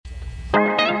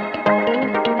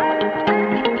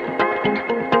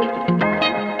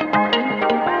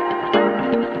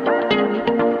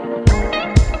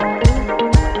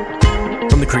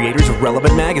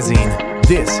Relevant Magazine.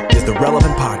 This is the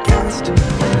Relevant Podcast.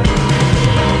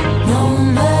 No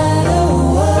matter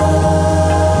what,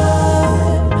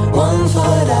 one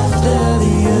foot after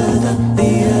the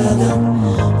other.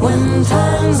 When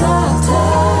times are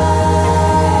tight,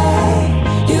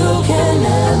 you can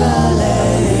never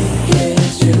let it get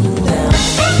you down.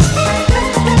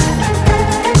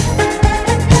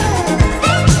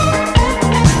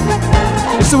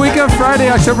 It's the week of Friday,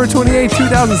 October 28,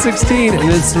 2016, and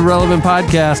it's the Relevant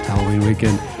Podcast, Halloween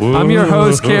weekend. I'm your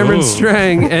host, Cameron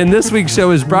Strang, and this week's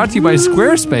show is brought to you by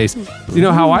Squarespace. You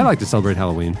know how I like to celebrate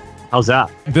Halloween? How's that?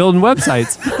 Building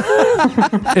websites.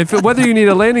 Whether you need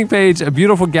a landing page, a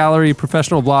beautiful gallery,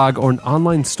 professional blog, or an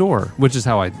online store, which is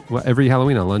how every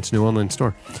Halloween I launch a new online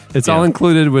store. It's all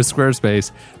included with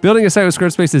Squarespace. Building a site with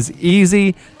Squarespace is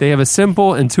easy. They have a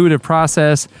simple, intuitive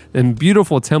process and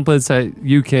beautiful templates that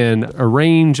you can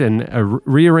arrange and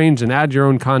rearrange and add your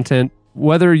own content.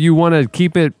 Whether you want to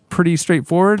keep it pretty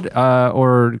straightforward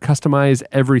or customize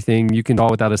everything, you can do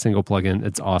all without a single plugin.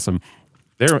 It's awesome.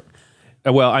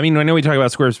 Well, I mean, I know we talk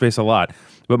about Squarespace a lot,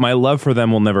 but my love for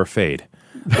them will never fade.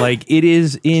 Like, it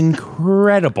is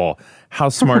incredible how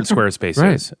smart Squarespace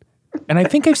is. And I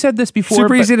think I've said this before.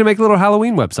 Super easy to make little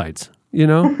Halloween websites, you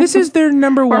know? This is their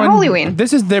number one. Halloween.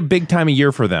 This is their big time of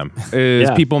year for them, is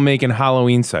people making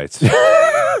Halloween sites.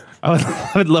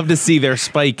 I would love to see their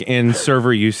spike in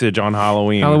server usage on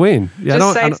Halloween. Yeah,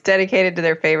 Just sites dedicated to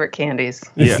their favorite candies.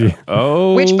 Yeah.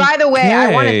 Oh. Which, by the way,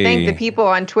 I want to thank the people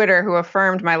on Twitter who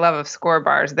affirmed my love of score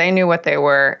bars. They knew what they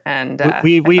were, and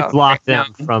we've blocked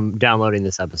them from downloading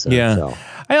this episode. Yeah. So.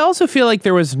 I also feel like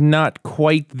there was not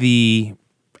quite the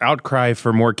outcry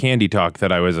for more candy talk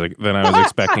that I was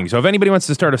expecting. So if anybody wants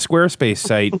to start a Squarespace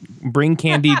site, bring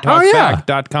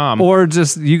candytalkback.com. Or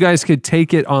just you guys could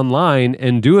take it online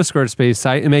and do a Squarespace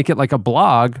site and make it like a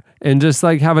blog and just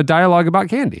like have a dialogue about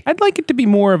candy. I'd like it to be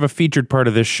more of a featured part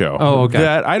of this show. Oh, okay.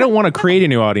 That I don't want to create a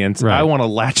new audience. Right. I want to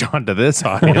latch on to this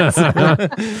audience.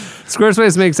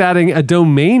 Squarespace makes adding a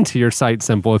domain to your site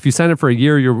simple. If you sign up for a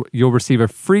year, you'll receive a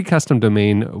free custom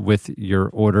domain with your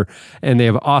order, and they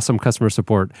have awesome customer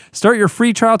support. Start your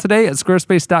free trial today at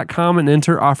squarespace.com and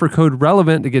enter offer code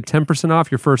RELEVANT to get 10%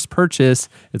 off your first purchase.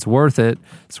 It's worth it.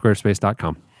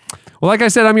 Squarespace.com. Well, like I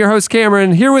said, I'm your host,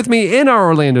 Cameron. Here with me in our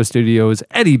Orlando studios,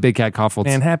 Eddie Big Cat Koffoltz.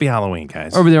 And happy Halloween,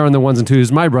 guys. Over there on the ones and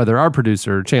twos, my brother, our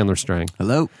producer, Chandler Strang.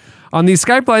 Hello. On the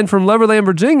Skype line from Loverland,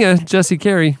 Virginia, Jesse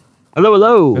Carey. Hello,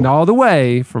 hello. And all the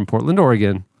way from Portland,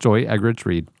 Oregon, Joy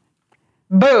Eggridge-Reed.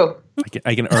 Boo.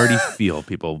 I can already feel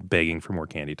people begging for more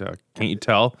candy talk. Can't you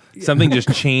tell? Something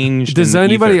just changed. Does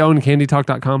anybody own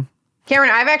candytalk.com?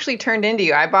 Cameron, I've actually turned into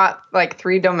you. I bought like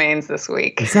 3 domains this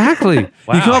week. Exactly.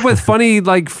 Wow. You come up with funny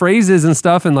like phrases and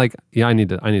stuff, and like, yeah, I need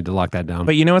to lock that down.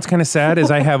 But you know what's kind of sad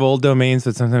is I have old domains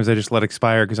that sometimes I just let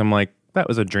expire because I'm like, that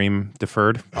was a dream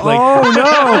deferred. Like,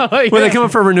 oh no! When they come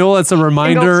up for renewal, it's a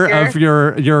reminder of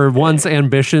your once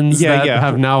ambitions that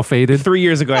have now faded. 3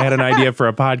 years ago, I had an idea for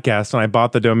a podcast, and I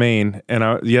bought the domain.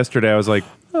 And yesterday, I was like,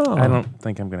 I don't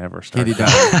think I'm going to ever start.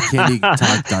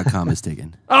 Candytalk.com is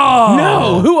taken. Oh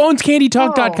no! Who owns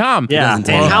CandyTalk.com? Yeah, and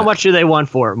how much do they want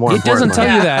for it? It doesn't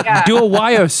tell you that. Yeah. Do a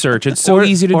WIO search. It's so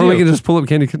easy to do. Or we can just pull up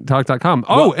CandyTalk.com.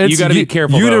 You got to be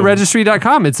careful.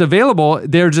 Uniregistry.com. It's available.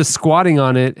 They're just squatting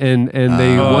on it, and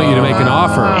they want you to make an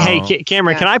offer. Hey,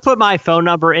 Cameron, can I put my phone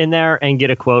number in there and get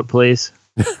a quote, please?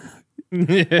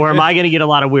 Or am I going to get a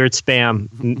lot of weird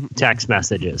spam text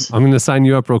messages? I'm going to sign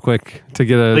you up real quick to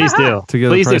get a. Please do. To get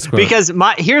Please a price do. quote. Because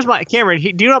Cameron,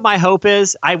 do you know what my hope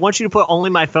is? I want you to put only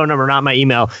my phone number, not my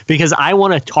email, because I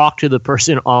want to talk to the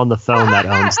person on the phone that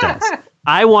owns this.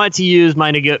 I want to use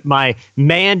my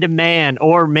man-to-man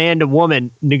or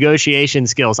man-to-woman negotiation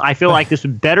skills. I feel like this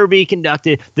would better be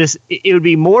conducted. It would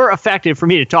be more effective for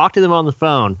me to talk to them on the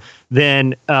phone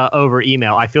than over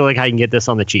email. I feel like I can get this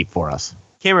on the cheap for us.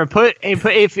 Cameron, put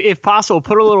if possible,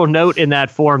 put a little note in that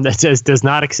form that says "does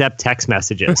not accept text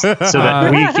messages," so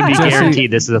that we can be guaranteed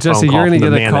this is a phone call. Jesse, you're going to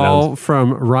get a call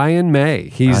from Ryan May.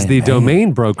 He's the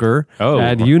domain broker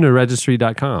at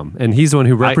uniregistry.com, and he's the one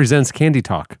who represents Candy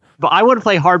Talk. But I want to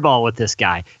play hardball with this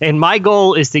guy, and my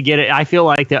goal is to get it. I feel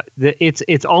like that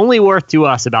it's only worth to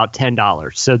us about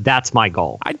 $10, so that's my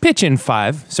goal. I'd pitch in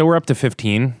 5, so we're up to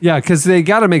 15. Yeah, because they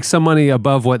got to make some money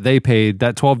above what they paid.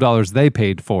 That $12 they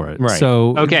paid for it. Right.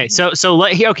 So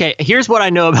here's what I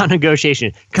know about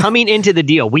negotiation. Coming into the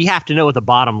deal, we have to know what the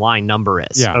bottom line number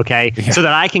is. Yeah. Okay, so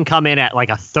that I can come in at like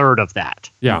a third of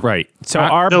that. Yeah. Right. So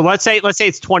let's say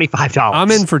it's $25. I'm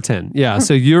in for 10. Yeah.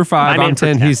 So you're 5, I'm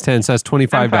 10, he's 10. So that's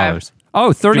 $25. Oh,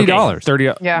 $30.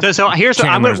 $30. Yeah. So here's what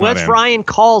I'm Chandler's gonna. not Once in. Ryan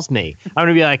calls me, I'm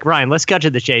gonna be like, Ryan, let's cut to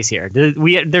the chase here.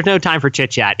 There's no time for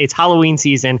chit chat. It's Halloween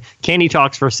season. Candy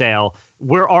Talk's for sale.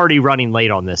 We're already running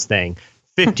late on this thing.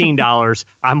 $15.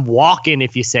 I'm walking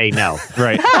if you say no.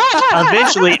 Right.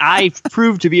 Eventually, I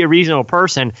prove to be a reasonable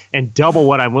person and double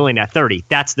what I'm willing at 30.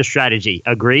 That's the strategy.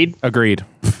 Agreed? Agreed.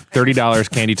 $30,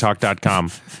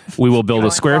 candytalk.com. We will build a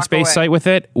Walk Squarespace away. site with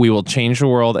it. We will change the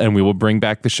world, and we will bring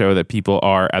back the show that people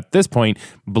are, at this point,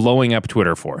 blowing up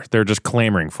Twitter for. They're just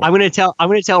clamoring for. I'm gonna tell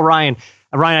Ryan.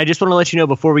 Ryan, I just want to let you know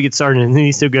before we get started in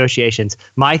these negotiations,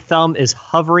 my thumb is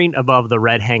hovering above the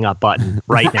red hang up button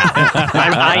right now.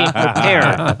 I am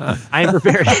prepared. I am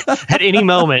prepared at any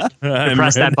moment to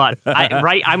press that button.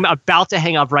 I'm about to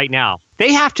hang up right now.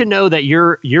 They have to know that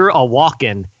you're a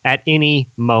walk-in at any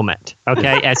moment.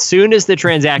 Okay, as soon as the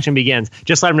transaction begins,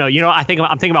 just let them know. You know, I'm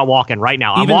thinking about walking right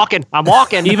now. I'm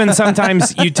walking. Even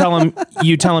sometimes you tell them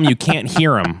you can't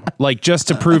hear them, like just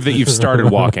to prove that you've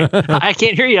started walking. I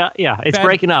can't hear you. Yeah, it's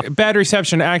breaking up. Bad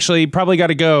reception. Actually, probably got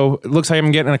to go. It looks like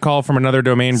I'm getting a call from another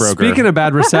domain broker. Speaking of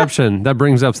bad reception, that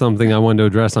brings up something I wanted to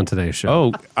address on today's show.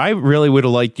 Oh, I really would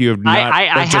have liked you have not.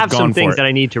 I just have gone some for things it. that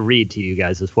I need to read to you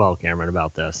guys as well, Cameron,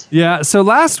 about this. Yeah, so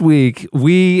last week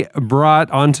we brought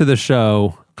onto the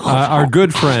show our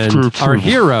good friend, our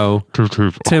hero,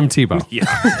 Tim Tebow.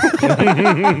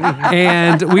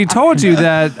 And we told you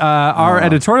that our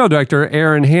editorial director,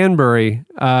 Aaron Hanbury,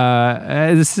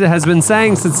 has been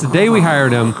saying since the day we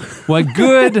hired him what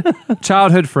good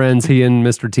childhood friends he and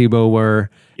Mr. Tebow were.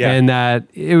 Yeah. And that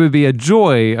it would be a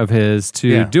joy of his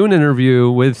to do an interview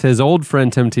with his old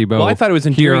friend Tim Tebow. Well, I thought it was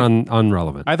here endearing. on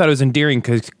Relevant. I thought it was endearing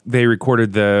because they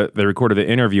recorded the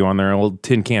interview on their old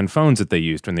tin can phones that they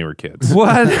used when they were kids.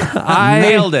 What?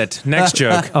 Nailed it. Next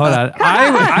joke. Hold on.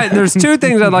 There's two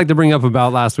things I'd like to bring up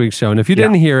about last week's show. And if you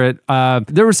didn't hear it,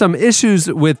 there were some issues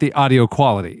with the audio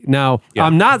quality. Now,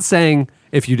 I'm not saying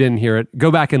if you didn't hear it,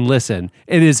 go back and listen.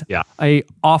 It is a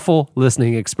awful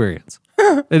listening experience.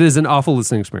 It is an awful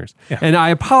listening experience. Yeah. And I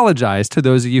apologize to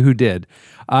those of you who did.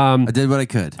 I did what I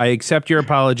could. I accept your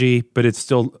apology, but it's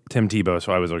still Tim Tebow,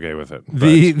 so I was okay with it.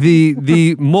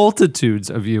 The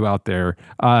multitudes of you out there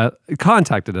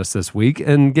contacted us this week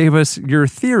and gave us your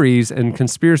theories and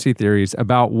conspiracy theories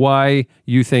about why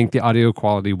you think the audio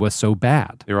quality was so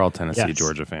bad. They're all Tennessee,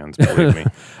 Georgia fans, believe me.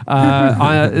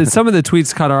 Some of the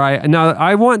tweets caught our eye. Now,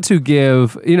 I want to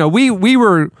give, we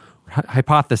were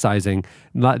hypothesizing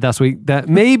last week that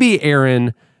maybe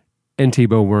Aaron and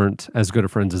Tebow weren't as good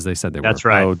of friends as they said they were. That's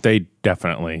right. Oh, they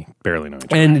definitely barely know each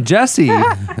other. And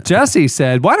Jesse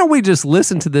said, why don't we just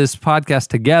listen to this podcast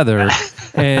together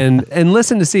and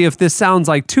listen to see if this sounds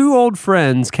like two old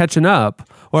friends catching up,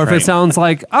 or if it sounds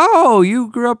like, oh, you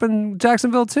grew up in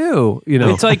Jacksonville too.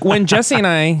 It's like when Jesse and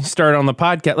I started on the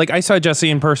podcast, like I saw Jesse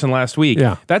in person last week.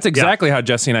 Yeah. That's exactly how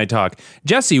Jesse and I talk.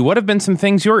 Jesse, what have been some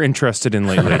things you're interested in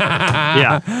lately?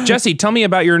 Jesse, tell me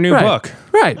about your new book.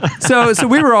 Right. So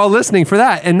we were all listening for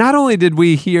that. And not only did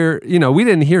we hear, we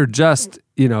didn't hear just,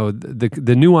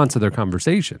 the nuance of their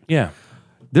conversation. Yeah.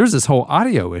 There's this whole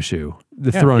audio issue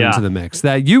thrown into the mix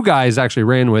that you guys actually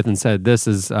ran with and said this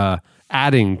is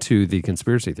adding to the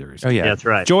conspiracy theories. Oh, yeah. That's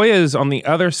right. Joya is on the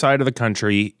other side of the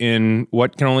country in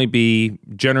what can only be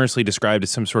generously described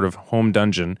as some sort of home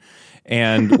dungeon,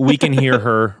 and we can hear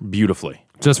her beautifully.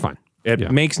 Just fine.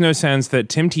 It makes no sense that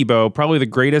Tim Tebow, probably the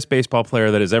greatest baseball player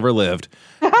that has ever lived,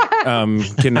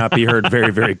 cannot be heard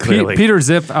very, very clearly. Peter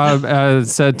Zip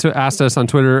asked us on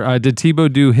Twitter, did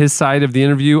Tebow do his side of the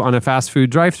interview on a fast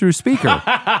food drive-through speaker?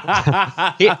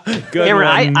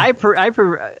 Aaron,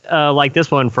 I like this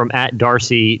one from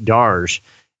 @DarcyDarge.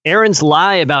 Aaron's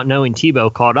lie about knowing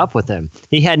Tebow caught up with him.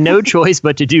 He had no choice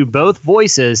but to do both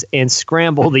voices and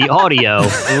scramble the audio.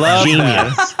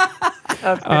 Genius.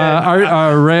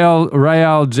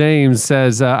 Rael James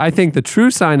says, I think the true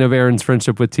sign of Aaron's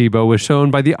friendship with Tebow was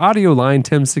shown by the audio line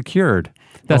Tim secured.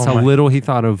 That's how little he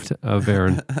thought of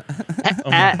Aaron.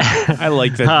 I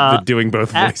like the doing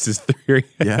both voices theory.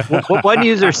 Yeah. One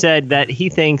user said that he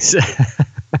thinks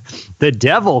the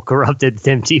devil corrupted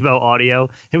Tim Tebow audio.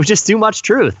 It was just too much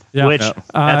truth, which that's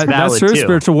valid that's true. too.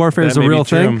 Spiritual warfare is a real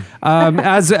thing.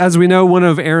 As we know, one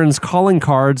of Aaron's calling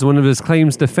cards, one of his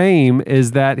claims to fame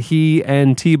is that he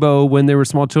and Tebow, when they were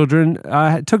small children,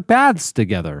 took baths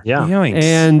together. Yeah. Yoinks.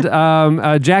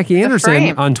 And Jackie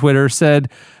Anderson on Twitter said,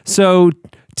 so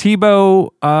Tebow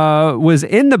was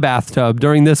in the bathtub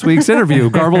during this week's interview.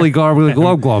 Garbly,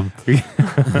 glub, glub.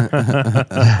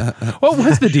 What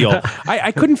was the deal?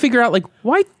 I couldn't figure out,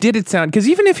 why did it sound... Because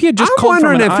even if he had just I'm called from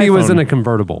wondering an if he was iPhone- in a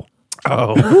convertible.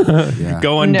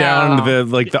 Going down the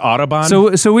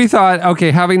Autobahn. So we thought,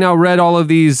 okay, having now read all of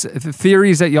these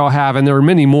theories that y'all have, and there are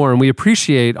many more, and we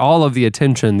appreciate all of the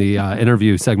attention the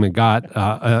interview segment got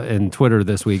in Twitter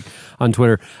this week on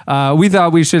Twitter. We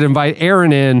thought we should invite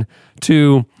Aaron in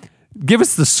to give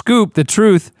us the scoop, the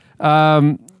truth.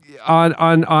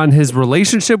 On his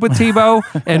relationship with Tebow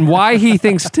and why he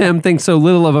thinks Tim thinks so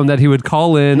little of him that he would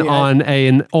call in on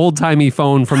an old-timey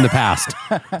phone from the past.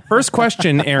 First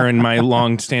question, Aaron, my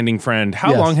long-standing friend.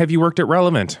 How long have you worked at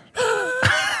Relevant?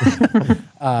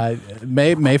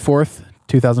 May 4th,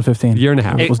 2015. Year and a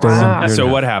half. Was day one. So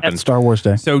what happened? Star Wars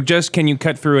Day. So just can you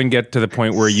cut through and get to the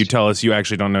point where you tell us you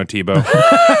actually don't know Tebow?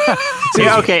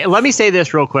 Okay, let me say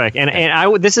this real quick, and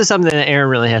this is something that Aaron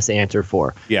really has to answer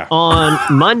for. Yeah. On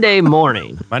Monday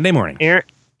morning,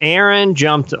 Aaron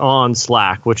jumped on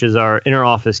Slack, which is our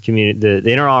inter-office the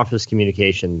inter-office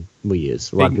communication we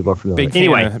use. A lot of people are familiar.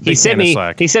 Anyway, he sent me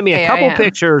a couple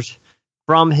pictures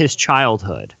from his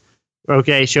childhood.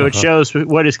 Okay, so it shows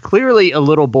what is clearly a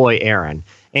little boy, Aaron,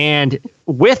 and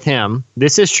with him,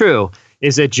 this is true,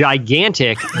 is a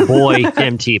gigantic boy,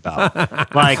 Tim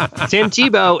Tebow. Like, Tim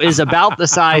Tebow is about the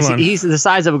size, he's the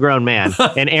size of a grown man,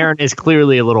 and Aaron is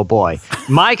clearly a little boy.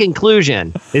 My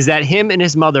conclusion is that him and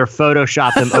his mother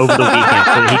photoshopped him over the weekend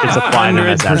so that he could supply them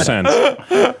as evidence.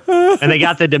 And they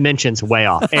got the dimensions way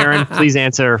off. Aaron, please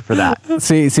answer for that.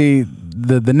 See,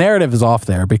 the narrative is off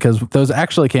there because those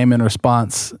actually came in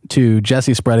response to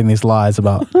Jesse spreading these lies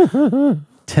about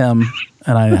Tim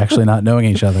and I actually not knowing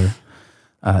each other.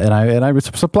 And I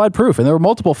supplied proof, and there were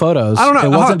multiple photos. I don't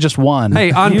know. It wasn't just one.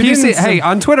 Hey, on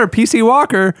Twitter, PC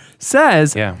Walker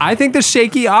says, I think the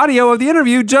shaky audio of the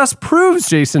interview just proves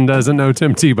Jason doesn't know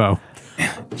Tim Tebow.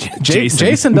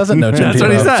 Jason doesn't know Tim Tebow. That's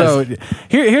what he says. So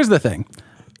here's the thing.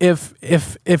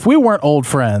 If we weren't old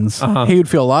friends, he would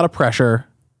feel a lot of pressure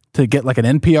to get like an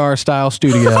NPR style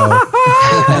studio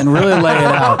and really lay it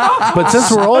out. But since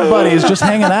we're old buddies just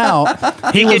hanging out,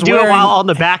 he could do it while on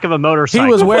the back of a motorcycle.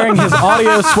 He was wearing his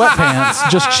audio sweatpants,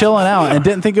 just chilling out, and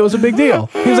didn't think it was a big deal.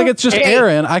 He was like, "It's just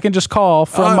Aaron. I can just call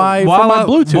from my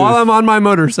Bluetooth while I'm on my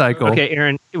motorcycle." Okay,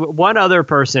 Aaron. One other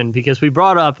person, because we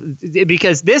brought up,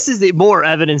 because this is the more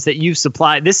evidence that you've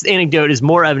supplied. This anecdote is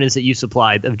more evidence that you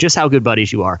supplied of just how good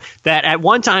buddies you are. That at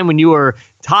one time when you were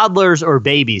toddlers or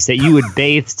babies, that you would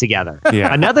bathe together.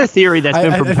 Yeah. Another theory that's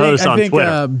been proposed on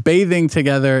Twitter. Bathing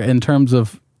together in terms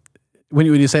of when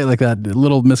you say it like that, a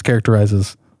little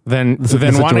mischaracterizes. Then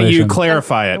why don't you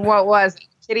clarify it? What was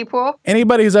kiddie pool?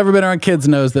 Anybody who's ever been around kids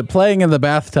knows that playing in the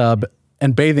bathtub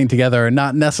and bathing together are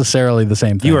not necessarily the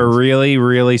same thing. You are really,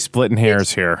 really splitting hairs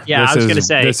here. Yeah, I was going to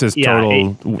say. This is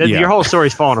total. Your whole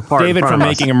story's falling apart. David from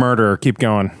Making a Murderer. Keep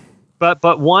going.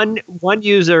 But one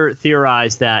user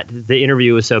theorized that the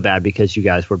interview was so bad because you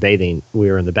guys were bathing. We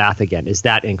were in the bath again. Is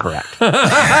that incorrect?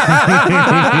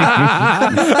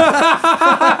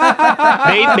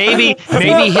 maybe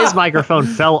his microphone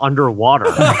fell underwater.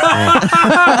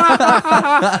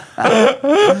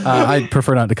 I'd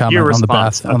prefer not to comment on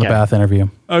the bath interview.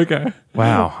 Okay.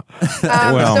 Wow.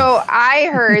 So I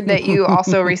heard that you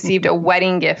also received a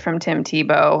wedding gift from Tim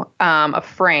Tebow, a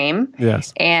frame.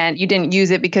 Yes. And you didn't use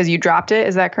it because you dropped it.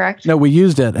 Is that correct? No, we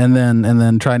used it, and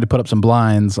then trying to put up some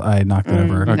blinds, I knocked it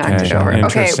over. Knocked it over.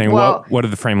 Interesting. Okay, well, what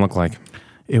did the frame look like?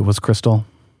 It was crystal.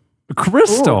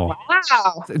 Crystal. Ooh,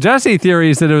 wow. Jesse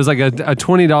theories that it was like a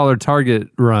 $20 Target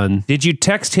run. Did you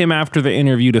text him after the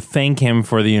interview to thank him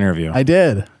for the interview? I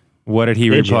did. What did he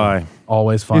reply?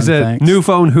 Always fun. He said, thanks. "New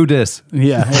phone, who dis?"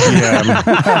 Yeah.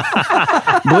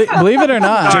 Believe it or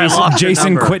not,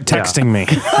 Jason quit texting me.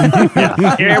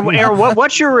 Aaron,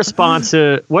 what's your response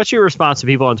to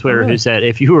people on Twitter who said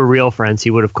if you were real friends,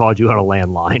 he would have called you on a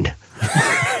landline?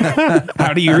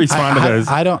 How do you respond to those?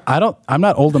 I'm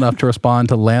not old enough to respond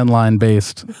to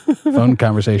landline-based phone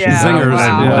conversations. Yeah. Zingers.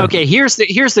 Wow. Yeah. Okay, here's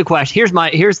the question.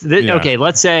 Okay,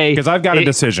 let's say because I've got a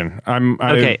decision.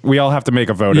 Okay. We all have to make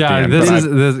a vote. Yeah, at the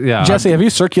end, Jesse, have you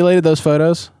circulated those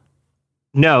photos?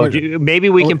 No, maybe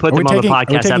we can put them on the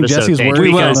podcast episode Jesse's page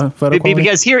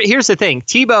because here's the thing.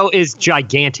 Tebow is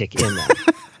gigantic in them.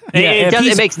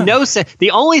 It makes no sense.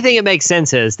 The only thing it makes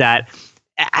sense is that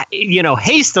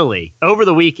hastily over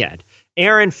the weekend,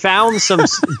 Aaron found some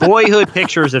boyhood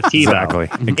pictures of Tebow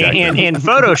exactly. and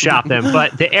photoshopped them,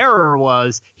 but the error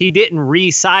was he didn't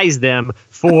resize them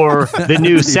for the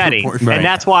new setting, and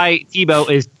that's why Tebow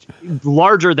is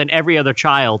larger than every other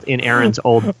child in Aaron's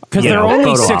old. Because they're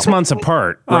only 6 album. months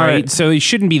apart, right? So he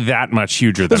shouldn't be that much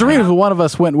huger. There's a reason one of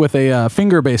us went with a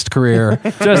finger-based career,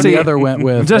 and the other went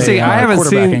with Jesse, a I haven't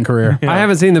quarterbacking career. I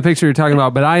haven't seen the picture you're talking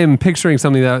about, but I am picturing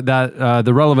something that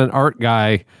the relevant art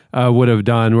guy would have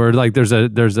done, where like there's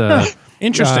a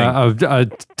Interesting. a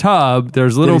tub.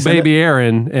 There's little baby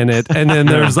Aaron in it, and then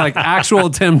there's like actual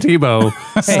Tim Tebow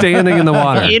standing in the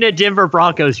water in a Denver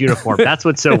Broncos uniform. That's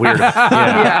what's so weird.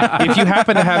 Yeah. If you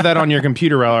happen to have that on your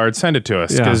computer, Allard, send it to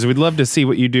us because we'd love to see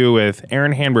what you do with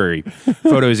Aaron Hanbury.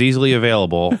 Photos easily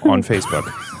available on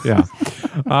Facebook. Yeah.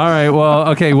 All right. Well,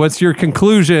 okay. What's your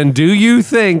conclusion? Do you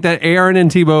think that Aaron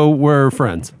and Tebow were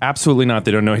friends? Absolutely not.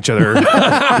 They don't know each other.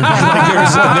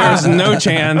 There's no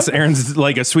chance. Aaron's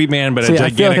like a sweet man, but a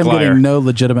gigantic I feel like I'm liar. getting no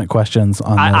legitimate questions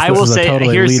on this. I This will is a say,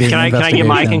 totally here's leading can I get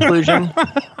my investigation.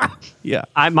 conclusion? Yeah.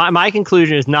 My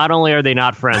conclusion is not only are they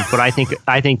not friends, but I think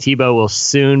Tebow will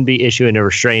soon be issuing a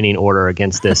restraining order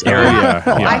against this Aaron.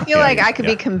 I feel like I could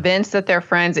be convinced that they're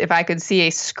friends if I could see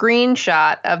a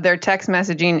screenshot of their text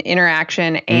messaging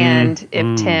interaction and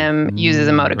if Tim uses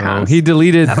emoticons. He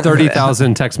deleted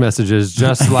 30,000 text messages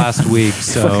just last week.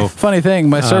 So Funny thing,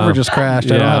 my server just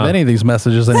crashed. I don't have any of these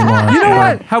messages anymore. You know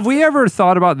what? Have we ever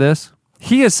thought about this?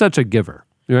 He is such a giver.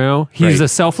 You know, he's a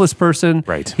selfless person.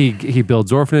 Right. He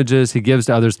builds orphanages. He gives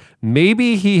to others.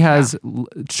 Maybe he has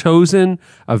chosen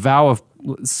a vow of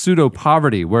pseudo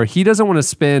poverty where he doesn't want to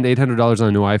spend $800 on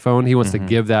a new iPhone. He wants to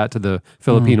give that to the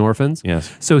Philippine orphans.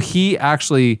 Yes. So he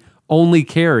actually only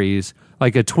carries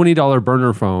like a $20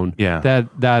 burner phone. That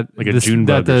like a June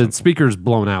bug or the something. speaker's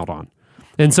blown out on.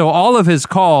 And so all of his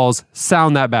calls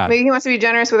sound that bad. Maybe he wants to be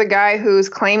generous with a guy who's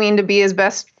claiming to be his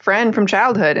best friend from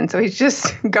childhood, and so he's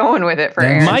just going with it for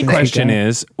Aaron. My question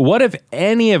is, what if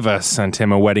any of us sent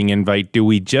him a wedding invite? Do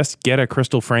we just get a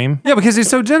crystal frame? Yeah, because he's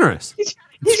so generous. He's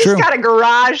just got a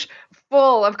garage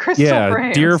full of crystal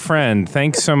frames. Dear friend,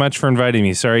 thanks so much for inviting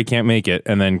me. Sorry, can't make it.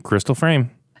 And then crystal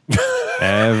frame.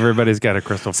 Everybody's got a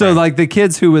crystal frame. So like the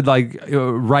kids who would like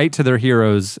write to their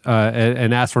heroes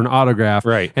and ask for an autograph,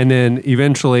 right? And then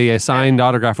eventually a signed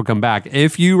autograph will come back.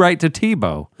 If you write to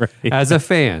Tebow as a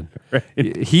fan,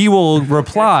 he will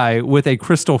reply with a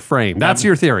crystal frame. That's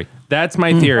your theory. That's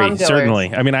my theory,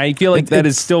 certainly. I mean, I feel like that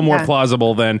is still more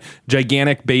plausible than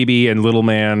gigantic baby and little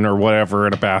man or whatever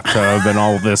in a bathtub and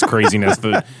all of this craziness.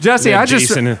 Jesse, I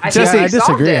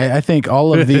disagree. I think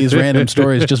all of these random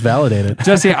stories just validate it.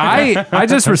 Jesse, I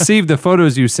just received the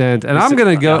photos you sent, and I'm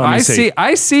gonna go.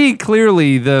 I see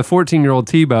clearly the 14-year-old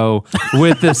Tebow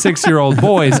with the 6-year-old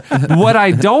boys. What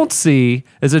I don't see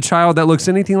is a child that looks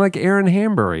anything like Aaron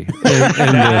Hanbury.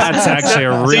 That's actually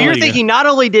a really. So you're thinking not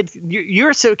only did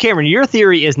you're so Cameron. Your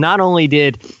theory is not only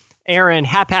did Aaron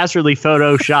haphazardly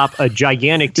Photoshop a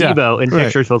gigantic Tebow in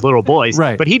pictures with little boys,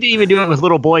 but he didn't even do it with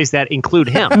little boys that include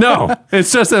him. No,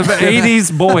 it's just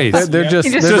 80s boys. They're just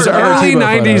early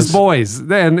 90s photos. boys.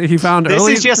 Then he found This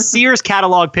is just Sears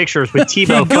catalog pictures with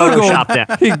Tebow Photoshopped them.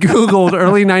 He Googled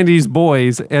early 90s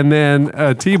boys and then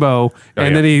Tebow,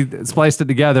 and then he spliced it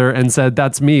together and said,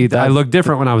 "That's me. I look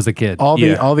different when I was a kid."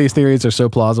 All these theories are so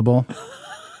plausible.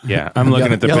 Yeah, I'm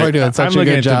looking at the picture. Y'all are picture. doing such a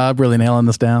good job really nailing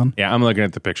this down. Yeah, I'm looking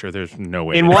at the picture. There's no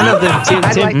way. In one of them,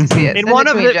 I'd like to see it. In one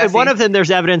of them, there's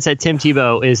evidence that Tim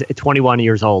Tebow is 21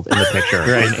 years old in the picture,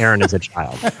 and Aaron is a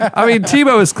child. I mean,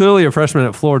 Tebow is clearly a freshman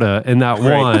at Florida in that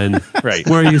one,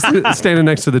 where he's standing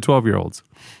next to the 12-year-olds.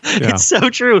 Yeah. It's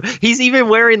so true. He's even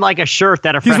wearing like a shirt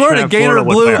that a he's freshman wearing a at Gator Florida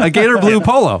would wear. blue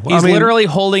polo. He's literally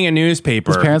holding a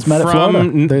newspaper His parents met at from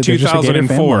Florida. They're just a Gator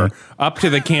 2004 family. up to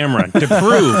the camera to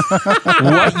prove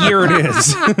what year it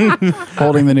is.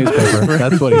 Holding the newspaper.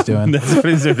 That's what he's doing. That's what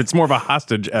it is. It's more of a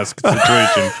hostage-esque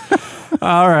situation.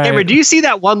 All right. Cameron, do you see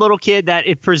that one little kid that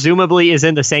it presumably is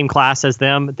in the same class as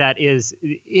them?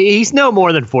 He's no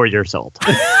more than 4 years old.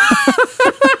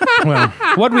 Well,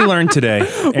 what we learned today,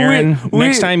 Aaron.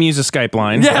 Next time, use a Skype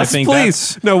line. Yes, I think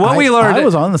please. No, what we learned. I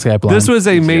was on the Skype line. This was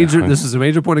a major. This is a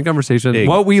major point of conversation. Big.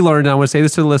 What we learned. I want to say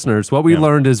this to the listeners. What we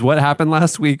learned is what happened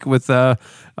last week with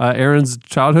Aaron's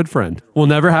childhood friend will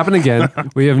never happen again.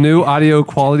 We have new audio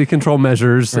quality control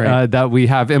measures that we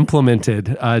have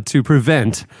implemented to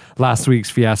prevent last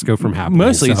week's fiasco from happening.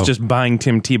 Mostly, it's just buying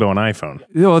Tim Tebow an iPhone.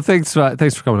 Well, thanks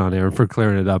for coming on, Aaron, for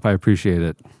clearing it up. I appreciate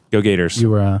it. Go Gators.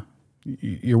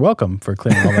 You're welcome for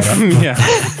clearing all that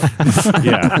up.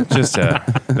 yeah. Just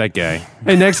that guy.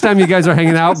 Hey, next time you guys are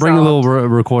hanging out, bring a little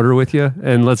recorder with you,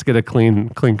 and let's get a clean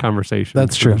conversation.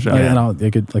 That's true. And you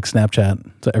could like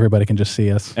Snapchat so everybody can just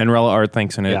see us. And Rella Art,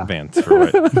 thanks in advance for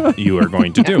what you are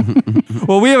going to do.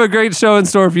 Well, we have a great show in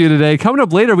store for you today. Coming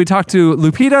up later, we talk to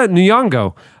Lupita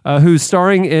Nyong'o, who's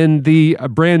starring in the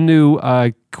brand new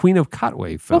Queen of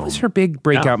Katwe film. What was her big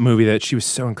breakout movie that she was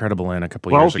so incredible in a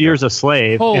couple years ago? 12 Years a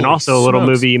Slave, Holy and also a little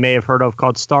smokes. movie you may have heard of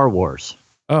called Star Wars.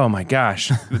 Oh my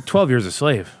gosh, 12 Years a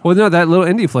Slave. Well, no, that little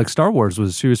indie flick, Star Wars,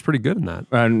 she was pretty good in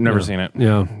that. Never seen it.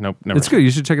 Yeah. Nope, never. It's good.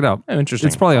 You should check it out. Oh, interesting.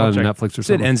 It's probably I'll on check. Netflix or Is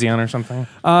it something. Enzion or something?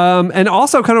 And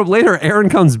also, kind of later, Aaron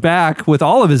comes back with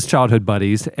all of his childhood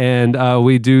buddies, and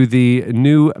we do the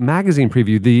new magazine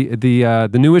preview.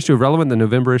 The new issue of Relevant, the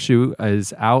November issue,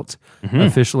 is out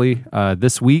officially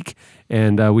this week,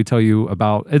 and we tell you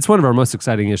about. It's one of our most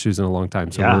exciting issues in a long time,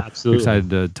 so we're excited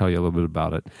to tell you a little bit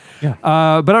about it. Yeah.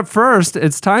 But up first,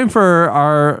 it's time for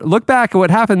our look back at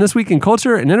what happened this week in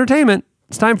culture and entertainment.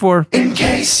 It's time for In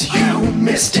Case You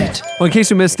Missed It. Well, in case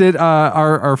you missed it,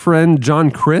 our friend John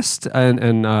Christ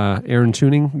and Aaron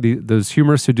Tuning, those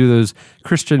humorists who do those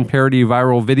Christian parody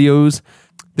viral videos,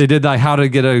 they did the How to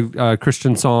Get a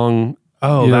Christian Song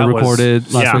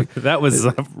recorded last week. That was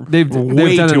They've done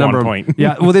a number on point.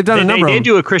 Yeah, well, they've done a number. They did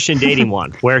do a Christian dating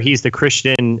one where he's the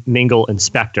Christian mingle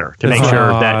inspector to make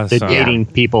sure that the dating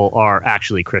people are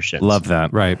actually Christians. Love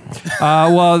that. Right.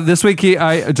 Well, this week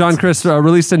John Christ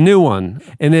released a new one,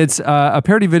 and it's a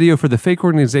parody video for the fake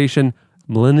organization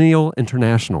Millennial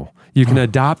International. You can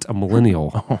adopt a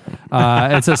millennial.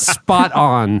 It's a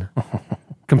spot-on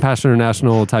Compassion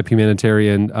International type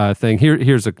humanitarian thing.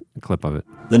 Here's a clip of it.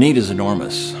 The need is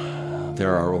enormous.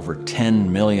 There are over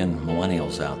 10 million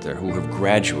millennials out there who have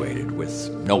graduated with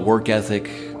no work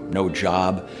ethic, no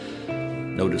job,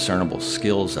 no discernible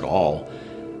skills at all,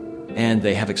 and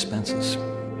they have expenses.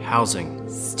 Housing,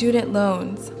 student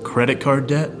loans, credit card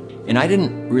debt. And I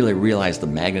didn't really realize the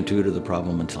magnitude of the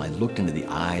problem until I looked into the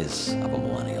eyes of a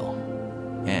millennial.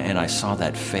 And I saw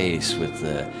that face with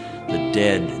the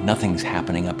dead, nothing's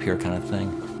happening up here kind of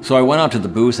thing. So I went out to the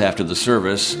booth after the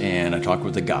service and I talked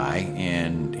with the guy,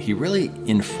 and he really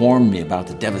informed me about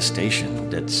the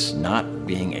devastation that's not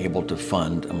being able to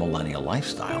fund a millennial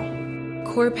lifestyle.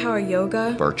 Core Power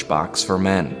Yoga, Birchbox for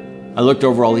Men. I looked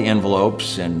over all the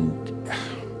envelopes and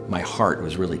my heart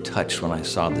was really touched when I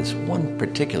saw this one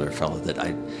particular fellow that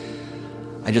I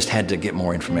just had to get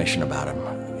more information about him.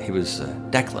 He was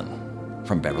Declan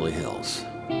from Beverly Hills.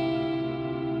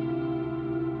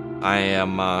 I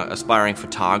am an aspiring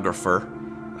photographer.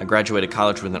 I graduated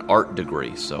college with an art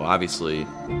degree, so obviously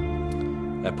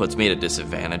that puts me at a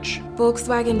disadvantage.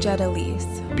 Volkswagen Jetta lease,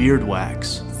 Beard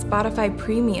wax, Spotify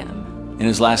Premium. In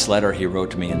his last letter, he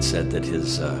wrote to me and said that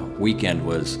his weekend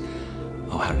was,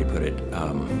 how did he put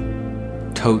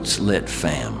it? Totes lit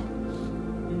fam.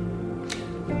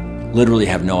 Literally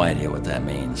have no idea what that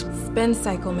means. Spin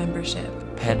Cycle membership.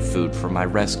 Pet food for my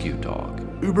rescue dog.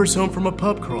 Uber's home from a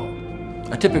pub crawl.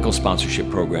 A typical sponsorship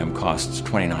program costs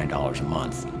 $29 a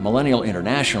month. Millennial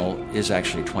International is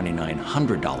actually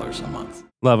 $2,900 a month.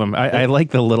 Love him. I like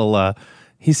the little.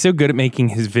 He's so good at making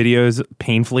his videos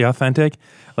painfully authentic.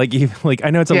 Like I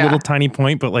know it's a little tiny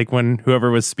point, but like when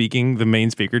whoever was speaking, the main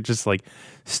speaker just like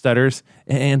stutters,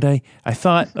 and I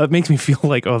thought it makes me feel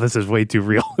like, oh, this is way too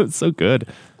real. It's so good.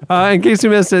 In case you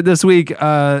missed it, this week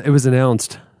it was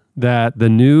announced that the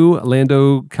new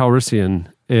Lando Calrissian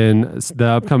in the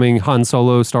upcoming Han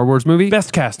Solo Star Wars movie,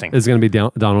 best casting, is going to be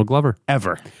Donald Glover.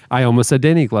 Ever. I almost said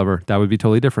Danny Glover. That would be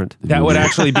totally different. That would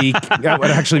actually be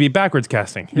backwards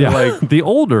casting. Yeah, like the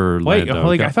older Wait, Lando.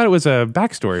 I thought it was a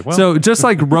backstory. Well, so just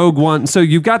like Rogue One, so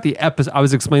you've got the episode. I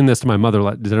was explaining this to my mother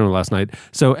at dinner last night.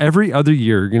 So every other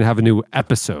year, you're going to have a new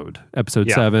episode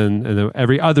 7, and then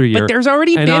every other year. But there's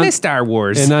already been a Star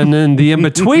Wars. And then in the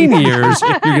in-between years,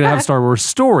 you're going to have Star Wars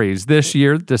stories. This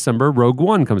year, December, Rogue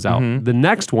One comes out. Mm-hmm. The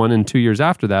next one in 2 years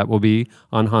after that will be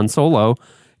on Han Solo,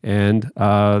 and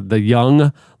the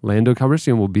young Lando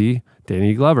Calrissian will be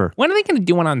Danny Glover. When are they going to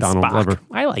do one on Donald Spock? Glover.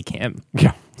 I like him.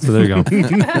 Yeah. So there you go.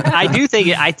 I do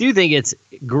think it's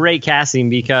great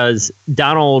casting because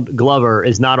Donald Glover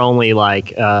is not only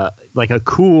like a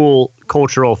cool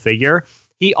cultural figure.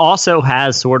 He also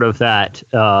has sort of that,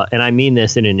 and I mean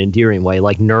this in an endearing way,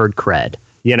 like nerd cred.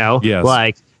 You know, yes.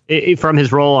 Like from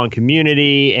his role on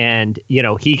Community, and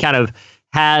he kind of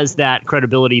has that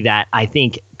credibility that I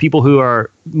think people who are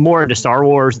more into Star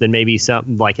Wars than maybe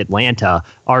something like Atlanta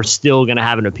are still going to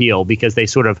have an appeal because they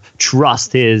sort of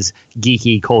trust his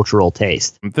geeky cultural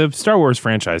taste. The Star Wars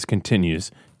franchise continues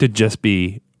to just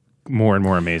be more and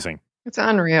more amazing. It's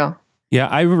unreal. Yeah,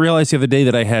 I realized the other day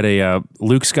that I had a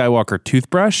Luke Skywalker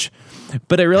toothbrush,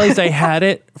 but I realized I had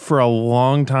it for a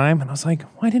long time, and I was like,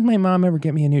 why didn't my mom ever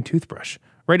get me a new toothbrush?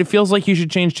 Right? It feels like you should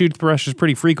change toothbrushes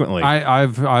pretty frequently.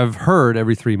 I've heard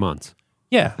every 3 months.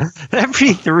 Yeah.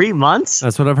 Every 3 months?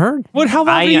 That's what I've heard. How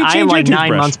long do you change I am like your 9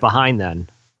 toothbrush? months behind then.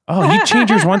 Oh, you change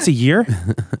yours once a year?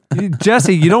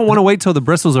 Jesse, you don't want to wait till the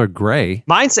bristles are gray.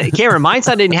 Cameron, mine's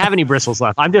I didn't have any bristles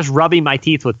left. I'm just rubbing my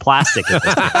teeth with plastic at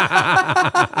this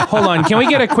point. Hold on. Can we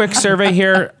get a quick survey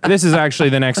here? This is actually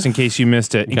the next in case you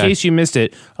missed it. In case you missed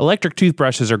it, electric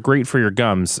toothbrushes are great for your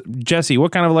gums. Jesse,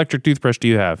 what kind of electric toothbrush do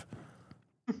you have?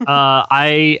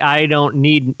 I don't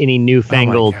need any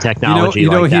newfangled technology. You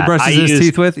know like what he that. brushes his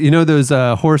teeth with? You know those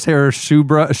horsehair shoe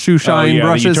shine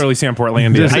brushes? You totally see on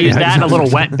Portlandia. I use that and a little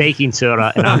wet baking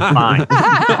soda, and I'm fine.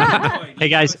 Hey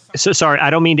guys, so sorry, I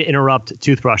don't mean to interrupt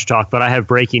toothbrush talk, but I have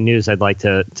breaking news I'd like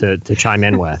to chime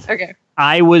in with. Okay.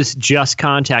 I was just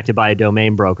contacted by a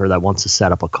domain broker that wants to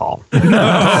set up a call.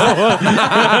 I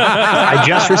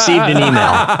just received an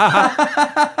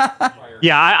email.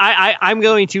 Yeah, I'm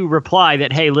going to reply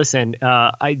that, hey, listen,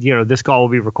 this call will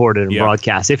be recorded and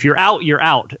broadcast. If you're out, you're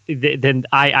out. Then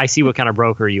I see what kind of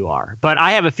broker you are. But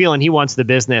I have a feeling he wants the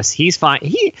business. He's fine.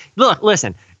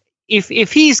 Listen.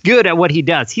 If he's good at what he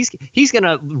does, he's going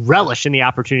to relish in the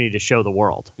opportunity to show the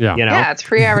world. Yeah. Yeah, it's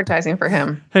free advertising for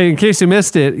him. Hey, in case you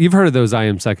missed it, you've heard of those I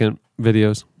Am Second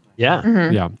videos. Yeah.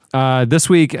 Mm-hmm. Yeah. This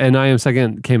week, an I Am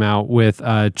Second came out with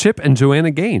Chip and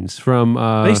Joanna Gaines from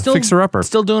Fixer Upper.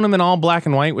 Still doing them in all black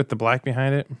and white with the black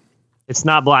behind it? It's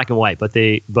not black and white, but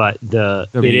it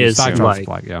is like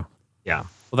black, yeah. Yeah.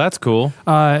 Well, that's cool.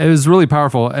 It was really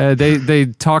powerful. They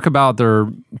talk about their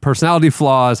personality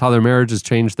flaws, how their marriage has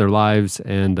changed their lives,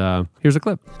 and here's a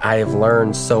clip. I have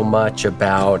learned so much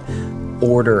about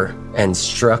order and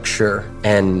structure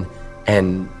and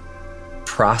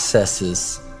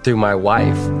processes through my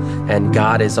wife, and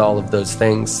God is all of those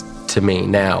things to me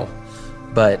now.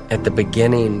 But at the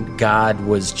beginning, God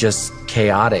was just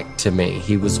chaotic to me.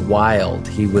 He was wild.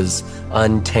 He was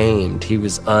untamed. He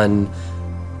was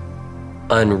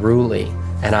unruly,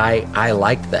 and I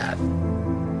liked that.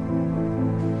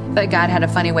 But God had a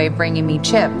funny way of bringing me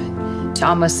Chip to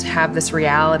almost have this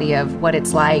reality of what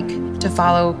it's like to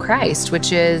follow Christ,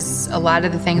 which is a lot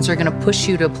of the things are going to push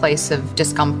you to a place of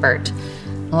discomfort.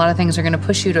 A lot of things are going to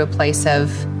push you to a place of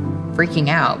freaking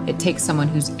out. It takes someone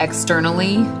who's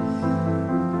externally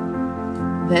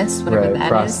whatever that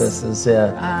processes,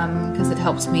 yeah. Because it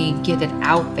helps me get it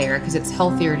out there, because it's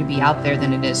healthier to be out there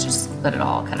than it is just let it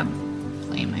all kind of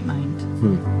play in my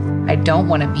mind. I don't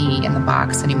want to be in the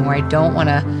box anymore. I don't want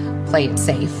to play it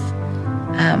safe,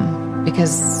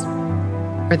 because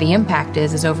where the impact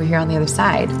is over here on the other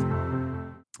side.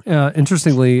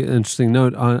 Interesting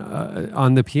note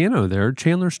on the piano there,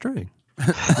 Chandler Strang.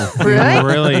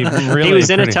 Really? He was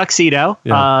in a tuxedo.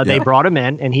 They brought him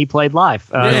in, and he played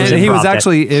live. And he was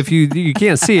actually, if you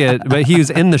can't see it, but he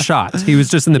was in the shot. He was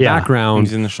just in the background. He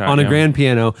was in the shot, on a grand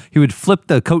piano. He would flip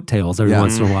the coattails every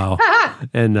once in a while.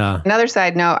 And another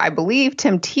side note, I believe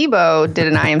Tim Tebow did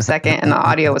an I Am Second, and the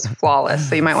audio was flawless.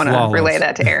 So you might want to relay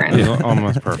that to Aaron.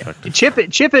 Almost perfect.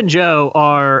 Chip and Joe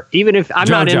are, even if I'm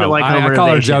not into like home I call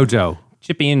her renovation. JoJo.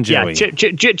 Chippy and Joey. Yeah,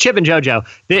 Chip and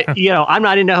JoJo. I'm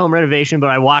not into home renovation, but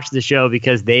I watched the show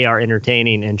because they are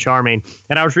entertaining and charming.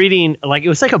 And I was reading, it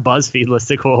was like a BuzzFeed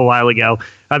listicle a while ago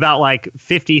about like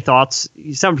 50 thoughts,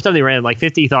 something random, like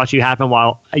 50 thoughts you have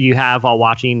while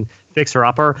watching Fixer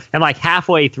Upper. And like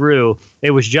halfway through,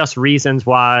 it was just reasons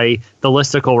why the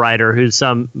listicle writer, who's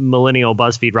some millennial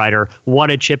BuzzFeed writer,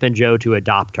 wanted Chip and Joe to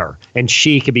adopt her, and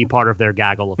she could be part of their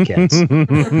gaggle of kids.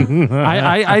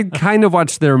 I kind of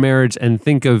watch their marriage and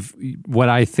think of what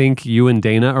I think you and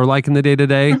Dana are like in the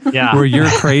day-to-day, where you're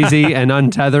crazy and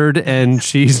untethered, and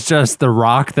she's just the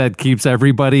rock that keeps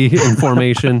everybody in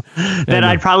formation. That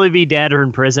I'd probably be dead or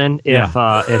in prison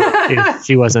if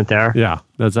she wasn't there. Yeah,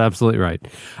 that's absolutely right.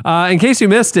 In case you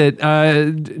missed it,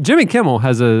 Jimmy Kimmel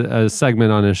has a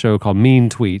segment on his show called Mean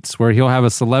Tweets, where he'll have a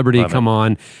celebrity come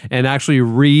on and actually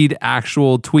read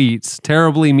actual tweets,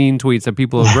 terribly mean tweets that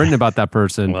people have written about that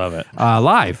person. Love it.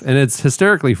 Live. And it's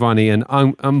hysterically funny and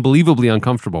unbelievably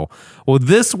uncomfortable. Well,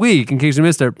 this week, in case you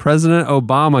missed it, President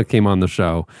Obama came on the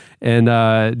show and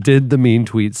did the Mean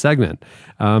Tweet segment.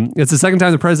 It's the second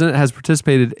time the president has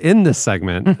participated in this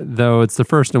segment, though it's the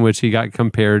first in which he got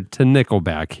compared to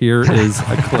Nickelback. Here is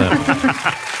a clip.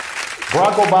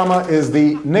 Barack Obama is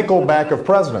the Nickelback of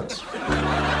presidents.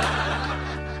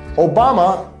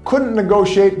 Obama couldn't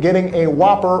negotiate getting a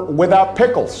Whopper without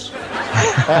pickles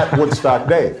at Woodstock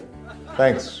Dave.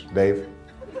 Thanks, Dave.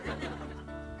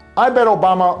 I bet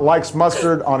Obama likes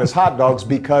mustard on his hot dogs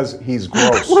because he's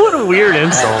gross. What a weird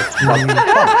insult.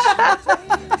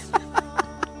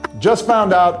 Just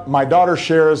found out my daughter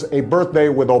shares a birthday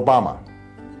with Obama.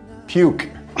 Puke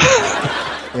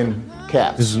in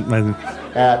caps.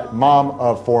 At Mom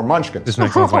of Four Munchkins. This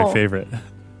next one's my favorite.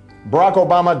 Barack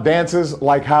Obama dances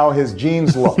like how his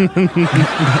jeans look.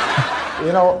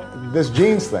 you know, this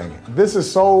jeans thing. This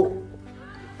is so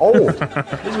old.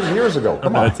 This was years ago.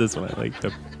 Come on. That's this one. I like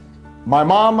the. My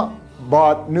mom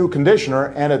bought new conditioner,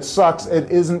 and it sucks.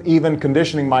 It isn't even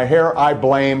conditioning my hair. I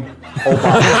blame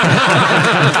Obama.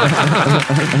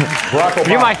 Barack Obama.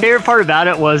 You know, my favorite part about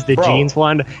it was the jeans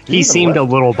one. He seemed a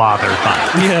little bothered by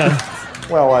it. Yeah.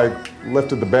 Well, I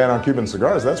lifted the ban on Cuban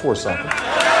cigars. That's worth something.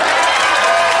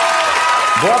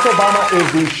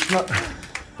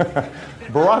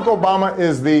 Barack Obama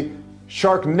is the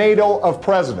Sharknado of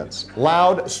presidents.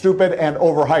 Loud, stupid, and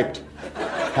overhyped.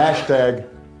 Hashtag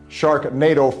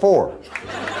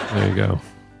Sharknado4. There you go.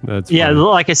 That's yeah, funny.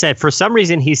 like I said, for some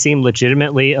reason he seemed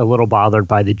legitimately a little bothered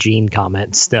by the jean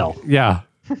comment still. Yeah.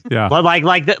 Yeah. But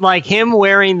like him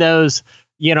wearing those,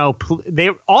 you know, they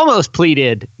almost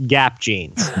pleated Gap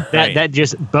jeans that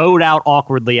just bowed out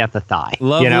awkwardly at the thigh.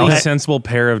 Lovely, you know? sensible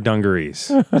pair of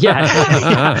dungarees.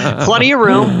 Yeah. Plenty of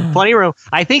room.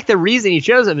 I think the reason he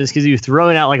chose them is because he was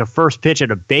throwing out like a first pitch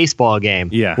at a baseball game.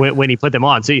 Yeah. When he put them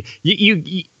on. So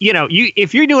you know,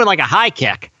 if you're doing like a high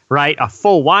kick, right, a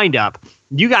full wind up,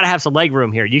 you got to have some leg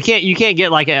room here. You can't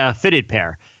get like a fitted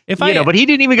pair. But he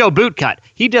didn't even go boot cut.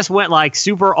 He just went like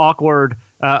super awkward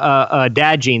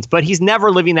dad jeans, but he's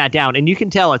never living that down. And you can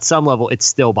tell at some level it's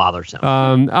still bothersome.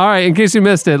 All right, in case you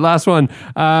missed it, last one.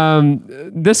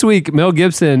 This week, Mel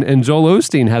Gibson and Joel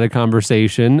Osteen had a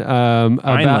conversation about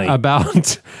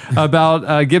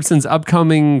Gibson's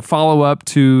upcoming follow-up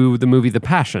to the movie The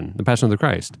Passion of the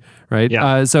Christ, right?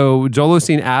 Yeah. So Joel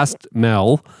Osteen asked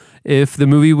Mel if the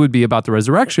movie would be about the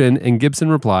resurrection, and Gibson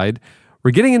replied,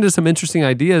 "We're getting into some interesting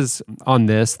ideas on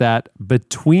this, that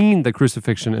between the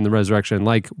crucifixion and the resurrection,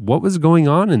 like what was going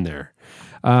on in there?"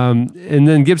 And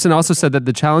then Gibson also said that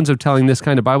the challenge of telling this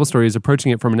kind of Bible story is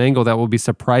approaching it from an angle that will be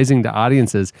surprising to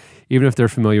audiences, even if they're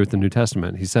familiar with the New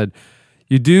Testament. He said,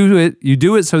 you do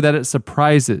it so that it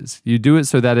surprises. You do it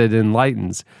so that it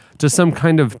enlightens. Just some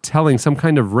kind of telling, some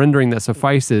kind of rendering that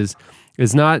suffices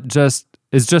is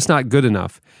just not good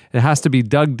enough. It has to be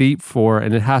dug deep for,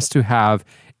 and it has to have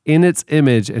in its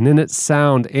image and in its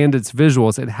sound and its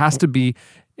visuals, it has to be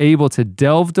able to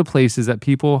delve to places that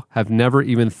people have never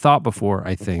even thought before,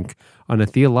 I think, on a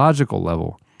theological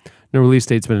level. No release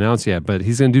date's been announced yet, but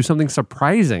he's going to do something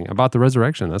surprising about the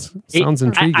resurrection. That sounds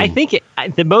intriguing. I think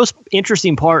the most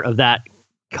interesting part of that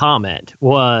comment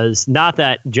was not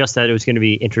that it was going to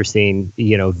be interesting,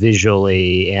 you know,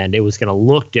 visually, and it was going to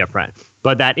look different,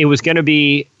 but that it was going to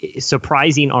be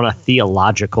surprising on a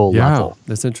theological level.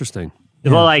 That's interesting.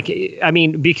 Well,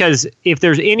 because if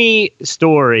there's any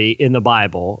story in the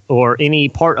Bible or any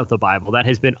part of the Bible that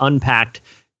has been unpacked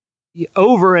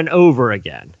over and over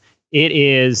again, it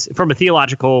is, from a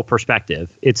theological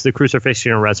perspective, it's the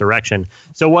crucifixion and resurrection.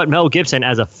 So what Mel Gibson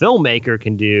as a filmmaker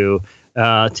can do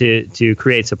to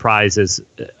create surprises,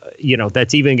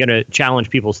 that's even going to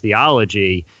challenge people's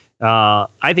theology,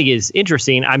 I think is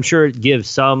interesting. I'm sure it gives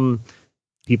some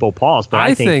people pause, but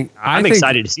I think I'm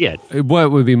excited to see it.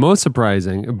 What would be most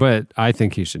surprising, but I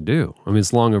think he should do, I mean,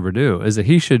 it's long overdue, is that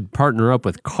he should partner up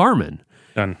with Carmen,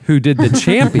 who did The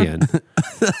Champion,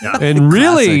 and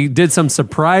really did some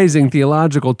surprising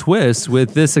theological twists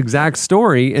with this exact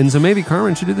story. And so maybe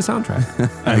Carmen should do the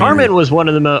soundtrack. Carmen was one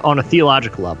of the on a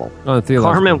theological level.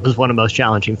 Carmen was one of the most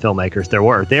challenging filmmakers there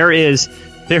were. There is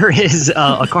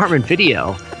a Carmen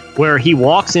video where he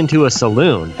walks into a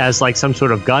saloon as like some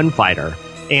sort of gunfighter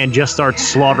and just starts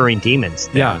slaughtering demons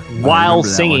while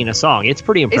singing a song. It's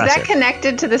pretty impressive. Is that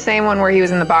connected to the same one where he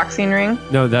was in the boxing ring?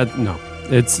 No.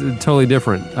 It's totally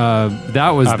different.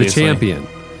 That was Obviously. The Champion.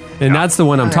 And that's the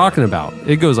one I'm talking about.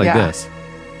 It goes like this.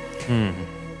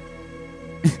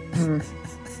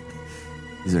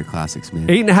 These are classics, man.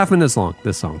 8.5 minutes long,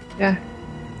 this song. Yeah.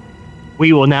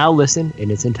 We will now listen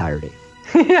in its entirety.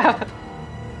 Yeah.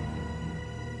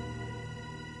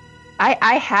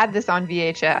 I had this on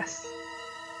VHS.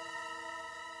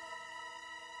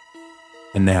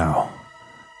 And now,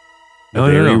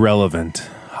 very relevant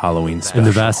Halloween special. In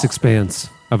the vast expanse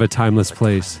of a timeless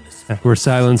place, where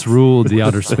silence ruled the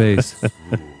outer space,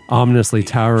 ominously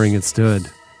towering it stood,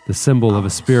 the symbol of a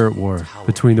spirit war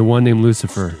between the one named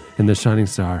Lucifer and the shining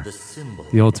star,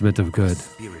 the ultimate of good.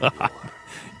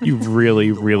 You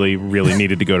really, really, really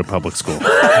needed to go to public school.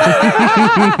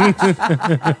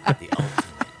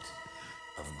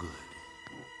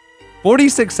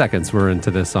 46 seconds we're into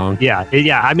this song. Yeah.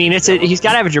 I mean, he's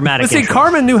got to have a dramatic. But see,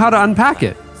 Carmen knew how to unpack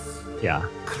it. Yeah.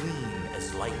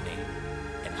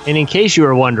 And in case you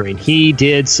were wondering, he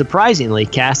did surprisingly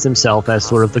cast himself as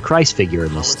sort of the Christ figure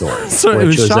in this story,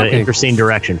 which was an interesting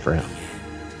direction for him.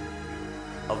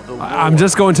 I'm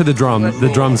just going to the drum.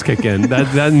 The drums kick in.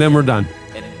 And then we're done.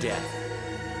 And death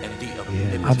and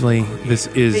the Oddly, this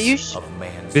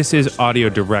is audio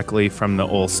directly from the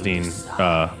Olstein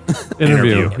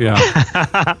interview. Yeah.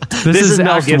 This is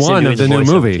Mel Act Gibson 1 doing of the the new voice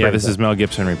of movie. Yeah, this is Mel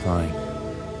Gibson replying.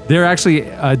 They're actually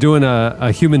doing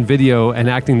a human video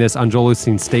enacting this on Joel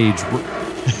Osteen's stage.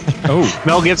 Oh,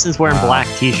 Mel Gibson's wearing black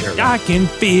t-shirt. I can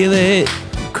feel it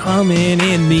coming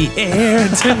in the air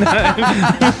tonight.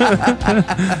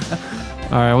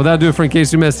 All right, well, that'll do it for In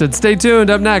Case You Missed It. Stay tuned.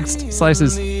 Up next,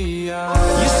 Slices.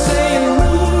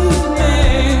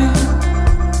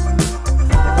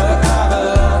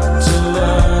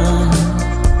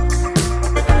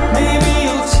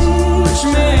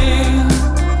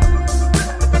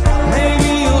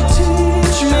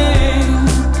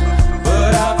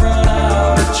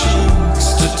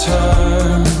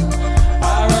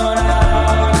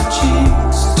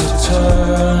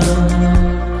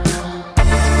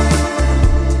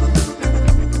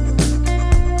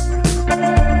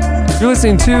 You're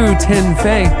listening to Ten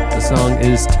Fay. The song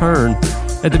is Turn.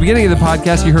 At the beginning of the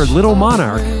podcast, you heard Little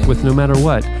Monarch with No Matter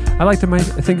What. I like to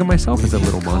think of myself as a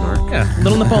little monarch. Yeah,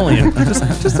 little Napoleon. just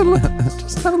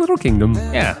have a little kingdom.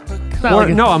 Yeah. Or,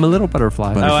 no, I'm a little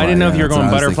butterfly. Oh, I didn't know if you were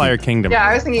going butterfly or kingdom. Yeah,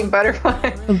 I was thinking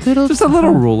butterfly. Just a little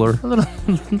ruler.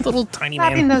 Little tiny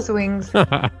Flapping man. those wings.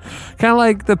 Kind of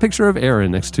like the picture of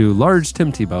Aaron next to large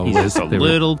Tim Tebow. He's just a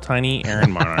little tiny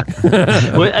Aaron Monarch.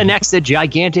 Next to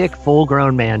gigantic,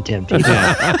 full-grown man Tim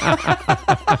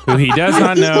Tebow. Who he does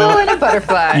not He's know. blowing a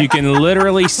butterfly. You can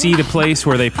literally see the place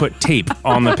where they put tape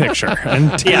on the picture.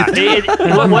 And Yeah,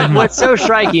 what's so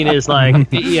striking is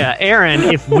Aaron,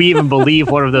 if we even believe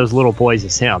one of those little boys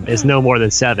is him, is no more than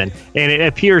 7, and it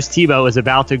appears Tebow is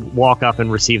about to walk up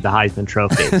and receive the Heisman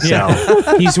Trophy.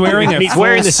 So he's wearing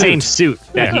the same suit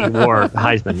that he wore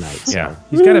Heisman night. So. Yeah,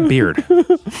 he's got a beard.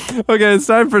 Okay, it's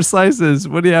time for Slices.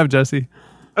 What do you have, Jesse?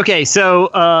 Okay, so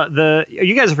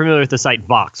you guys are familiar with the site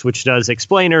Vox, which does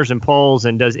explainers and polls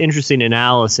and does interesting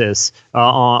analysis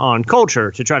on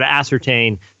culture to try to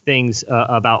ascertain things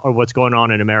about or what's going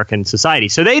on in American society.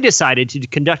 So they decided to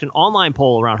conduct an online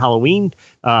poll around Halloween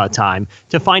time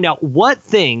to find out what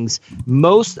things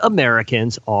most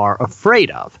Americans are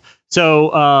afraid of.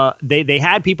 So they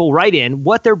had people write in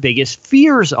what their biggest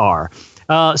fears are.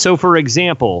 So, for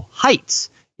example, heights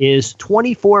is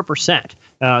 24%.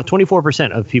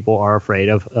 24% of people are afraid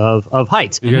of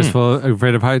heights. You guys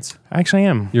afraid of heights? I actually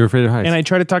am. You're afraid of heights? And I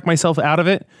try to talk myself out of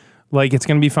it, like it's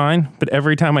going to be fine. But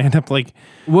every time I end up like...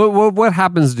 What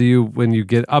happens to you when you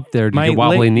get up there? Do you get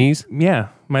wobbly knees? Yeah.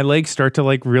 My legs start to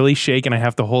like really shake and I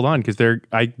have to hold on because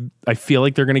I feel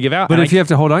like they're going to give out. But if you have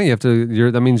to hold on,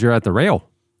 that means you're at the rail.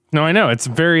 No, I know. It's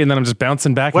and then I'm just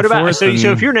bouncing back what and about, forth. So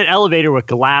if you're in an elevator with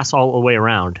glass all the way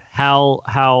around, how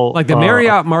like the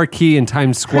Marriott Marquis in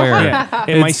Times Square. Yeah.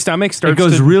 And my stomach starts it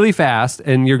goes really fast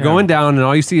and you're going down and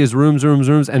all you see is rooms,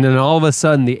 and then all of a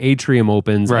sudden the atrium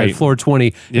opens at floor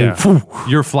 20 and phew,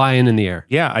 you're flying in the air.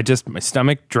 Yeah, my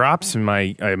stomach drops and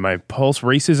my pulse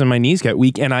races and my knees get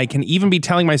weak and I can even be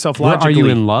telling myself logically. Are you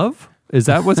in love? Is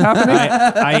that what's happening?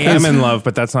 I am in love,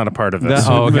 but that's not a part of this.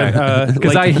 Okay.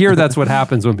 Because I hear that's what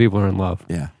happens when people are in love.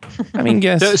 Yeah. I mean,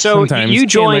 yes. So sometimes. you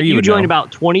join know.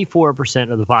 about 24%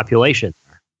 of the population.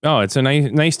 Oh, it's a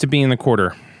nice to be in the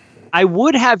quarter. I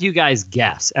would have you guys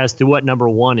guess as to what number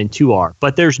 1 and 2 are,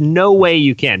 but there's no way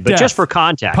you can. But just for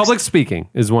context, public speaking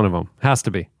is one of them. Has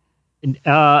to be.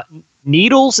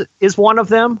 Needles is one of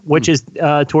them, which is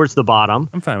towards the bottom.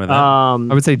 I'm fine with that.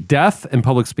 I would say death and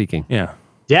public speaking. Yeah.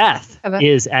 Death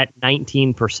is at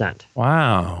 19%.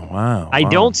 Wow. I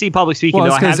don't see public speaking.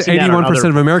 Well, it's because 81%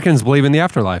 of Americans believe in the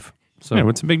afterlife. So yeah,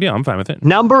 what's the big deal? I'm fine with it.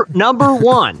 Number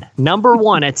one at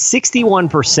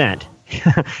 61%.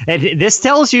 And this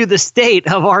tells you the state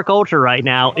of our culture right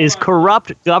now is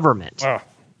corrupt government.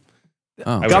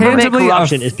 Government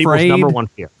corruption is people's number 1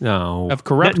 fear. No. Of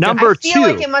corrupt. Number I feel 2.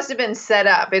 like it must have been set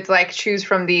up. It's like choose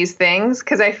from these things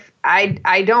because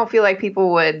I don't feel like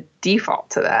people would default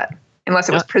to that unless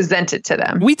it was presented to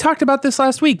them. We talked about this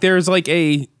last week. There's like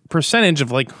a percentage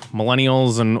of like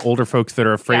millennials and older folks that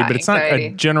are afraid, but it's anxiety.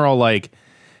 Not a general like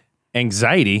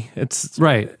anxiety. It's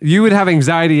right. You would have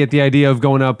anxiety at the idea of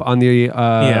going up on the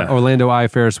Orlando Eye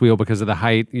Ferris wheel because of the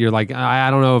height. You're like,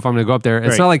 I don't know if I'm going to go up there.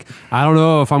 It's not like I don't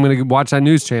know if I'm going to watch that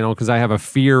news channel because I have a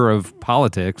fear of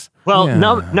politics. Well,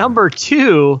 number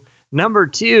two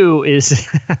is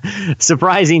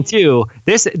surprising too.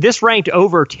 This ranked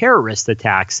over terrorist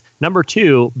attacks. Number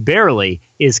 2, barely,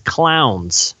 is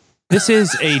clowns. This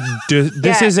is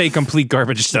a complete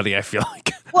garbage study, I feel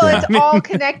like. Well, it's all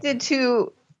connected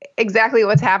to exactly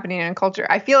what's happening in culture.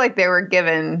 I feel like they were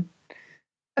given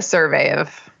a survey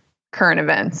of current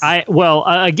events.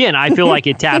 Again, I feel like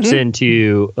it taps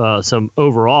into some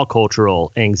overall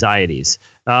cultural anxieties.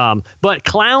 But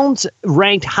clowns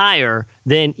ranked higher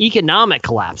than economic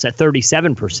collapse at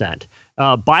 37%,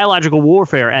 biological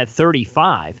warfare at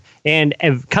 35%,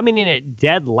 and coming in at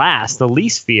dead last, the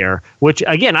least fear, which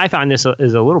again, I find this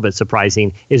is a little bit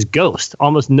surprising, is ghost.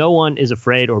 Almost no one is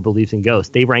afraid or believes in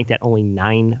ghosts. They ranked at only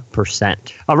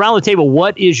 9%. Around the table,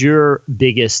 what is your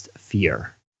biggest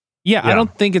fear? Yeah, I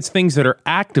don't think it's things that are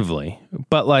actively,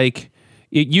 but like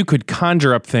you could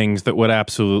conjure up things that would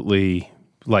absolutely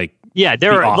like. Yeah,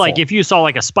 there are like if you saw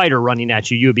like a spider running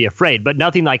at you, you'd be afraid, but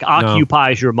nothing like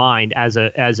occupies your mind as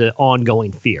an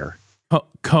ongoing fear.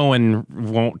 Cohen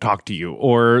won't talk to you,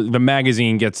 or the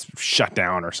magazine gets shut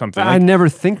down, or something. I never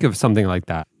think of something like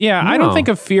that. Yeah, I don't think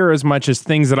of fear as much as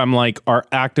things that I'm like are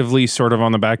actively sort of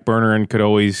on the back burner and could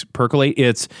always percolate.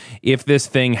 It's if this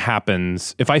thing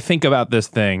happens, if I think about this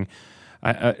thing,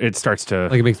 it starts to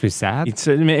like it makes me sad.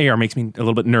 Or makes me a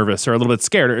little bit nervous or a little bit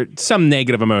scared or some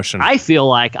negative emotion. I feel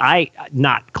like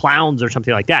not clowns or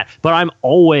something like that, but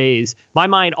my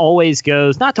mind always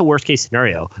goes not to worst case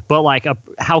scenario, but like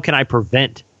how can I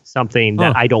prevent something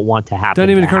that I don't want to happen? Don't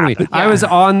even occur to me. Yeah. I was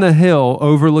on the hill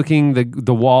overlooking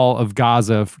the wall of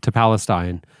Gaza to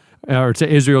Palestine, or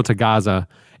to Israel to Gaza,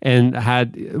 and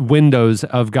had windows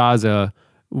of Gaza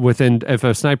within. If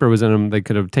a sniper was in them, they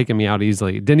could have taken me out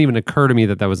easily. It didn't even occur to me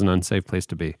that was an unsafe place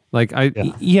to be. Like I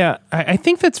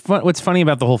think that's what's funny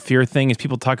about the whole fear thing is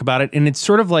people talk about it, and it's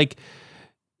sort of like.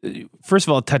 First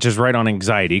of all, it touches right on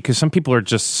anxiety because some people are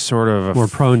just sort of more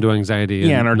prone to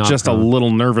anxiety, and are just a little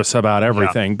nervous about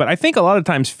everything. Yeah. But I think a lot of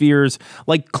times fears,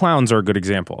 like clowns, are a good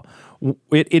example.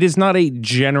 It is not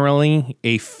generally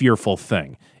a fearful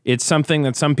thing. It's something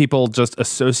that some people just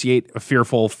associate a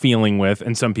fearful feeling with,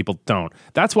 and some people don't.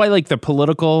 That's why, like the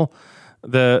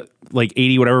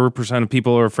 80 whatever percent of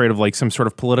people are afraid of like some sort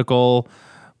of political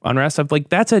unrest. Like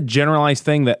that's a generalized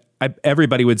thing that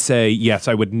everybody would say, yes,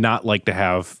 I would not like to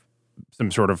have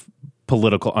some sort of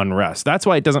political unrest. That's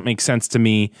why it doesn't make sense to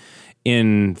me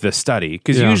in the study,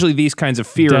 because usually these kinds of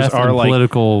fears are like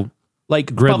political.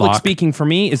 Like gridlock. Public speaking for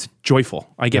me is joyful.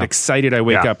 I get excited. I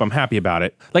wake up. I'm happy about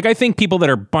it. Like I think people that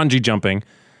are bungee jumping,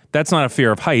 that's not a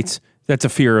fear of heights. That's a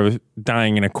fear of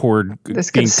dying in a cord being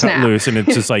cut loose, and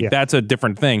it's just like that's a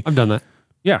different thing. I've done that.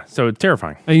 Yeah, so it's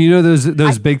terrifying. And you know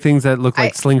those big things that look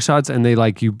like slingshots, and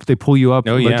they pull you up.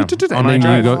 Oh like, yeah, and then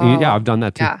you go. Yeah, I've done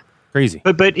that too. Yeah. Crazy.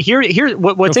 But here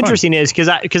what's interesting is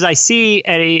because I see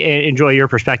and enjoy your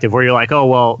perspective where you're like, oh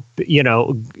well,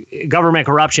 government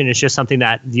corruption is just something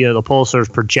that the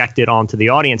pollsters projected onto the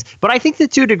audience. But I think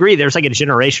that to a degree there's like a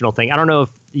generational thing. I don't know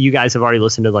if you guys have already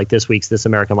listened to like this week's This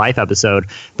American Life episode,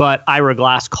 but Ira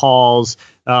Glass calls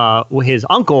his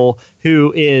uncle,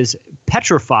 who is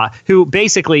petrified, who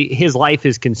basically his life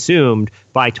is consumed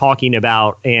by talking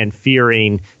about and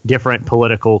fearing different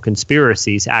political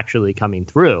conspiracies actually coming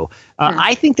through.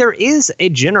 I think there is a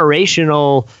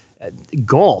generational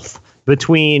gulf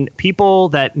between people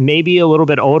that may be a little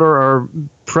bit older or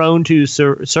prone to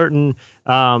certain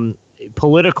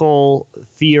political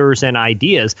fears and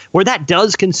ideas, where that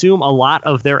does consume a lot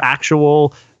of their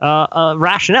actual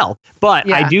rationale.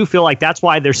 But I do feel like that's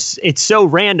why it's so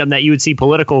random that you would see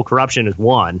political corruption as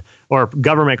one or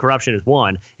government corruption as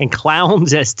one and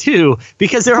clowns as two,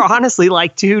 because there are honestly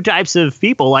like two types of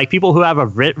people, like people who have a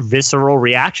visceral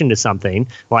reaction to something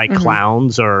like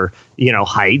clowns or,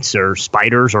 heights or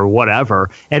spiders or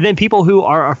whatever. And then people who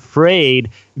are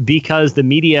afraid because the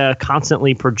media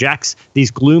constantly projects these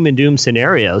gloom and doom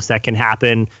scenarios that can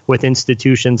happen with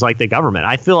institutions like the government.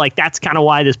 I feel like that's kind of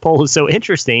why this poll is so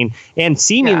interesting and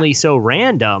seemingly so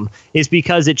random, is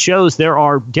because it shows there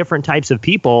are different types of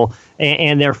people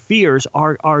and their fears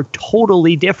are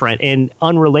totally different and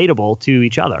unrelatable to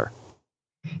each other.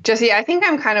 Jesse, I think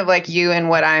I'm kind of like you, and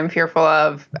what I'm fearful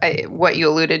of, what you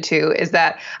alluded to, is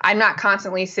that I'm not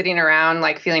constantly sitting around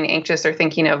like feeling anxious or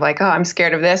thinking of like, oh, I'm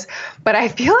scared of this, but I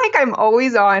feel like I'm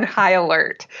always on high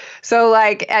alert. So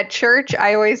like at church,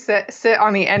 I always sit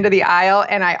on the end of the aisle,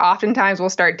 and I oftentimes will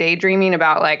start daydreaming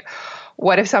about like,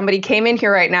 what if somebody came in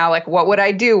here right now? Like, what would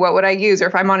I do? What would I use? Or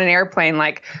if I'm on an airplane,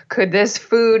 like, could this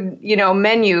food,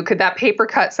 menu, could that paper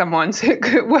cut someone?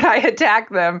 Would I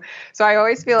attack them? So I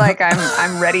always feel like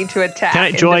I'm ready to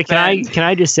attack. Can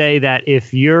I just say that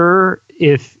if you're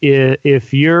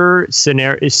if your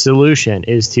solution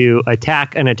is to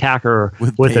attack an attacker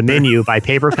with a menu by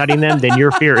paper cutting them, then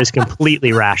your fear is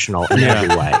completely rational in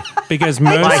every way. Because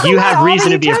most you have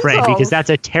reason to be afraid, because that's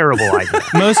a terrible idea.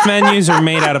 Most menus are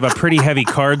made out of a pretty heavy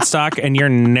cardstock, and you're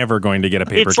never going to get a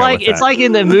paper cut with that. It's like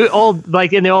in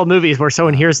the old movies where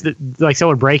someone hears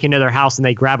someone break into their house and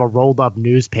they grab a rolled up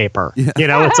newspaper. Yeah.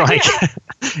 It's like,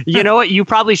 you know what? You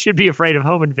probably should be afraid of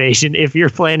home invasion if your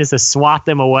plan is to swat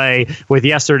them away with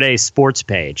yesterday's sports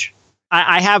page.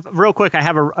 I have an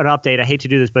update. I hate to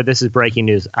do this, but this is breaking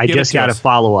news. I just got a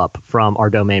follow up from our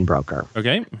domain broker.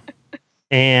 Okay.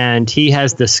 And he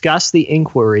has discussed the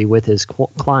inquiry with his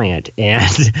client,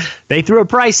 and they threw a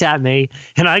price at me.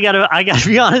 And I gotta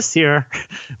be honest here,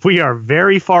 we are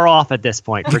very far off at this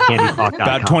point for CandyTalk.com.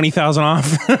 About 20,000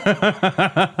 off.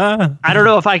 I don't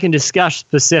know if I can discuss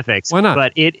specifics. Why not?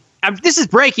 But this is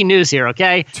breaking news here.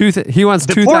 Okay, he wants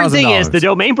 $2,000. The important thing is the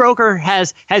domain broker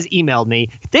has emailed me.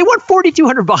 They want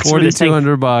 $4,200 for this thing.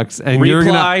 $4,200, and you're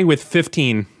gonna reply with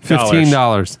 $15.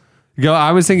 $15. Go.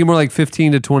 I was thinking more like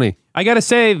 15 to 20. I got to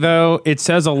say, though, it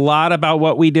says a lot about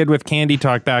what we did with Candy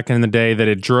Talk back in the day that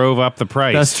it drove up the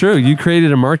price. That's true. You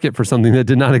created a market for something that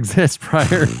did not exist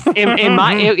prior.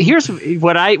 Here's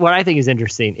what I think is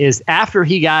interesting is after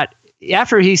he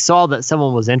saw that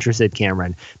someone was interested,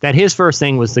 Cameron, that his first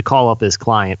thing was to call up his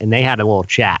client, and they had a little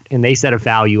chat, and they set a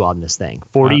value on this thing,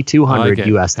 $4,200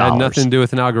 US dollars. Had nothing to do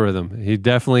with an algorithm. He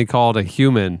definitely called a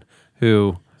human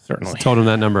who told him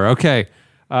that number. Okay.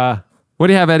 What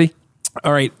do you have, Eddie?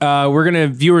 All right, we're going to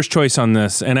viewer's choice on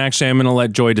this, and actually I'm going to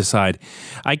let Joy decide.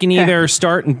 I can either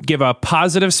start and give a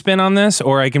positive spin on this,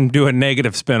 or I can do a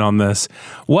negative spin on this.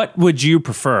 What would you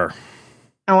prefer?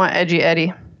 I want Edgy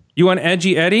Eddie. You want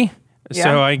Edgy Eddie? Yeah.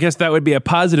 So I guess that would be a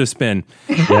positive spin.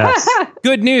 Yes.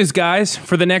 Good news, guys.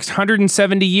 For the next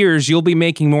 170 years, you'll be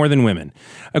making more than women.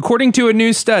 According to a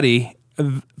new study,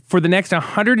 for the next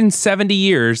 170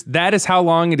 years, that is how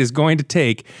long it is going to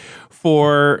take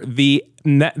for the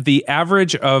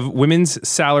average of women's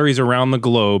salaries around the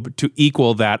globe to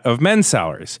equal that of men's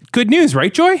salaries. Good news,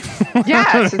 right, Joy?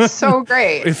 Yes, it's so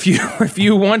great. If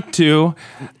you want to,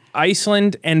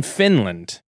 Iceland and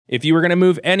Finland, if you were going to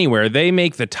move anywhere, they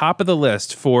make the top of the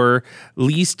list for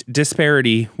least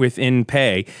disparity within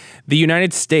pay. The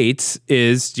United States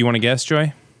is, do you want to guess,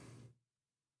 Joy?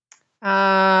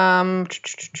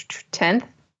 10th.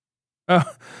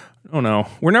 Oh, no.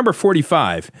 We're number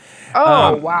 45.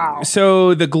 Oh, wow.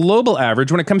 So the global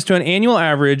average, when it comes to an annual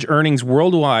average earnings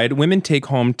worldwide, women take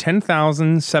home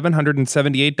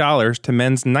 $10,778 to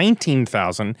men's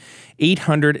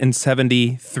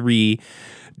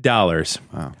 $19,873.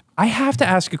 Wow. I have to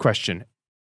ask a question.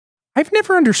 I've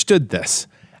never understood this.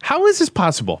 How is this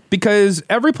possible? Because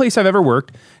every place I've ever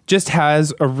worked just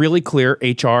has a really clear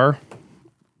HR,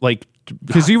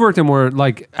 because you worked in more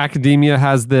like academia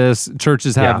has this,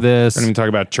 churches have this. I don't even talk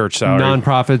about church salary.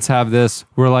 Nonprofits have this,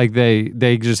 where like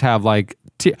they just have like,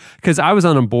 because I was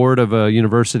on a board of a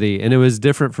university, and it was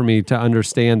different for me to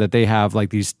understand that they have like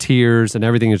these tiers and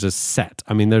everything is just set.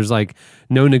 I mean, there's like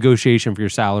no negotiation for your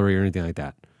salary or anything like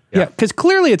that. Yeah, because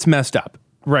clearly it's messed up.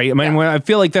 Right. I mean, I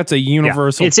feel like that's a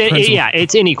universal principle.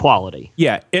 It's inequality.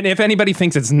 Yeah. And if anybody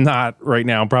thinks it's not right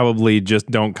now, probably just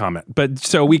don't comment. But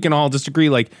so we can all just agree,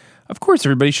 like, of course,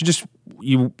 everybody should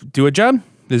you do a job.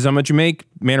 This is how much you make,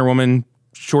 man or woman,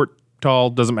 short, tall,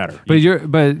 doesn't matter. But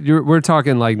we're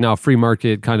talking like now free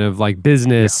market kind of like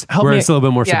business where it's a little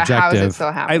bit more subjective. How is it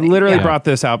still happening? I literally brought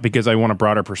this out because I want a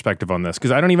broader perspective on this, because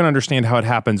I don't even understand how it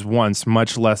happens once,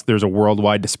 much less there's a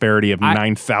worldwide disparity of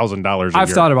 $9,000 a year.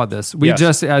 I've thought about this. We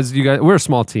just, as you guys, we're a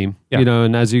small team,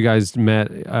 and as you guys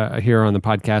met here on the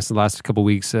podcast the last couple of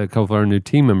weeks, a couple of our new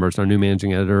team members, our new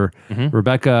managing editor,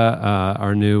 Rebecca,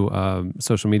 our new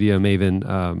social media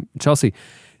maven, Chelsea.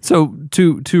 So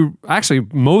to actually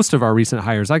most of our recent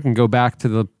hires, I can go back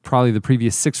to probably the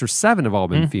previous 6 or 7 have all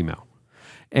been female,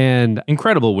 and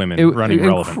incredible women running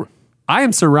Relevant. I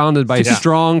am surrounded by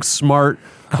strong, smart,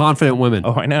 confident women.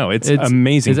 Oh, I know. It's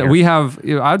amazing. We have,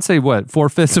 I'd say,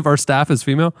 4/5 of our staff is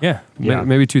female. Yeah.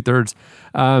 Maybe 2/3.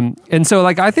 And so,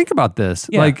 like, I think about this.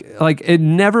 Yeah. Like it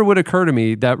never would occur to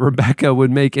me that Rebecca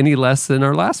would make any less than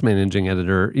our last managing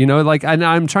editor. And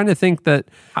I'm trying to think that.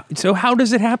 So how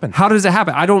does it happen?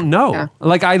 I don't know. Yeah.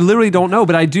 Like, I literally don't know.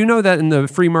 But I do know that in the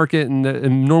free market and the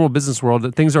normal business world,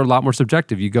 that things are a lot more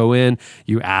subjective. You go in,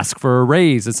 you ask for a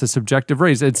raise. It's a subjective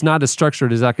raise. It's not as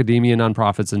structured as academia,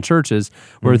 nonprofits, and churches,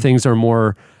 where things are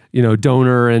more,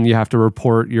 donor, and you have to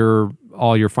report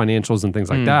all your financials and things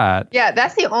like that. Yeah,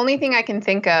 that's the only thing I can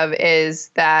think of is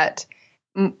that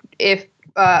if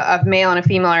of male and a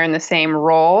female are in the same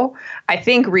role, I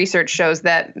think research shows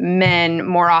that men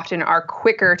more often are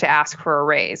quicker to ask for a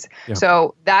raise. Yeah.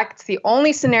 So that's the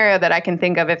only scenario that I can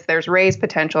think of if there's raise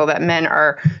potential, that men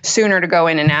are sooner to go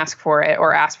in and ask for it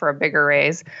or ask for a bigger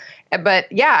raise.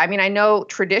 But yeah, I mean, I know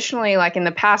traditionally, like in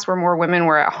the past, where more women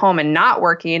were at home and not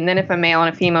working, and then if a male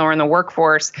and a female were in the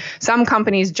workforce, some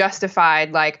companies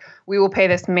justified, like, we will pay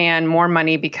this man more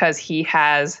money because he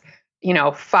has,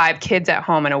 5 kids at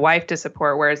home and a wife to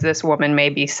support, whereas this woman may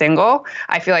be single.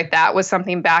 I feel like that was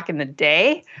something back in the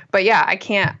day. But yeah, I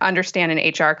can't understand an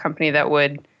HR company that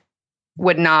would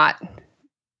not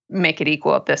make it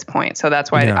equal at this point. So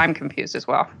that's why I'm confused as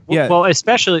well. Yeah. Well,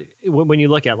 especially when you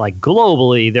look at like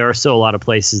globally, there are still a lot of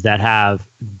places that have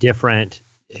different,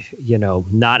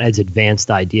 not as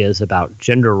advanced ideas about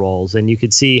gender roles. And you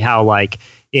could see how, like,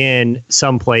 in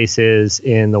some places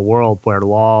in the world where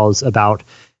laws about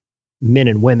men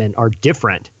and women are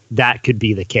different, that could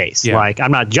be the case. Yeah. Like,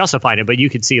 I'm not justifying it, but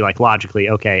you could see, like, logically,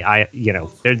 okay,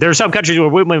 there are some countries where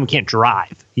women can't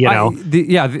drive,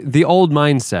 the old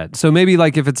mindset. So maybe,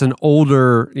 like, if it's an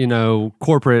older,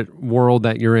 corporate world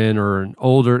that you're in, or an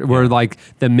older, where, like,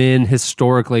 the men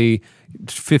historically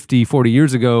 50, 40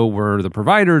 years ago were the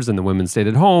providers and the women stayed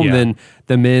at home, then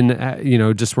the men,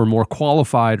 just were more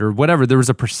qualified or whatever. There was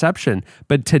a perception.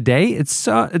 But today, it's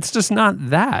just not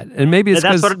that. And maybe it's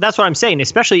that's what I'm saying,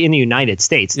 especially in the United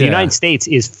States. The United States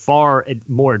is far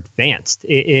more advanced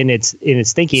in its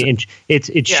thinking. And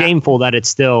it's shameful that it's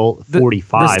still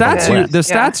 45. The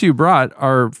stats you brought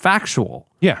are factual.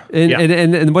 Yeah.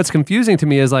 And what's confusing to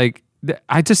me is, like,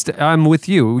 I'm with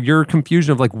you. Your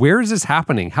confusion of, like, where is this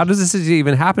happening? How does this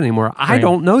even happen anymore? I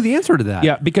don't know the answer to that.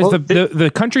 Yeah, because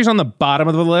the countries on the bottom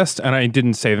of the list, and I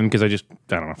didn't say them because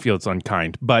I feel it's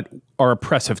unkind, but are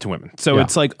oppressive to women. So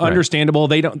it's like understandable.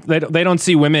 They don't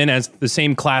see women as the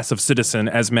same class of citizen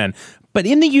as men. But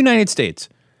in the United States,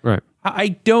 right?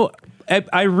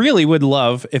 I really would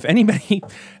love if anybody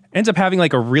ends up having,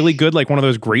 like, a really good, like, one of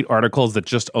those great articles that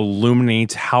just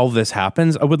illuminates how this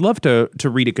happens. I would love to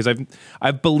read it, because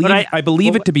I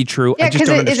believe it to be true. Yeah, I just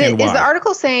don't understand why. Is the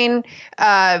article saying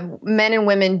men and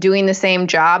women doing the same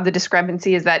job, the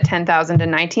discrepancy is that 10,000 to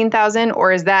 19,000,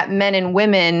 or is that men and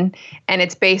women, and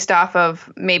it's based off of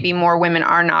maybe more women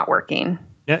are not working?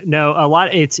 No, a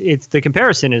lot. It's the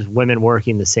comparison is women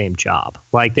working the same job.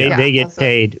 Like they get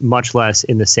paid much less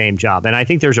in the same job, and I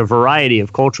think there's a variety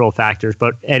of cultural factors.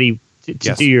 But Eddie, to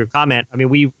do your comment, I mean,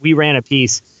 we ran a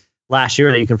piece last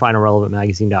year that you can find on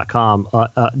relevantmagazine.com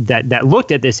that looked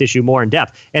at this issue more in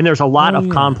depth. And there's a lot of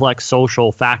complex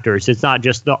social factors. It's not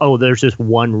just there's just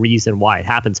one reason why it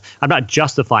happens. I'm not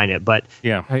justifying it, but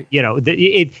and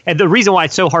the reason why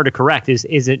it's so hard to correct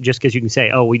isn't just because you can say,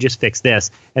 oh, we just fix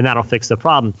this and that'll fix the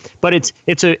problem. But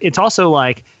it's also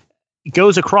like,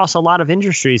 goes across a lot of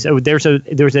industries. There's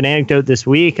an anecdote this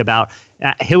week about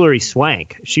Hilary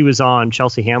Swank. She was on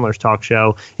Chelsea Handler's talk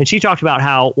show, and she talked about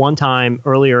how one time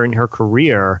earlier in her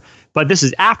career, but this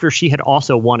is after she had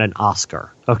also won an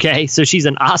Oscar. Okay, so she's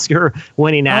an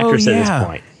Oscar-winning actress at this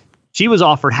point. She was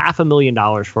offered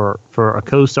 $500,000 for a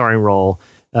co-starring role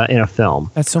in a film.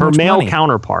 That's so her much male money.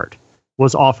 counterpart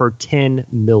was offered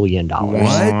 $10 million.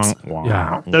 What? Wow.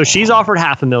 Yeah. So she's offered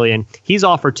 $500,000. He's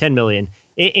offered $10 million.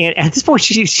 And at this point,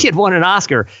 she had won an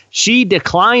Oscar. She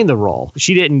declined the role.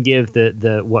 She didn't give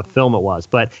the what film it was,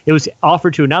 but it was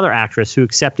offered to another actress who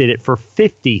accepted it for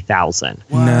 $50,000.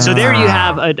 Wow. So there you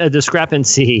have a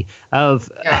discrepancy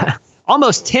of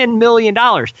almost $10 million.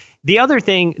 The other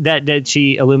thing that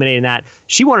she illuminated in that,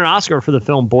 she won an Oscar for the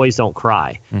film Boys Don't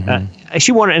Cry. Mm-hmm.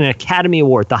 She won an Academy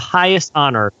Award, the highest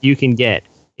honor you can get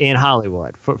in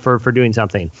Hollywood for doing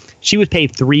something. She was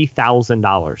paid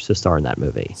 $3,000 to star in that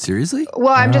movie. Seriously?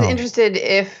 Well, I'm just interested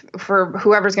if, for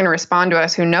whoever's going to respond to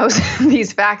us who knows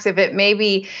these facts, if it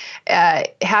maybe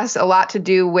has a lot to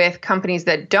do with companies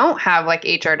that don't have like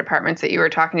HR departments that you were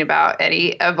talking about,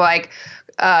 Eddie, of like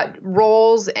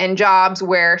roles and jobs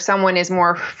where someone is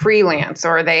more freelance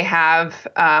or they have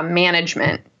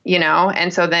management,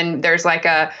 and so then there's like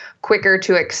a quicker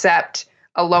to accept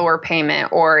a lower payment,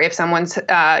 or if someone's,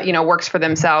 works for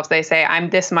themselves, they say, I'm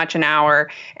this much an hour,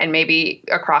 and maybe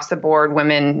across the board,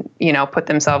 women, put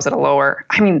themselves at a lower.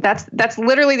 I mean, that's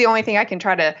literally the only thing I can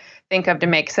try to think of to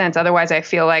make sense. Otherwise, I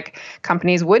feel like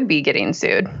companies would be getting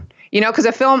sued. Because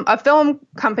a film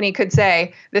company could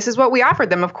say, this is what we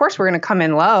offered them. Of course, we're going to come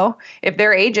in low. If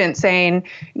their agent saying,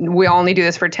 we only do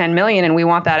this for $10 million and we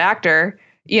want that actor,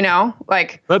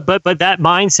 but that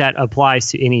mindset applies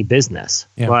to any business.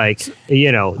 Yeah.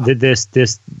 This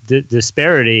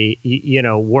disparity,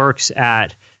 works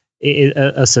at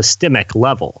a systemic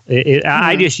level.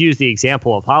 I just use the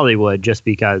example of Hollywood just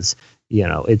because,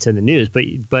 it's in the news.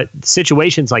 But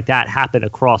situations like that happen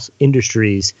across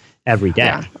industries every day.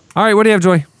 Yeah. All right, what do you have,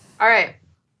 Joy? All right.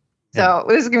 So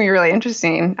this is going to be really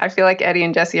interesting. I feel like Eddie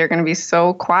and Jesse are going to be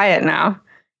so quiet now.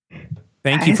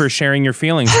 Thank you for sharing your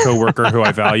feelings, coworker who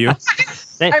I value.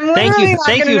 I'm literally not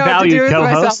going to know what to do with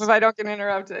myself if I don't get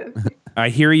interrupted. I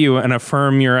hear you and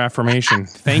affirm your affirmation.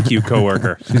 Thank you,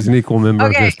 coworker. She's an equal member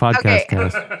of this podcast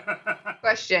cast.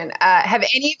 Question. Have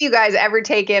any of you guys ever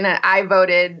taken an I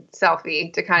voted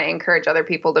selfie to kind of encourage other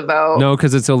people to vote? No,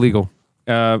 because it's illegal.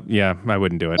 Yeah, I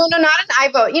wouldn't do it. No, not an I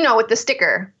vote, with the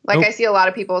sticker. Like Nope. I see a lot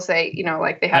of people say,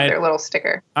 like they have their little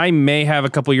sticker. I may have a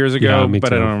couple years ago, me but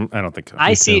too. I don't think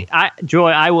so. Joy,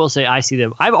 I will say I see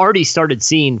them. I've already started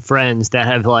seeing friends that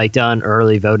have done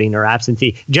early voting or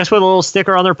absentee just with a little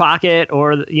sticker on their pocket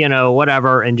or,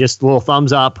 whatever, and just a little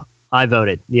thumbs up. I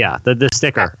voted. Yeah. The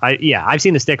sticker. I've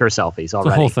seen the sticker selfies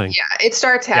already. The whole thing. Yeah. It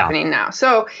starts happening now.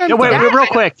 So wait, real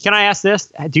quick. Can I ask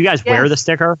this? Do you guys wear the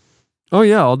sticker? Oh,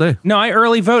 yeah, all day. No, I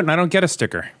early vote and I don't get a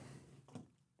sticker.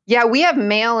 Yeah, we have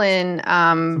mail-in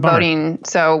voting,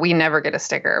 so we never get a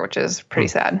sticker, which is pretty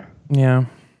sad. Yeah.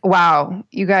 Wow,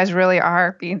 you guys really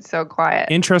are being so quiet.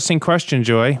 Interesting question,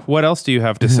 Joy. What else do you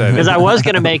have to say? Because I was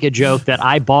going to make a joke that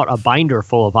I bought a binder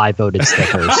full of I voted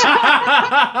stickers.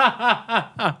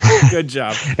 Good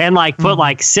job. And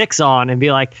put 6 on and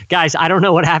be like, guys, I don't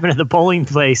know what happened at the polling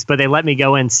place, but they let me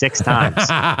go in 6 times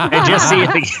and just see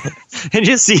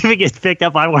if it gets picked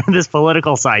up on one of these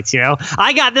political sites.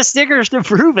 I got the stickers to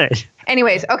prove it.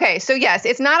 Anyways, okay, so yes,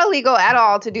 it's not illegal at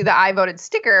all to do the I voted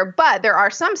sticker, but there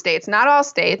are some states, not all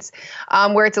states,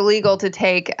 where it's illegal to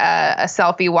take a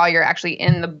selfie while you're actually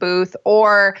in the booth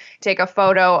or take a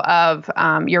photo of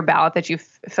your ballot that you've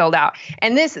filled out.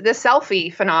 And the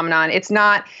selfie phenomenon, it's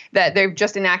not that they've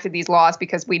just enacted these laws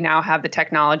because we now have the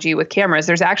technology with cameras.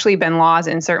 There's actually been laws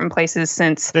in certain places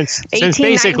since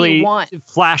 1891. Basically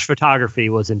flash photography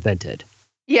was invented.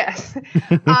 Yes.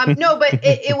 No, but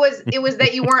it was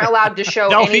that you weren't allowed to show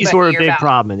anybody selfies were a your big ballot.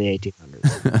 problem in the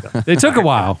 1800s. It took a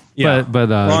while. Yeah. But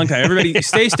long time. Everybody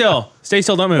stay still. Stay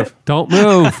still. Don't move. Don't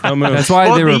move. Don't move. That's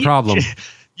why they were a problem.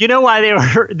 You know why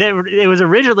it was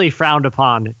originally frowned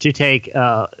upon to take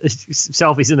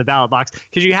selfies in the ballot box?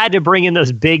 Because you had to bring in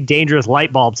those big, dangerous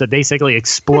light bulbs that basically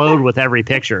explode with every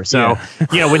picture. So,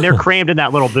 when they're crammed in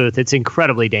that little booth, it's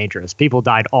incredibly dangerous. People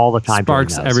died all the time.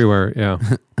 Sparks everywhere. Yeah.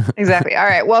 Exactly. All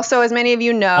right. Well, so as many of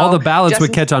you know, all the ballots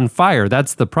would catch on fire.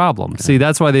 That's the problem. See,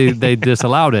 that's why they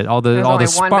disallowed it. All the there's only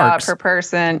sparks. one ballot per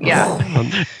person.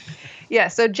 Yeah. Yeah,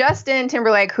 so Justin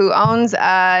Timberlake, who owns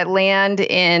land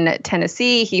in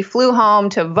Tennessee, he flew home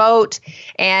to vote,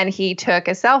 and he took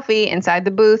a selfie inside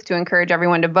the booth to encourage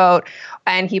everyone to vote.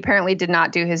 And he apparently did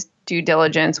not do his due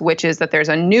diligence, which is that there's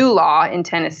a new law in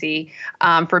Tennessee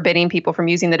forbidding people from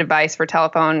using the device for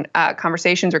telephone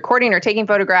conversations, recording, or taking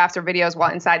photographs or videos while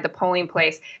inside the polling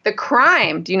place. The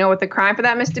crime, do you know what the crime for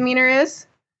that misdemeanor is?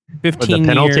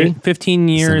 15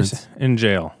 years in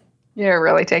jail. You're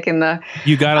really taking the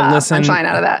you gotta listen punchline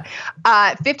out of that.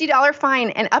 $50 fine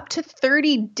and up to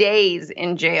 30 days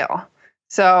in jail.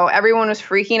 So everyone was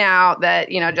freaking out that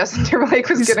Justin Timberlake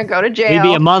was going to go to jail.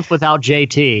 Maybe a month without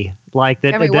JT. Like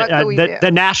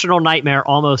the national nightmare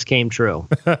almost came true.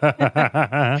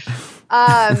 But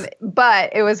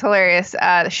it was hilarious.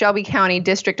 The Shelby County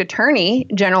District Attorney,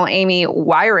 General Amy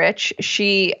Wyrich,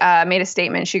 she made a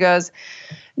statement. She goes,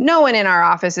 "No one in our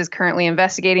office is currently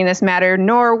investigating this matter,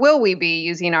 nor will we be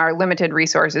using our limited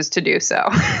resources to do so."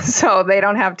 So they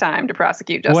don't have time to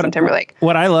prosecute Justin Timberlake.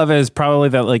 What I love is probably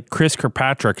that Chris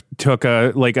Kirkpatrick took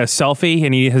a selfie,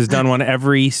 and he has done one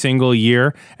every single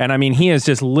year. And I mean, he is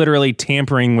just literally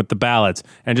tampering with the ballots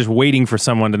and just waiting for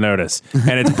someone to notice.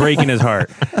 And it's breaking his heart.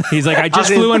 He's like, I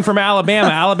just flew in from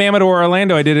Alabama to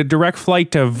Orlando. I did a direct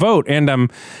flight to vote, and I'm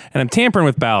tampering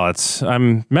with ballots.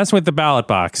 I'm messing with the ballot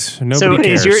box. Nobody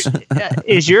cares.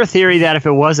 Is your theory that if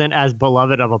it wasn't as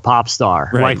beloved of a pop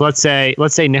star, right. like let's say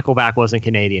Nickelback wasn't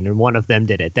Canadian and one of them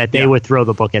did it, that they would throw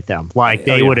the book at them, like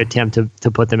they would attempt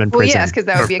to put them in prison? Well, yes, because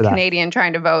that would be a Canadian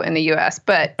trying to vote in the U.S.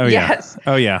 But yes,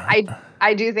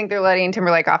 I do think they're letting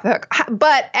Timberlake off the hook.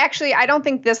 But actually, I don't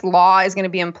think this law is going to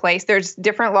be in place. There's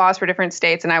different laws for different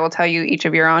states, and I will tell you each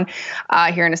of your own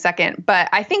here in a second. But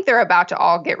I think they're about to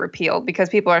all get repealed because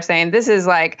people are saying this is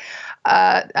like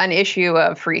an issue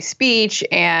of free speech,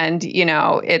 and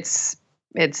it's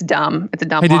it's dumb. It's a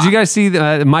dumb Hey, law. did you guys see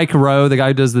Mike Rowe, the guy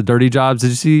who does the dirty jobs? Did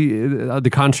you see the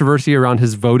controversy around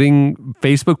his voting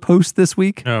Facebook post this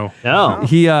week? No.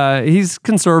 He's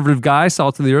conservative guy,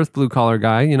 salt of the earth, blue collar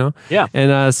guy, Yeah.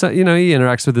 And so he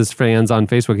interacts with his fans on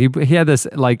Facebook. He had this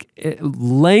like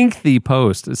lengthy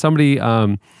post. Somebody,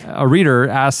 a reader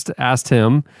asked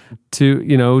him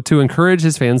to encourage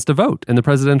his fans to vote in the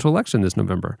presidential election this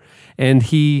November, and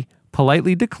he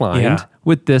politely declined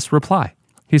with this reply.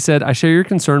 He said, "I share your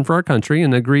concern for our country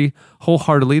and agree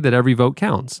wholeheartedly that every vote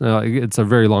counts." It's a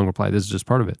very long reply. This is just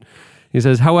part of it. He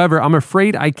says, "However, I'm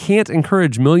afraid I can't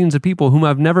encourage millions of people whom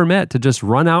I've never met to just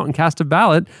run out and cast a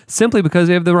ballot simply because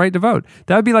they have the right to vote.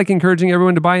 That would be like encouraging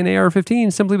everyone to buy an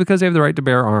AR-15 simply because they have the right to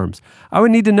bear arms. I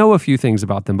would need to know a few things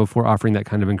about them before offering that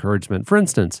kind of encouragement. For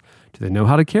instance, do they know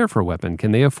how to care for a weapon?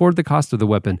 Can they afford the cost of the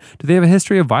weapon? Do they have a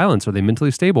history of violence? Are they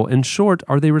mentally stable? In short,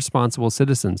 are they responsible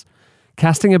citizens?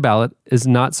 Casting a ballot is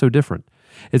not so different.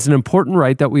 It's an important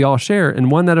right that we all share and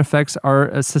one that affects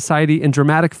our society in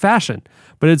dramatic fashion.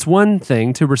 But it's one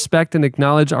thing to respect and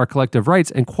acknowledge our collective rights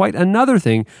and quite another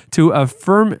thing to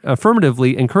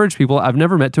affirmatively encourage people I've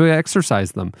never met to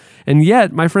exercise them. And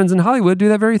yet, my friends in Hollywood do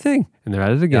that very thing." And they're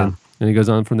at it again. Yeah. And he goes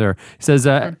on from there. He says,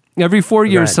 every 4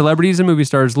 years, celebrities and movie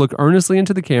stars look earnestly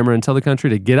into the camera and tell the country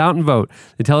to get out and vote.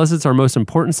 They tell us it's our most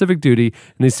important civic duty,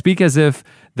 and they speak as if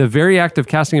the very act of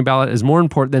casting a ballot is more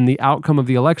important than the outcome of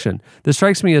the election. This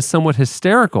strikes me as somewhat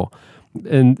hysterical.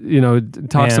 And,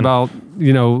 talks about,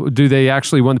 do they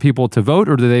actually want people to vote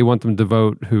or do they want them to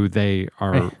vote who they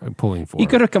are pulling for? He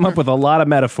could have come up with a lot of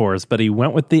metaphors, but he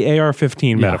went with the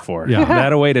AR-15 metaphor. Yeah.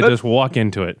 That a way to just walk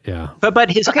into it. Yeah.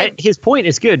 But his point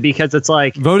is good because it's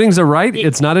like... Voting's a right,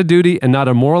 it's not a duty and not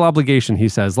a moral obligation, he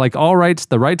says. Like all rights,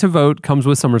 the right to vote comes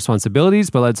with some responsibilities,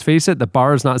 but let's face it, the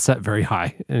bar is not set very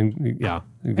high. And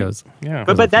it goes. Yeah.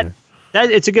 But that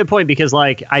it's a good point because,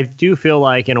 like, I do feel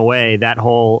like, in a way, that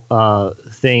whole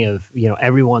thing of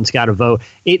everyone's got to vote.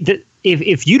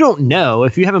 If you don't know,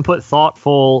 if you haven't put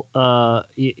thoughtful,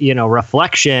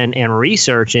 reflection and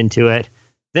research into it,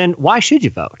 then why should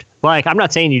you vote? Like, I'm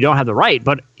not saying you don't have the right,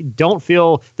 but don't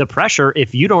feel the pressure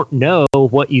if you don't know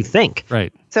what you think.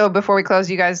 Right. So before we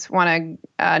close, you guys want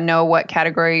to know what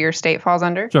category your state falls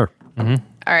under? Sure. Mm-hmm.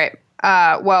 All right.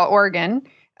 Well, Oregon.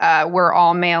 We're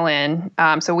all mail-in,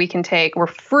 so we can we're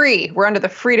free. We're under the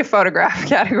free to photograph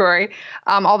category.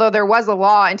 Although there was a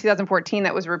law in 2014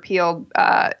 that was repealed.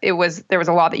 There was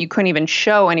a law that you couldn't even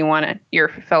show anyone your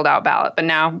filled out ballot, but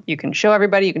now you can show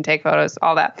everybody, you can take photos,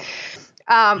 all that.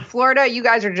 Florida, you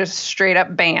guys are just straight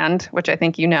up banned, which I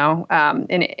think in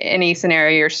any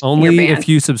scenario you're only banned. if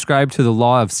you subscribe to the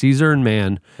law of Caesar and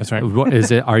man. That's right.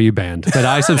 Are you banned? But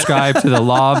I subscribe to the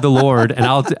law of the Lord, and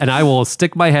I will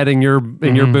stick my head in your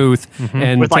booth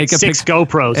and with take like 6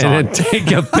 GoPros on, and take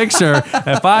a picture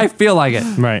if I feel like it.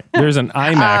 Right. There's an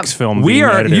IMAX film. You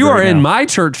are right in now. my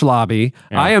church lobby.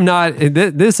 Yeah. I am not.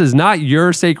 This is not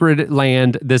your sacred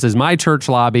land. This is my church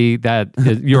lobby. That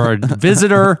you're a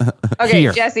visitor. Okay,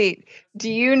 here. Jesse,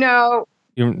 do you know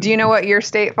what your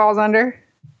state falls under?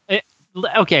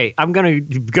 Okay, I'm going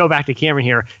to go back to Cameron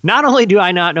here. Not only do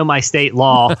I not know my state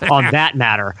law on that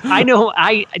matter, I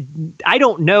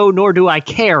don't know, nor do I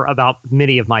care about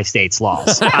many of my state's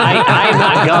laws. I'm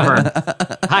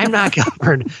not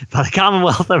governed by the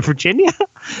Commonwealth of Virginia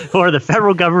or the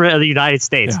federal government of the United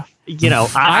States. Yeah.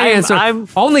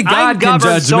 Only God I'm can governed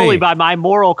judge solely me. by my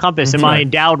moral compass and my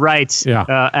endowed rights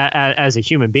as a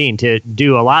human being to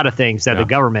do a lot of things that the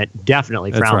government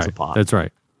definitely frowns upon. That's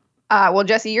right. Well,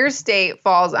 Jesse, your state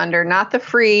falls under not the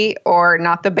free or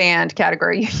not the banned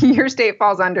category. Your state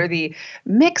falls under the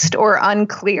mixed or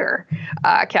unclear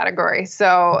category.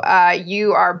 So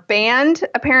you are banned,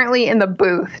 apparently, in the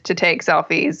booth to take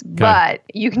selfies, but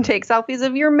you can take selfies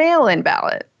of your mail-in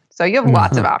ballot. So you have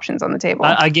lots of options on the table.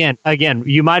 Again,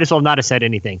 you might as well not have said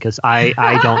anything because I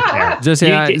don't care. Just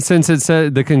since it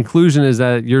said the conclusion is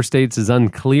that your state's is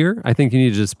unclear, I think you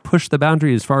need to just push the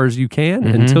boundary as far as you can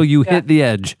until you hit the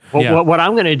edge. Well, what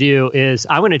I'm going to do is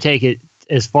I'm going to take it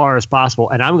as far as possible,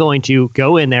 and I'm going to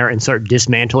go in there and start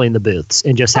dismantling the booths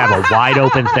and just have a wide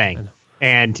open thing.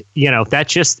 And,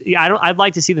 that's just, I'd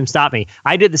like to see them stop me.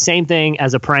 I did the same thing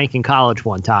as a prank in college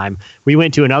one time. We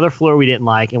went to another floor we didn't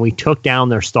like, and we took down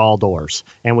their stall doors,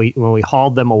 and we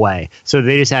hauled them away. So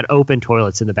they just had open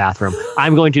toilets in the bathroom.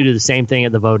 I'm going to do the same thing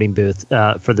at the voting booth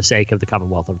for the sake of the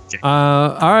Commonwealth of Virginia.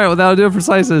 All right, well, that'll do it for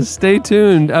Slices. Stay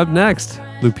tuned. Up next,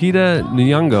 Lupita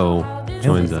Nyong'o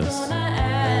joins us.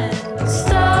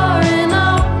 Starring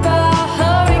up a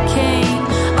hurricane.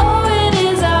 Oh, it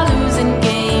is a losing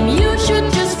game. You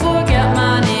should just forget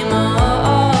my name.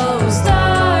 Oh,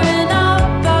 starring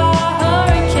up a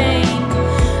hurricane.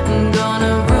 I'm gonna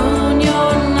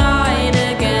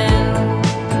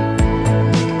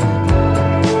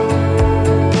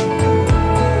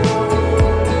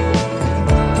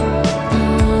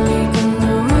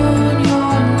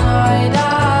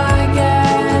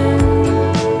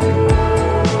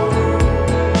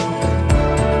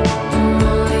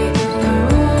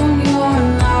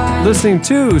listening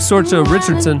to Sorcha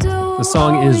Richardson. The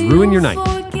song is Ruin Your Night,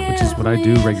 which is what I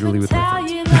do regularly with my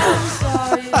friends.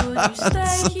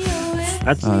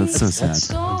 That's so sad.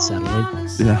 Unsettling.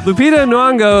 Yeah. Lupita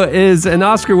Nyong'o is an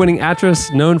Oscar-winning actress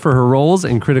known for her roles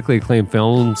in critically acclaimed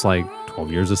films like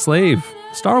 12 Years a Slave,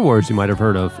 Star Wars you might have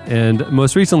heard of, and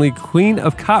most recently Queen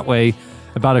of Katwe,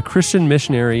 about a Christian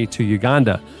missionary to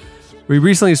Uganda. We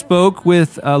recently spoke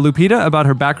with Lupita about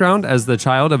her background as the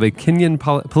child of a Kenyan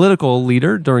political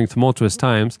leader during tumultuous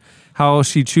times, how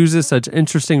she chooses such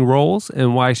interesting roles,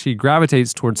 and why she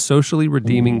gravitates towards socially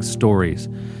redeeming stories.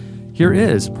 Here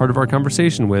is part of our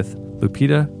conversation with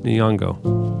Lupita Nyong'o.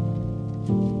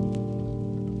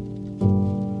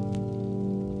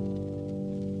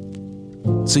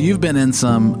 So you've been in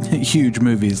some huge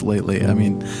movies lately. I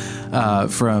mean,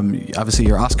 from obviously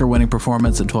your Oscar-winning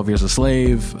performance in 12 Years a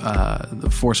Slave, The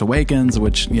Force Awakens,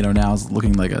 which now is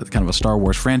looking like a kind of a Star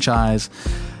Wars franchise,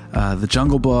 The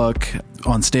Jungle Book,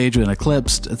 on stage in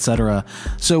Eclipsed, etc.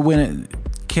 So when it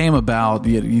came about,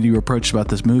 you were approached about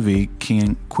this movie,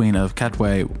 Queen of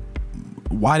Katwe.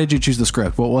 Why did you choose the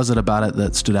script? What was it about it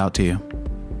that stood out to you?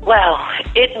 Well,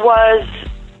 it was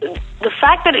the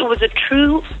fact that it was a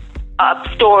true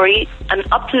story, an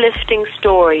uplifting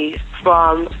story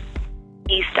from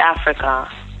East Africa,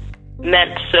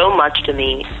 meant so much to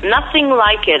me. Nothing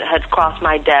like it had crossed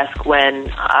my desk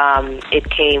when it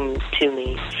came to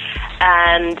me.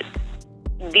 And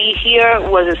here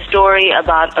was a story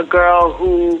about a girl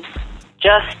who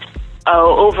just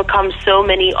overcomes so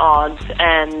many odds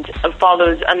and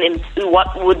follows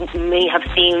what may have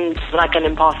seemed like an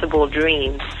impossible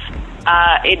dream.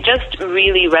 It just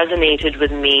really resonated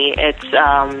with me. It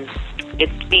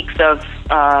speaks of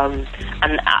an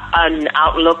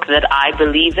outlook that I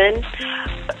believe in,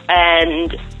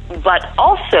 but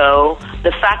also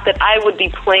the fact that I would be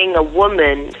playing a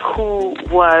woman who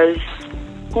was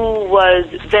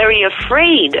very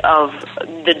afraid of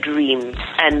the dream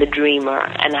and the dreamer,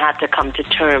 and had to come to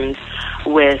terms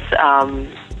with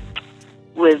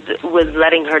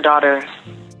letting her daughter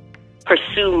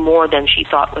pursue more than she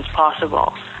thought was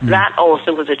possible. That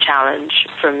also was a challenge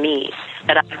for me,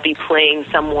 that I would be playing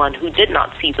someone who did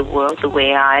not see the world the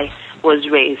way I was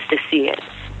raised to see it.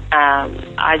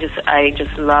 I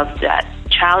just loved that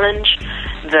challenge,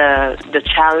 the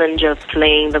challenge of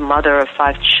playing the mother of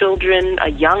 5 children,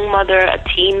 a young mother, a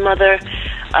teen mother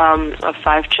of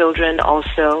 5 children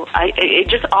also. It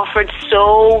just offered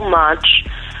so much.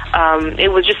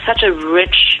 It was just such a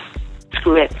rich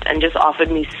script and just offered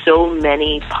me so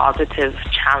many positive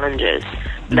challenges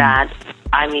that,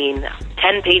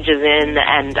 10 pages in,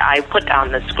 and I put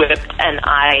down the script and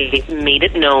I made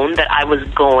it known that I was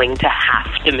going to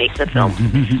have to make the film.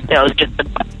 That was just the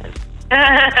question.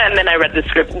 And then I read the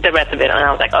script, the rest of it, and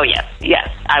I was like, oh, yes,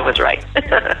 I was right.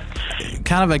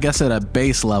 Kind of, I guess, at a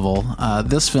base level,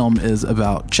 this film is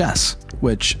about chess,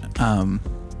 which,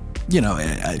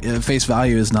 at face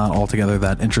value is not altogether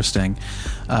that interesting.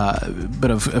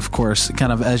 But of course,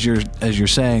 kind of as you're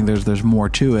saying, there's more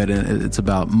to it, and it's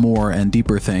about more and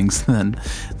deeper things than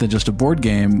just a board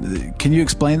game. Can you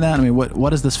explain that? I mean,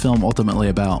 what is this film ultimately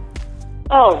about?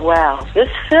 Oh, wow. This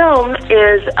film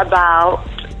is about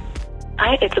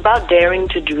daring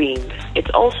to dream. It's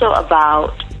also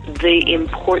about the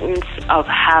importance of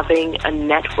having a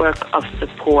network of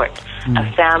support, a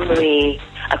family,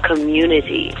 a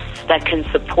community that can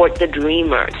support the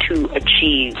dreamer to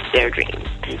achieve their dreams.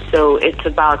 So it's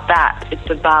about that. It's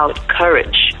about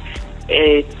courage.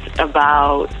 It's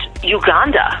about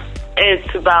Uganda.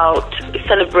 It's about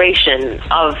celebration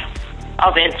of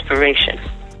inspiration.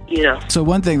 So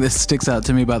one thing that sticks out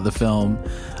to me about the film,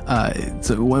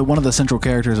 so one of the central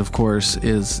characters, of course,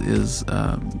 is this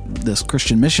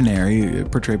Christian missionary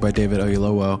portrayed by David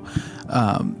Oyelowo.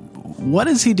 What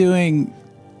is he doing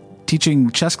teaching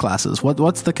chess classes?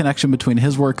 What's the connection between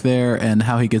his work there and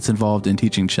how he gets involved in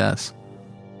teaching chess?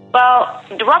 Well,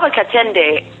 Robert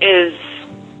Katende is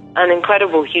an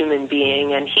incredible human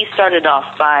being, and he started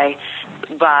off by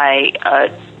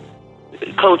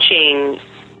coaching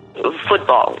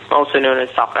football, also known as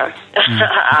soccer,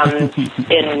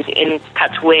 in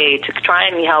Katwe, to try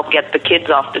and help get the kids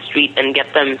off the street and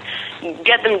get them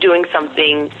doing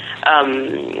something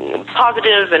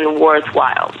positive and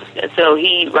worthwhile. So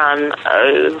he ran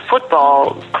a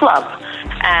football club,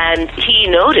 and he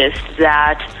noticed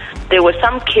that there were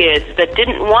some kids that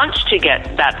didn't want to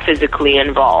get that physically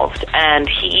involved, and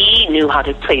he knew how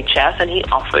to play chess, and he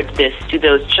offered this to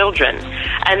those children.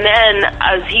 And then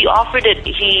as he offered it,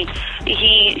 he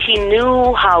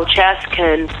knew how chess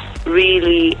can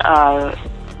really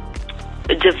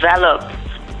develop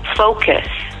focus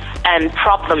and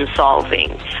problem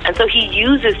solving. And so he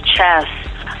uses chess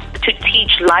to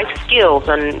teach life skills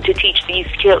and to teach these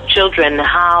children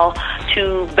how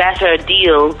to better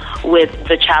deal with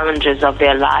the challenges of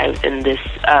their lives in this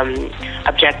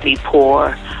abjectly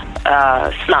poor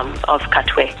slum of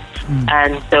Katwe.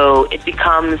 And so it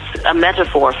becomes a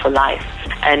metaphor for life.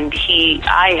 And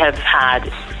I have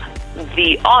had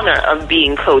the honor of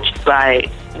being coached by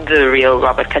the real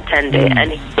Robert Katende,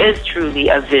 and he is truly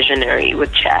a visionary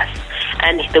with chess.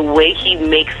 And the way he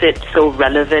makes it so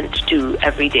relevant to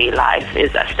everyday life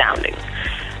is astounding.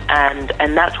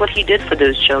 And that's what he did for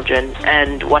those children,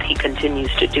 and what he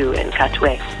continues to do in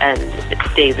Katwe.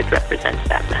 And David represents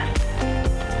that man.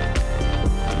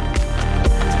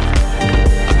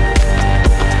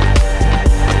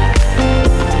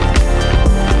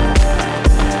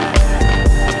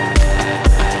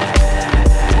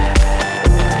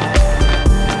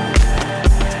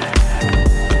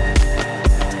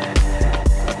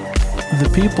 The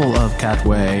people of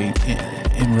Katwe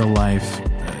in real life,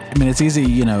 I mean, it's easy,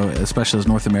 you know, especially as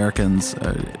North Americans,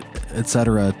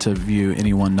 etc., to view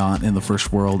anyone not in the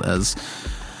first world as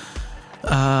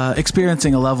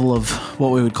experiencing a level of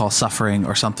what we would call suffering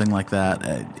or something like that.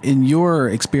 In your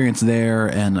experience there,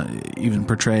 and even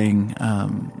portraying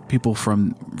people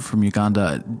from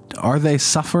Uganda, are they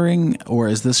suffering, or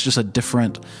is this just a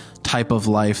different type of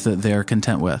life that they're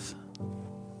content with?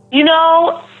 You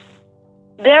know,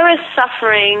 there is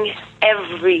suffering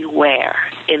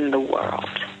everywhere in the world.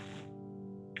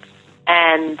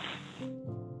 And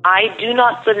I do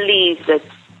not believe that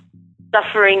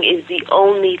suffering is the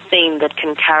only thing that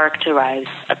can characterize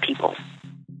a people.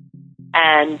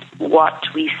 And what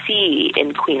we see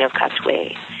in Queen of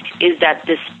Katwe is that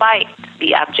despite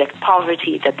the abject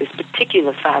poverty that this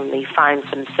particular family finds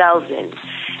themselves in,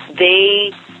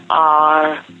 they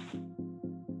are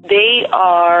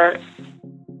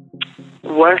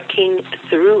working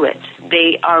through it.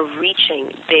 They are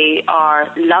reaching. They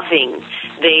are loving.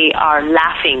 They are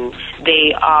laughing.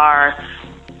 They are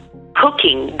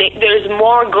cooking. There's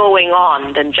more going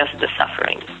on than just the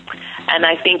suffering. And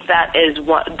I think that is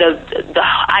what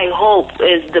I hope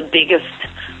is the biggest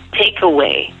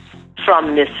takeaway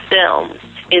from this film,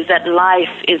 is that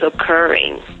life is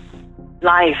occurring.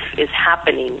 Life is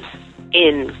happening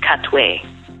in Katwe,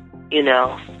 you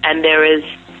know, and there is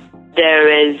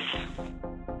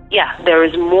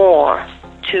more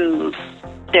to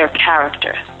their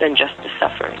character than just the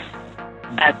suffering,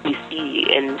 as we see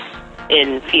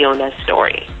in Fiona's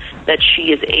story, that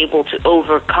she is able to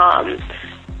overcome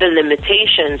the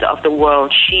limitations of the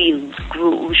world she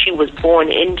was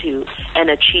born into, and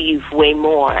achieve way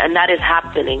more. And that is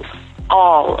happening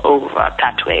all over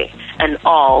Katwe and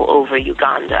all over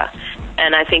Uganda.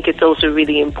 And I think it's also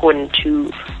really important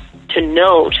to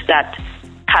note that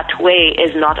Katwe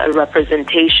is not a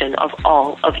representation of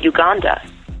all of Uganda.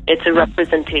 It's a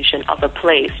representation of a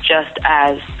place, just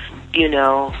as, you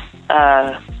know,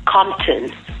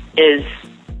 Compton is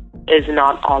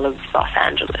not all of Los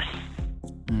Angeles.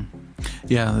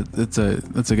 Yeah, that's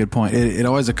a good point. It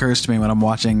always occurs to me when I'm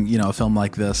watching, you know, a film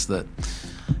like this that,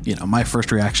 you know, my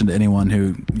first reaction to anyone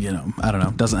who, you know, I don't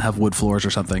know, doesn't have wood floors or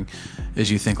something,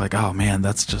 is you think like, oh man,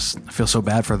 that's just, I feel so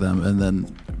bad for them. And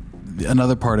then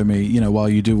another part of me, you know, while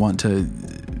you do want to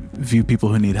view people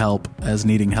who need help as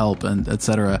needing help and et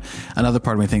cetera, another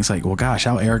part of me thinks like, well, gosh,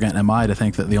 how arrogant am I to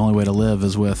think that the only way to live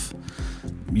is with,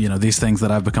 you know, these things that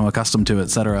I've become accustomed to, et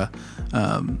cetera.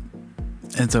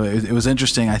 And so it was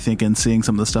interesting, I think, in seeing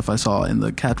some of the stuff I saw in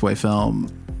the Katwe film,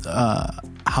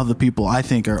 how the people, I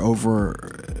think, are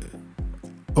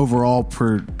overall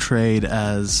portrayed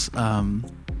as a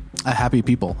happy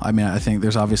people. I mean, I think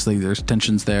there's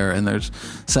tensions there, and there's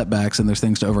setbacks, and there's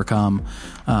things to overcome.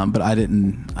 But I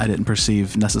didn't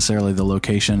perceive necessarily the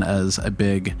location as a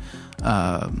big,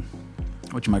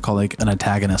 what you might call like an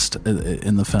antagonist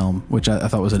in the film, which I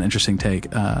thought was an interesting take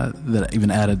that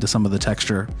even added to some of the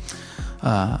texture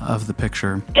of the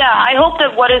picture. Yeah, I hope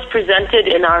that what is presented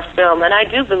in our film, and I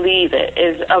do believe it,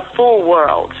 is a full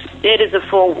world. It is a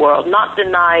full world, not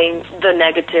denying the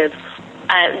negative,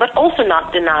 but also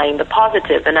not denying the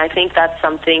positive. And I think that's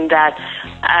something that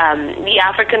the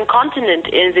African continent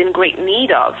is in great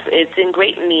need of. It's in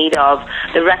great need of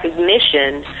the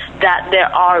recognition that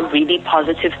there are really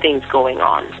positive things going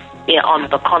on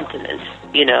the continent,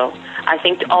 you know. I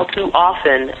think all too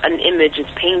often an image is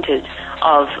painted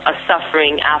of a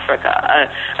suffering Africa,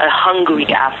 a hungry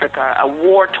Africa, a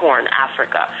war-torn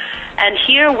Africa. And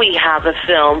here we have a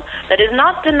film that is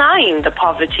not denying the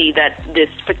poverty that this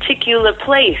particular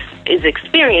place is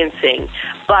experiencing,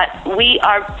 but we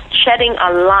are shedding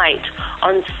a light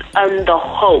on the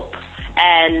hope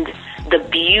and the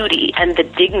beauty and the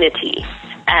dignity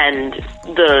and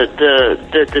the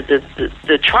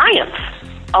triumph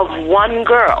of one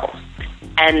girl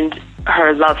and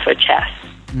her love for chess.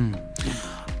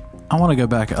 I want to go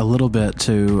back a little bit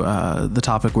to the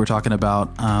topic we're talking about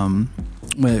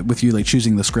with you, like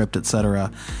choosing the script,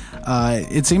 etc.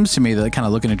 It seems to me that kind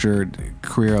of looking at your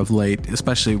career of late,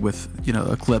 especially with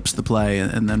Eclipse, the play,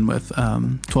 and then with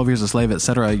 12 Years a Slave,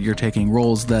 etc., you're taking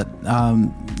roles that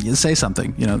say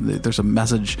something. There's a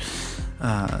message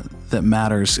that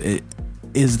matters.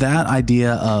 Is that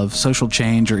idea of social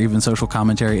change or even social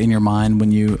commentary in your mind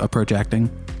when you approach acting?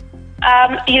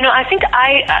 I think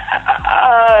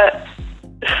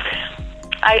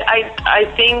I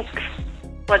think.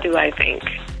 What do I think?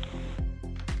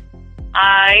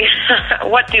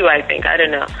 What do I think? I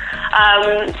don't know.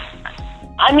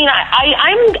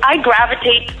 I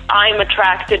gravitate. I'm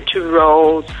attracted to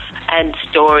roles and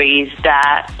stories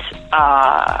that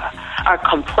are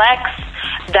complex,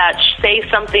 that say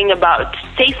something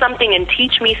and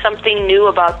teach me something new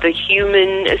about the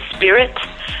human spirit.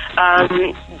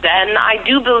 Then I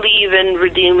do believe in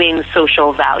redeeming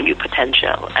social value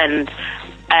potential, and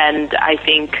I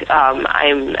think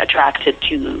I'm attracted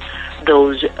to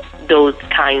those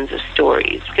kinds of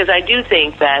stories, because I do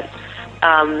think that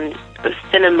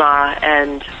cinema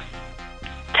and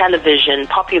television,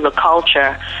 popular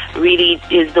culture, really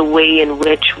is the way in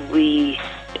which we,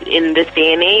 in this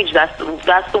day and age,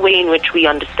 that's the way in which we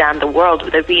understand the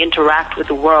world, that we interact with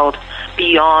the world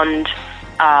beyond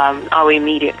our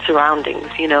immediate surroundings.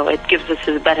 It gives us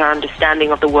a better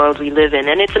understanding of the world we live in,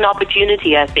 and it's an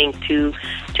opportunity, I think, to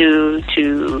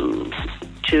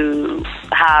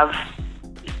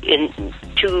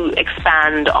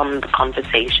expand on the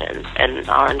conversation and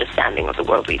our understanding of the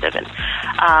world we live in.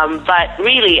 But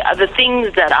really, the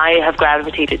things that I have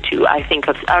gravitated to, I think,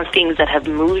 are things that have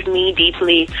moved me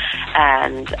deeply,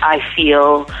 and I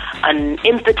feel an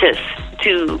impetus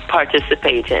to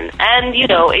participate in. And,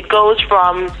 it goes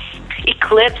from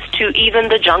Eclipse to even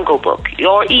The Jungle Book,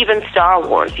 or even Star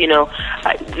Wars.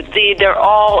 They're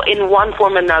all, in one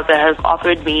form or another, have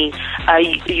offered me a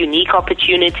unique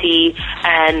opportunity,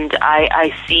 and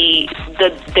I see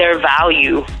their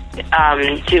value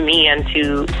to me and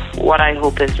to what I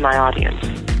hope is my audience.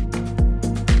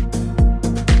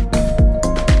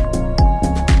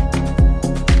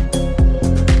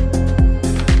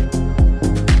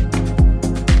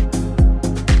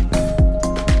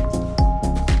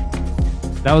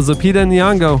 That was Lupita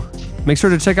Nyong'o. Make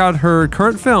sure to check out her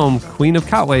current film, Queen of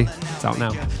Katwe. It's out now.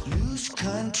 Lose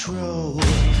control.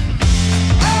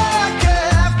 I've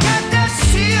got that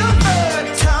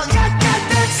silver tongue. I've got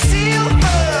that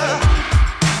silver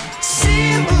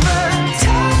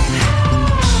tongue.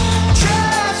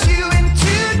 Drives you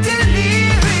into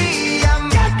delirium.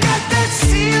 Got that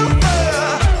silver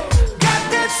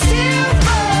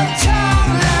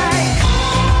tongue. Like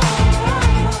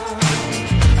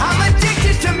I'm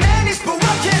addicted to madness, but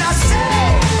what can I say?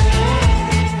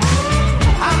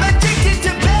 I'm addicted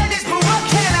to madness, but what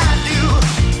can I do?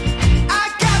 I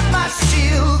got my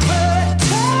silver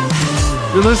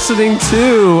tongue. You're listening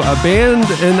to a band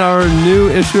in our new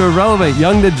issue of Relevant,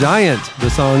 Young the Giant. The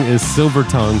song is Silver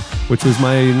Tongue, which was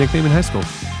my nickname in high school.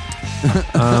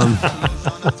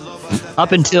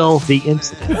 Up until the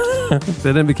incident.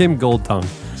 Then it became Gold Tongue.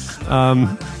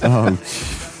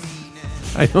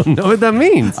 I don't know what that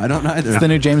means. I don't either. It's the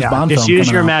new James Bond Just film. use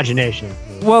coming your out. imagination.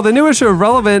 Well, the new issue of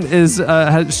Relevant is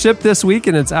has shipped this week,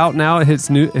 and it's out now. It hits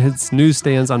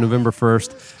newsstands on November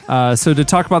 1st. So to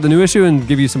talk about the new issue and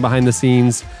give you some behind the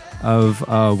scenes of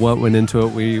what went into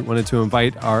it, we wanted to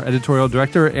invite our editorial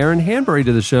director, Aaron Hanbury,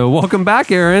 to the show. Welcome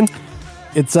back, Aaron.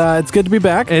 It's good to be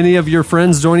back. Any of your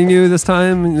friends joining you this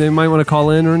time? They might want to call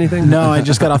in or anything? No, I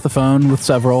just got off the phone with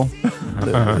several.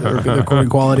 The recording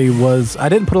quality was... I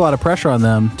didn't put a lot of pressure on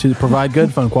them to provide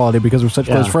good phone quality because we're such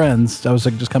close friends. I was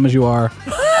like, just come as you are.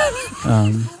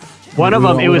 One of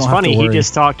them, it was funny. He worry.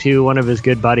 just talked to one of his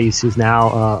good buddies who's now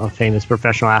a famous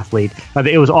professional athlete.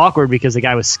 It was awkward because the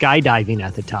guy was skydiving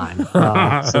at the time.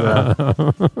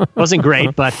 Wasn't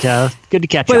great, but good to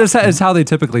catch up. But it's how they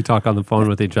typically talk on the phone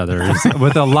with each other,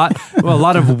 with a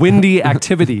lot of windy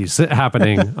activities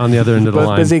happening on the other end of the Both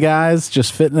line. busy guys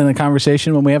just fitting in a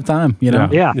conversation when we have time,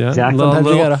 exactly. Sometimes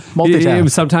you gotta multitask.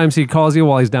 Sometimes he calls you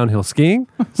while he's downhill skiing.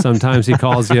 Sometimes he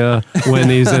calls you when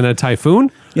he's in a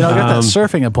typhoon. I got that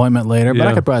surfing appointment later, but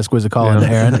I could probably squeeze a call into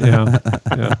Aaron.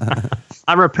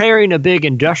 I'm repairing a big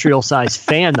industrial-sized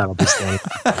fan that'll be staying.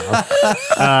 Can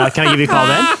I give you a call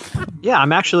then? Yeah,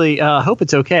 I'm actually hope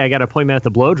it's okay. I got an appointment at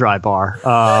the blow dry bar.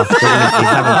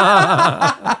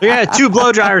 Yeah, 2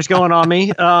 blow dryers going on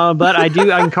me, but I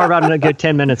can carve out a good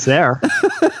 10 minutes there.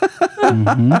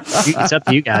 It's up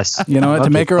to you guys. You know what? To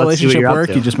make a relationship work,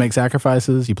 you just make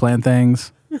sacrifices. You plan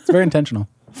things. It's very intentional.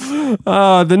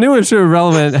 The new issue of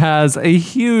Relevant has a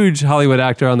huge Hollywood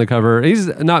actor on the cover. He's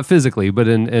not physically, but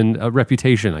in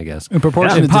reputation, I guess. In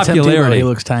proportion to popularity, he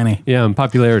looks tiny. Yeah, in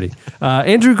popularity.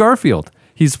 Andrew Garfield.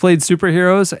 He's played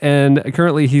superheroes, and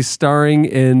currently he's starring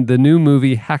in the new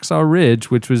movie Hacksaw Ridge,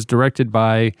 which was directed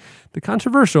by the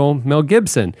controversial Mel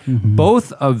Gibson.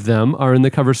 Both of them are in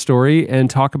the cover story and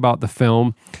talk about the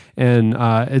film. And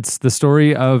it's the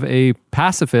story of a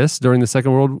pacifist during the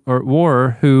Second World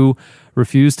War who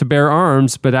refused to bear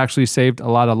arms, but actually saved a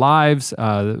lot of lives,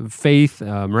 faith,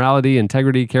 morality,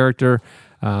 integrity, character,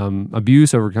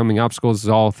 abuse, overcoming obstacles is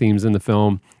all themes in the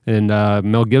film. And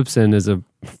Mel Gibson is a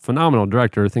phenomenal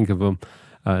director. Think of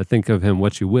him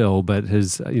what you will, but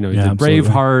his, he did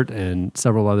Braveheart and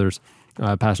several others,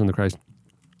 Passion of the Christ,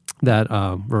 that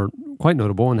were quite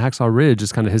notable. And Hacksaw Ridge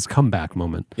is kind of his comeback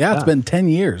moment. Yeah, it's been 10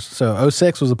 years. So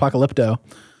 06 was Apocalypto,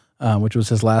 which was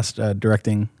his last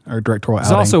directorial outing.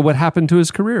 It's also what happened to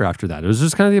his career after that. It was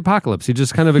just kind of the apocalypse. He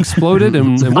just kind of exploded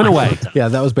and went away. Yeah,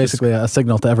 that was basically a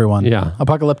signal to everyone. Yeah.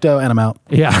 Apocalypto, and I'm out.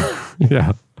 Yeah,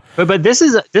 yeah. But this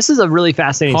is a really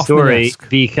fascinating story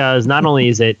because not only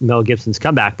is it Mel Gibson's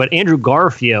comeback, but Andrew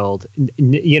Garfield,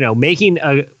 making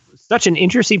such an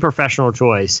interesting professional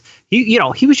choice. He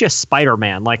was just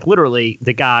Spider-Man. Like literally,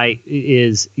 the guy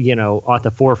is at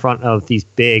the forefront of these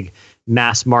big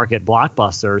mass market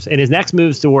blockbusters, and his next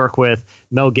move is to work with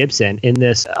Mel Gibson in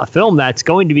this film that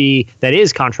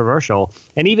is controversial.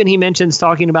 And even he mentions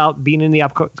talking about being in the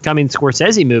upcoming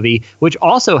Scorsese movie, which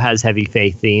also has heavy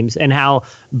faith themes, and how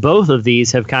both of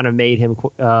these have kind of made him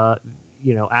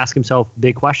ask himself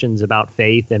big questions about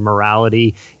faith and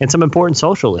morality and some important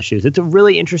social issues. It's a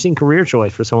really interesting career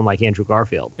choice for someone like Andrew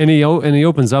Garfield. And he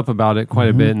opens up about it quite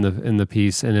a bit in the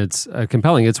piece, and it's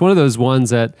compelling. It's one of those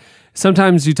ones that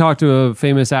sometimes you talk to a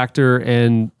famous actor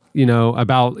and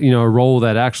about a role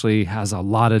that actually has a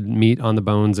lot of meat on the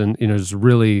bones and is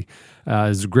really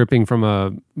is gripping from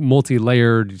a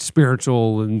multi-layered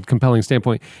spiritual and compelling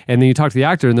standpoint. And then you talk to the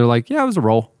actor and they're like, yeah, it was a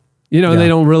role. And they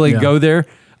don't really go there.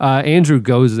 Andrew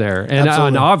goes there. And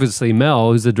obviously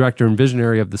Mel, who's the director and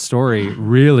visionary of the story,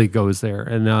 really goes there.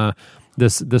 And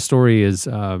the story is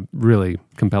really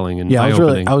compelling and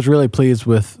eye-opening. I was really pleased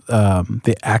with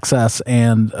the access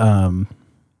and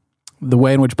the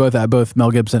way in which both Mel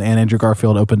Gibson and Andrew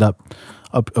Garfield opened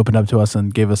up to us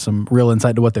and gave us some real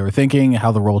insight to what they were thinking,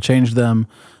 how the role changed them,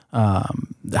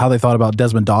 how they thought about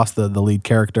Desmond Doss, the lead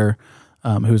character,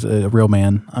 who's a real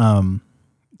man.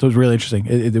 So it was really interesting.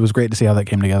 It was great to see how that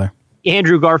came together.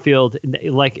 Andrew Garfield,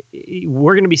 like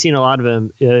we're going to be seeing a lot of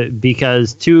him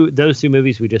because those two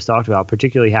movies we just talked about,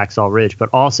 particularly Hacksaw Ridge, but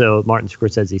also Martin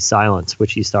Scorsese's Silence,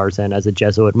 which he stars in as a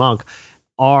Jesuit monk,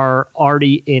 are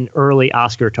already in early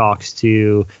Oscar talks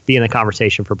to be in the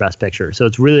conversation for Best Picture. So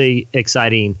it's really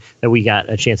exciting that we got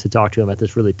a chance to talk to him at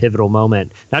this really pivotal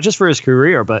moment, not just for his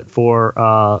career, but for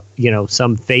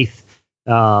some faith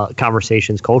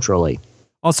conversations culturally.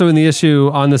 Also in the issue,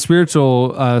 on the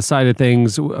spiritual side of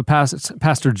things,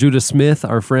 Pastor Judah Smith,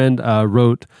 our friend,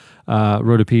 wrote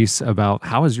a piece about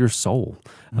how is your soul?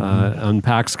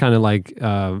 Unpacks kind of like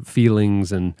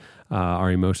feelings and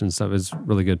our emotions stuff. Is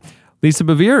really good. Lisa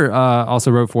Bevere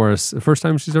also wrote for us. The first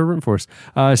time she's ever written for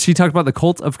us. She talked about the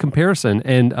cult of comparison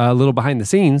and a little behind the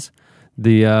scenes.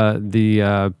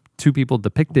 The two people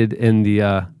depicted in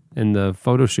the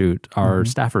photo shoot are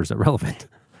staffers at Relevant.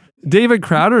 David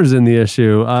Crowder's in the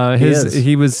issue.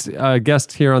 He was a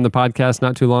guest here on the podcast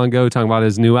not too long ago talking about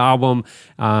his new album.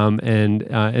 And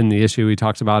in the issue, he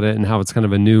talks about it and how it's kind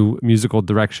of a new musical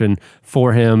direction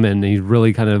for him. And he's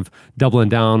really kind of doubling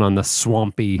down on the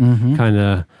swampy kind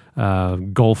of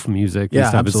Gulf music.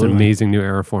 Yeah, absolutely. It's an amazing new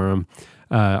era for him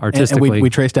artistically. And we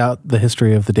traced out the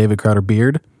history of the David Crowder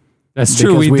beard. That's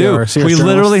true. We do. We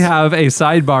literally have a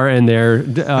sidebar in there.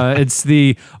 It's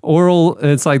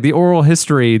like the oral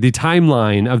history, the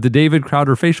timeline of the David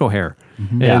Crowder facial hair.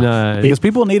 And, because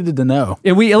people needed to know.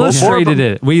 And we illustrated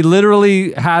it. We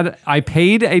literally I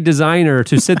paid a designer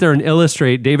to sit there and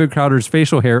illustrate David Crowder's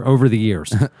facial hair over the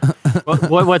years.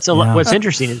 What's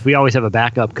interesting is we always have a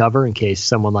backup cover in case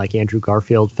someone like Andrew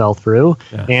Garfield fell through.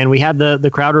 Yeah. And we had the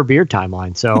Crowder beard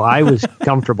timeline. So I was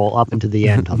comfortable up into the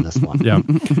end on this one. Yeah.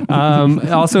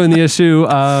 Also in the issue,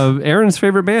 Aaron's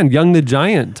favorite band, Young the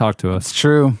Giant, talked to us. It's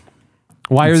true.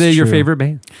 Why are they your favorite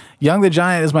band? Young the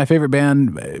Giant is my favorite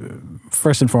band,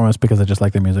 first and foremost, because I just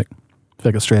like their music. I feel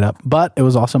like it's straight up. But it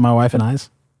was also my wife and I's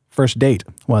first date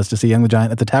was to see Young the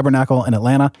Giant at the Tabernacle in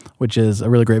Atlanta, which is a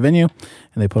really great venue,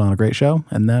 and they put on a great show.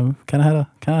 And then kind of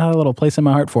had a little place in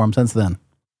my heart for them since then.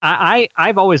 I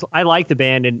like the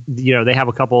band, and they have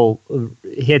a couple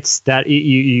hits that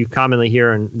you commonly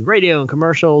hear in radio and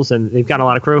commercials, and they've got a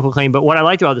lot of critical acclaim. But what I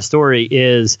liked about the story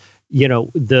is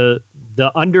the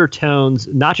undertones,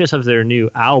 not just of their new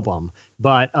album,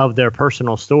 but of their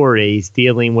personal stories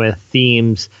dealing with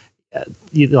themes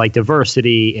like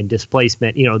diversity and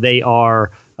displacement. They are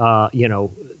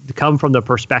come from the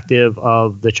perspective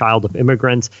of the child of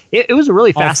immigrants. It was a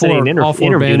really fascinating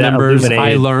interview. Band that members,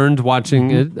 illuminated. I learned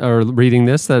watching it or reading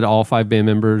this that all 5 band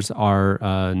members are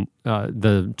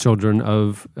the children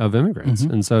of immigrants,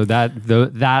 and so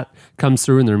that comes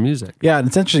through in their music. Yeah, and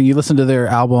it's interesting. You listen to their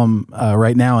album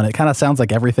right now, and it kind of sounds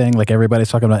like everything. Like everybody's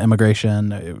talking about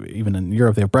immigration, even in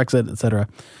Europe they have Brexit, etc.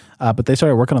 But they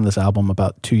started working on this album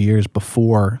about 2 years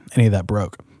before any of that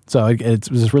broke. So it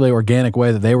was this really organic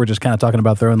way that they were just kind of talking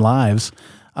about their own lives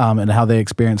and how they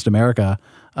experienced America.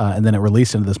 And then it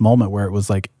released into this moment where it was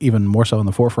like even more so in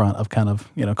the forefront of kind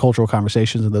of, cultural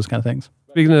conversations and those kind of things.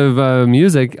 Speaking of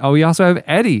music, we also have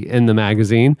Eddie in the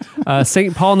magazine,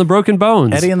 St. Paul and the Broken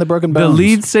Bones. Eddie and the Broken Bones. The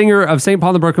lead singer of St.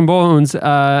 Paul and the Broken Bones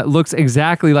looks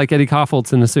exactly like Eddie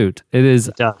Koffoltz in a suit. It is.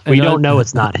 We don't know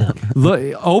it's not him.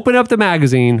 Open up the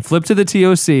magazine, flip to the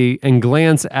TOC, and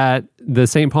glance at the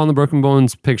St. Paul and the Broken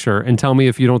Bones picture, and tell me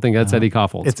if you don't think that's Eddie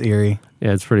Koffoltz. It's eerie.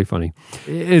 Yeah, it's pretty funny.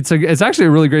 It's actually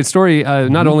a really great story.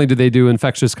 Not only do they do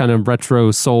infectious kind of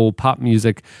retro soul pop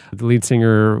music, the lead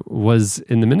singer was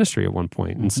in the ministry at one point.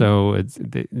 And so it's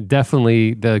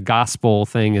definitely the gospel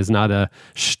thing is not a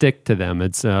shtick to them.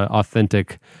 It's an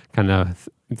authentic kind of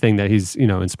thing that he's,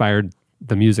 inspired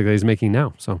the music that he's making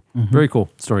now. So very cool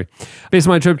story. Based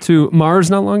on my trip to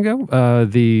Mars not long ago,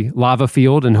 the lava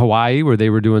field in Hawaii, where they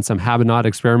were doing some Habanaut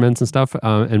experiments and stuff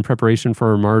in preparation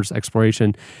for Mars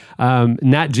exploration.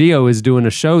 Nat Geo is doing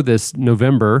a show this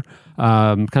November,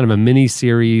 kind of a mini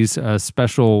series,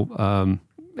 special.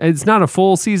 It's not a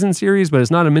full season series, but it's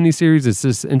not a mini series. It's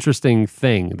this interesting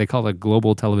thing. They call it a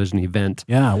global television event.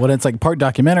 Yeah, well, it's like part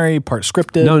documentary, part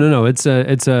scripted. No. It's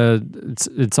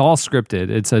all scripted.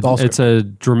 It's a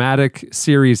dramatic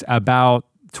series about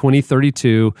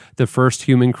 2032, the first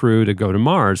human crew to go to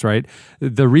Mars. Right.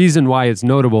 The reason why it's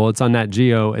notable, it's on Nat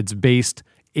Geo. It's based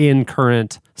in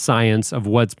current science of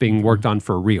what's being worked on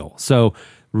for real. So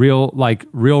real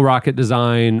rocket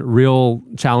design, real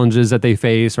challenges that they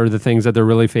face or the things that they're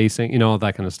really facing, all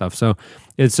that kind of stuff. So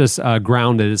it's just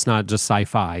grounded. It's not just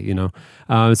sci-fi,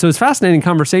 So it's fascinating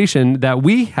conversation that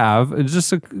we have. It's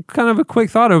just a kind of a quick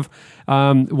thought of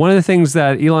one of the things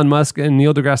that Elon Musk and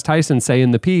Neil deGrasse Tyson say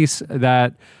in the piece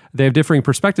that they have differing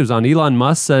perspectives on. Elon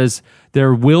Musk says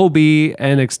there will be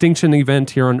an extinction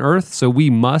event here on Earth, so we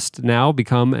must now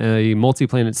become a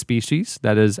multi-planet species.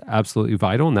 That is absolutely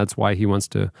vital, and that's why he wants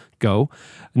to go.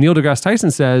 Neil deGrasse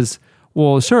Tyson says,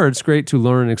 well, sure, it's great to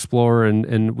learn and explore,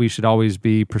 and we should always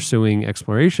be pursuing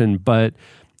exploration, but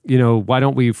why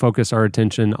don't we focus our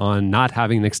attention on not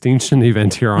having an extinction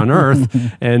event here on Earth?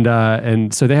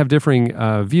 And so they have differing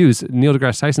views. Neil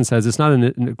deGrasse Tyson says it's not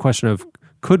a question of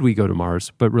could we go to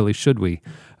Mars, but really should we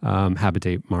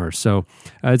habitate Mars? So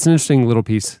it's an interesting little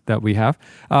piece that we have.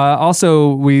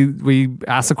 Also, we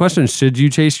asked the question, should you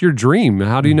chase your dream?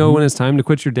 How do you know when it's time to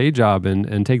quit your day job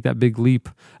and take that big leap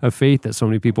of faith that so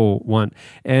many people want?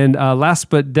 And last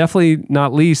but definitely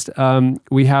not least,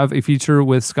 we have a feature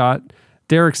with Scott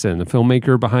Derrickson, the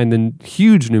filmmaker behind the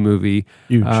huge new movie,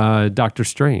 Doctor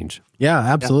Strange. Yeah,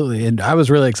 absolutely. Yeah. And I was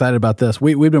really excited about this.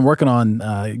 We've been working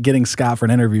on getting Scott for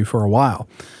an interview for a while.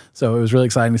 So it was really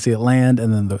exciting to see it land.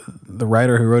 And then the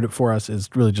writer who wrote it for us is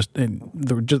really just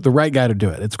the right guy to do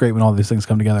it. It's great when all these things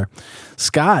come together.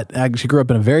 Scott actually grew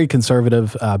up in a very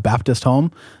conservative Baptist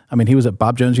home. I mean, he was at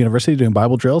Bob Jones University doing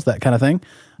Bible drills, that kind of thing.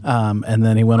 And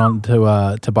then he went on to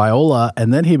Biola,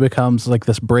 and then he becomes like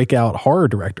this breakout horror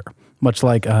director. Much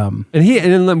like, and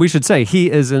then we should say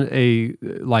he is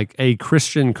a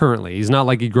Christian currently. He's not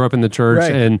like he grew up in the church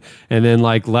right. and then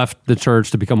like left the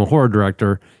church to become a horror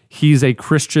director. He's a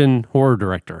Christian horror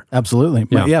director. Absolutely,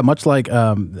 yeah. Much like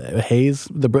Hayes,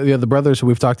 the brothers who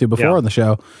we've talked to before on the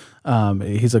show.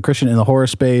 He's a Christian in the horror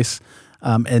space,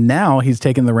 and now he's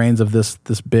taken the reins of this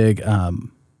big.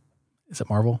 Is it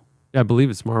Marvel? Yeah, I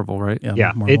believe it's Marvel, right?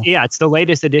 Yeah, it's the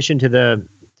latest addition to the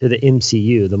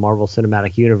MCU, the Marvel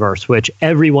Cinematic Universe, which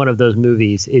every one of those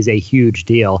movies is a huge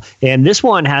deal. And this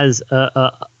one has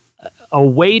a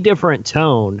way different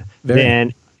tone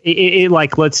than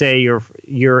like, let's say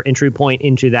your entry point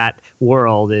into that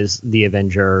world is the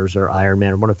Avengers or Iron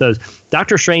Man or one of those.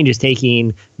 Doctor Strange is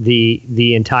taking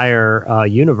the entire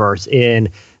universe in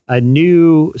a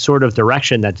new sort of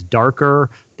direction that's darker,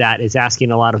 that is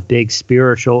asking a lot of big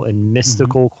spiritual and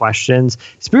mystical questions.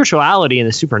 Spirituality and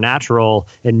the supernatural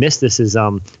and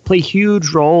mysticism play huge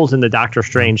roles in the Doctor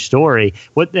Strange story.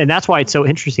 And that's why it's so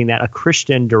interesting that a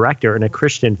Christian director and a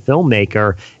Christian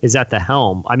filmmaker is at the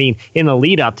helm. I mean, in the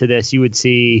lead up to this, you would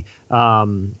see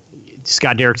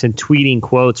Scott Derrickson tweeting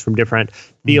quotes from different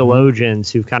theologians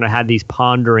who've kind of had these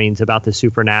ponderings about the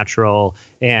supernatural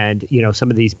and, some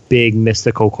of these big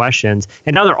mystical questions.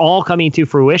 And now they're all coming to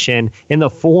fruition in the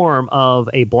form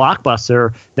of a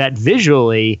blockbuster that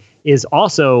visually is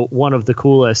also one of the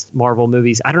coolest Marvel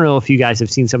movies. I don't know if you guys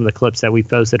have seen some of the clips that we've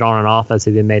posted on and off as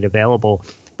they've been made available,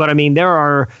 but I mean, there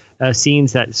are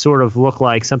scenes that sort of look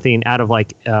like something out of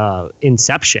like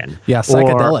Inception. Yeah,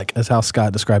 psychedelic is how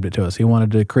Scott described it to us. He wanted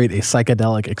to create a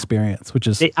psychedelic experience, which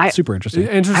is super interesting.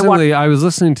 Interestingly, I was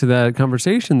listening to that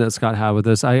conversation that Scott had with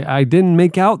us. I didn't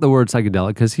make out the word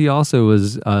psychedelic because he also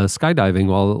was skydiving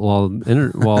while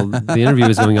the interview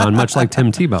was going on, much like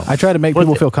Tim Tebow. I try to make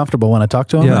people feel comfortable when I talk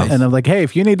to them, and I'm like, hey,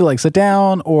 if you need to like sit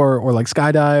down or like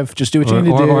skydive, just do what you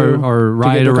need to do, or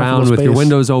ride around with your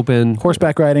windows open.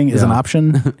 Horseback riding is an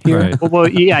option here. Right. Well,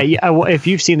 if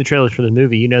you've seen the trailers for the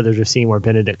movie, there's a scene where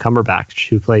Benedict Cumberbatch,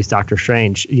 who plays Doctor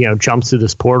Strange, jumps through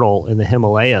this portal in the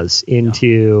Himalayas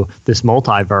into this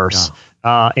multiverse.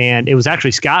 And it was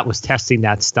actually Scott was testing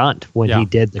that stunt when he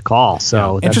did the call.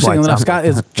 So that's interesting enough, Scott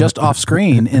is just off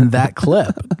screen in that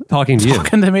clip, talking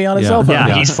to me on his cell phone.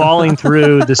 Yeah, he's falling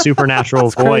through the supernatural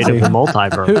void of the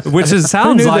multiverse, which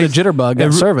sounds like a jitterbug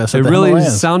at service. It really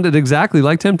sounded exactly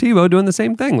like Tim Tebow doing the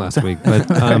same thing last week. But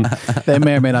they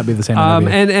may or may not be the same.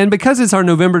 And because it's our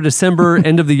November-December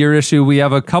end of the year issue, we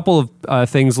have a couple of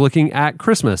things looking at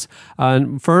Christmas.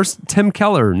 First, Tim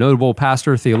Keller, notable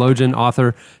pastor, theologian,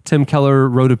 author. Tim Keller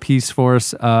wrote a piece for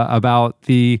us about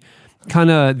the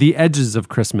kind of the edges of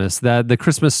Christmas, that the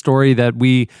Christmas story that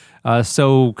we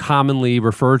so commonly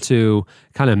refer to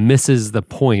kind of misses the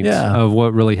point of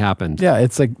what really happened. Yeah,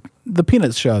 it's like the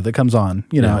Peanuts show that comes on,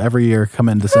 every year come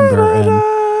in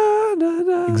December.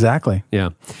 Exactly. Yeah.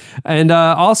 And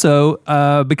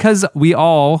also, because we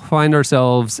all find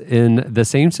ourselves in the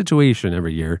same situation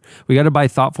every year, we got to buy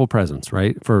thoughtful presents,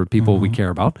 right, for people we care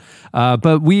about.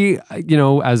 But we,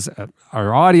 as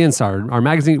our audience, our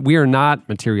magazine, we are not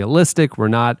materialistic. We're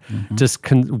not just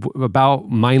about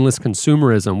mindless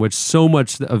consumerism, which so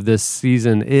much of this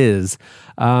season is.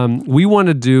 We want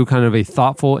to do kind of a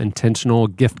thoughtful, intentional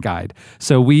gift guide.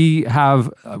 So we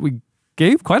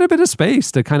gave quite a bit of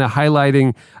space to kind of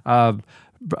highlighting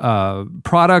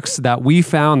products that we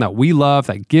found that we love,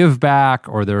 that give back,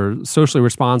 or they're socially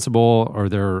responsible, or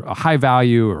they're a high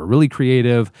value, or really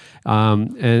creative.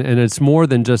 And it's more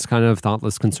than just kind of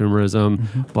thoughtless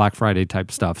consumerism, Black Friday type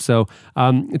stuff. So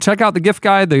check out the gift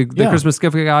guide. The Christmas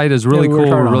gift guide is really cool.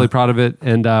 We're really proud of it.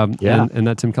 And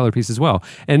that Tim Keller piece as well.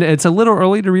 And it's a little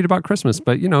early to read about Christmas,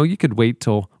 but you could wait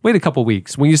a couple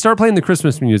weeks. When you start playing the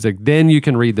Christmas music, then you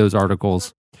can read those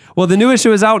articles. Well, the new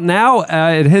issue is out now.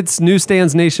 It hits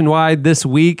newsstands nationwide this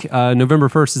week. November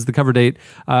 1st is the cover date.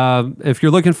 If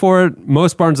you're looking for it,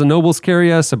 most Barnes & Nobles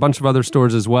carry us, a bunch of other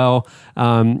stores as well.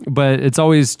 But it's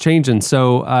always changing.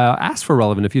 So ask for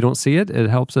Relevant. If you don't see it,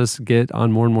 it helps us get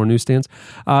on more and more newsstands.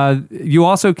 You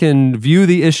also can view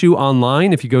the issue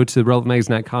online. If you go to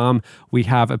relevantmagazine.com, we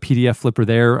have a PDF flipper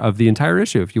there of the entire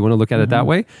issue if you want to look at it that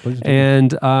way.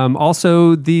 And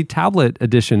also the tablet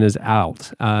edition is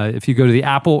out. If you go to the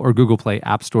Apple or Google Play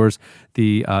app stores,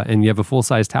 and you have a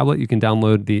full-size tablet, you can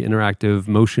download the interactive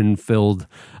motion-filled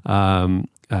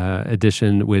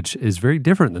edition, which is very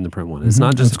different than the print one. It's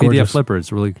not just a PDF flipper.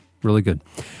 It's really, really good.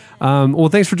 Well,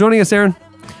 thanks for joining us, Aaron.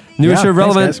 New issue of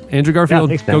Relevant. Thanks, Andrew Garfield,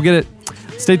 thanks, go get it.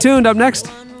 Stay tuned. Up next,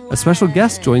 a special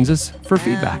guest joins us for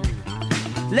feedback.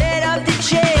 Let out the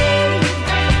chain,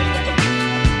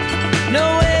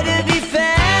 nowhere to be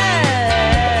found.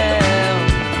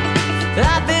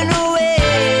 I've been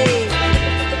away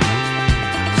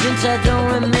since I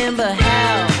don't remember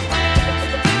how.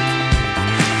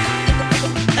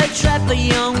 A trap for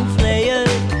young players,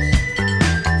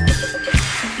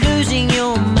 losing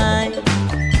your mind.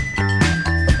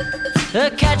 A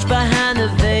catch behind the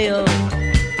veil,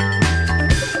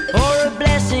 or a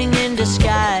blessing in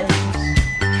disguise.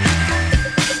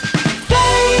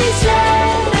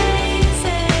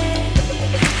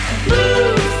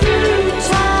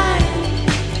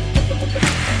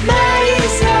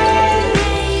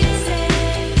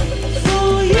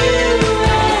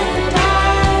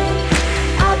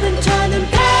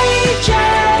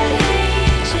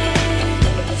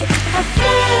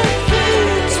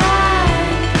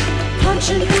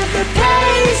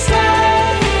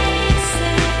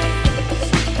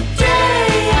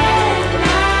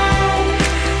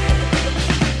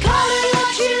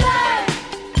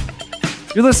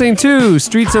 You're listening to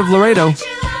Streets of Laredo.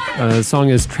 The song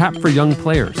is Trap for Young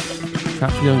Players.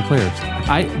 Trap for Young Players.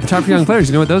 The Trap for Young Players,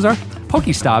 you know what those are?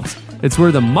 Pokestops. It's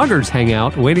where the muggers hang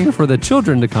out, waiting for the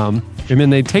children to come, and then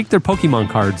they take their Pokemon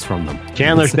cards from them.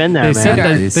 Chandler's been there,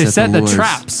 They set the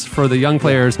traps for the young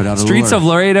players. Streets of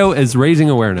Laredo is raising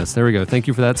awareness. There we go. Thank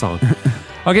you for that song.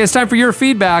 Okay, it's time for your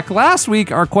feedback. Last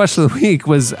week, our question of the week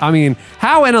was, how in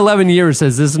 11 years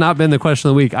has this not been the question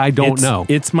of the week? I don't know.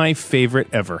 It's my favorite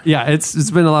ever. Yeah, it's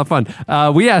been a lot of fun.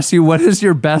 We asked you, what is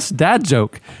your best dad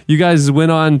joke? You guys went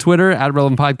on Twitter at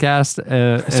Relevant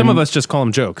Podcast. Some of us just call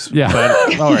them jokes. Yeah.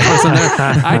 But, all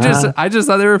right. I just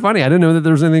thought they were funny. I didn't know that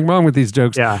there was anything wrong with these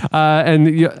jokes. Yeah.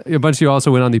 And a bunch of you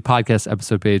also went on the podcast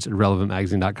episode page at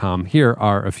relevantmagazine.com. Here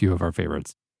are a few of our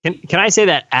favorites. Can I say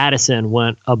that Addison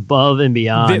went above and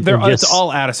beyond? It's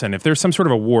all Addison. If there's some sort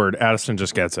of award, Addison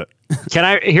just gets it.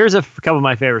 Here's a couple of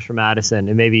my favorites from Addison,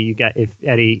 and maybe you got, if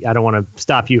Eddie, I don't want to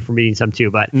stop you from reading some too,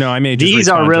 but no, I may just these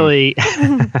are really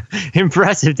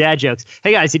impressive dad jokes.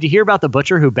 Hey guys, did you hear about the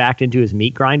butcher who backed into his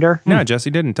meat grinder? No,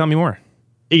 Jesse didn't. Tell me more.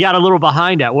 He got a little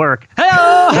behind at work.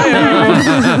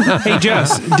 Hey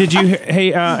Jess, did you?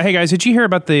 Hey guys, did you hear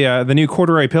about the new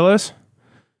corduroy pillows?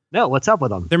 No, what's up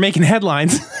with them? They're making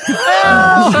headlines. Okay,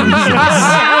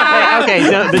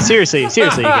 no, but seriously, you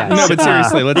guys. No, but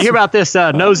seriously, let's you hear about this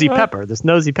nosy pepper. This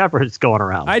nosy pepper that's going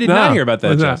around. I did not hear about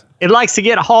that, Jess. It likes to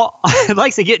get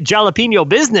jalapeno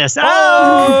business.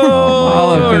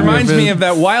 Oh, it reminds me of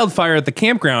that wildfire at the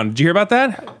campground. Did you hear about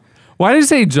that? Why did you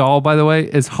say jaw, by the way?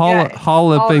 It's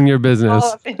haul up in your business.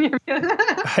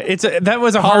 That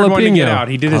was a hard one to get out.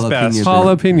 He did his best.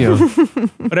 Jalapeno.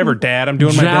 Whatever, Dad. I'm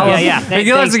doing my best.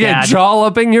 He likes to get jaw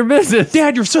up in your business.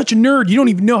 Dad, you're such a nerd. You don't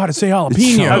even know how to say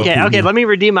jalapeno. Okay. Let me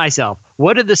redeem myself.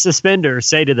 What did the suspenders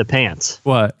say to the pants?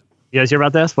 What? You guys hear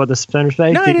about this? What the suspenders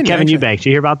say? No, I didn't. Kevin Eubanks, did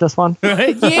you hear about this one? Yeah,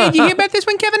 you hear about this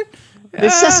one, Kevin?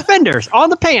 The suspenders on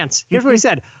the pants. Here's what he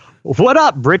said. What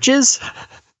up, britches?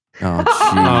 Oh,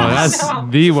 that's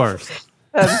the worst.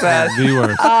 That's bad. The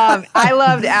worst. I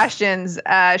loved Ashton's.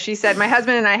 She said, my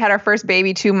husband and I had our first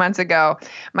baby 2 months ago.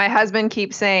 My husband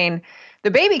keeps saying, the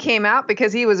baby came out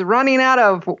because he was running out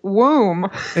of womb.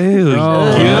 Ew.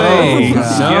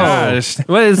 Gosh.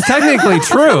 Well, it's technically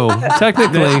true.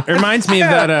 Technically. It reminds me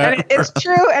of that. And it's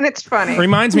true and it's funny.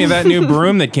 Reminds me of that new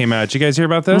broom that came out. Did you guys hear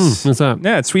about this? What's up?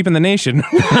 Yeah, it's sweeping the nation.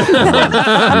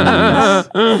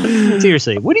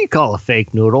 Seriously, what do you call a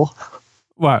fake noodle?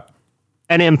 What?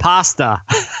 An impasta.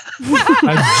 a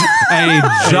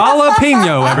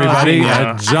jalapeno, everybody.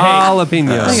 A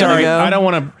jalapeno. Sorry, I don't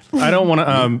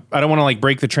want to like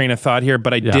break the train of thought here,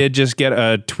 but I did just get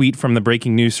a tweet from the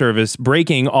breaking news service.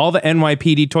 Breaking: all the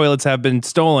NYPD toilets have been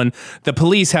stolen. The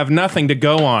police have nothing to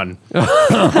go on.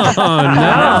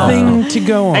 Nothing to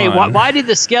go on. Hey, why did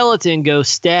the skeleton go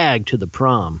stag to the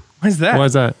prom? What's that?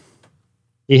 What's that?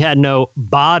 He had no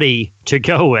body to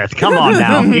go with. Come on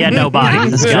now. He had no body.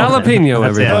 Jalapeno,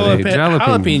 everybody.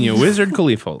 Jalapeno. Wizard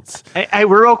Khalifa's. Hey,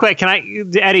 real quick, can I,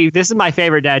 Eddie, this is my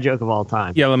favorite dad joke of all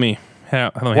time. Yeah, let me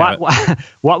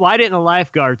why didn't the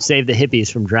lifeguard save the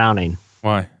hippies from drowning?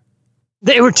 Why?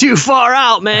 They were too far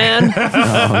out, man.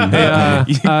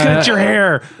 You cut your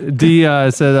hair. D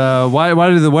said, why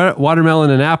do the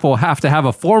watermelon and apple have to have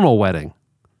a formal wedding?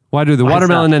 Why do the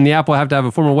watermelon and the apple have to have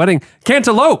a formal wedding?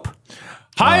 Cantaloupe.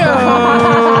 Hi-yo!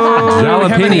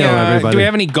 Jalapeno, everybody. Do we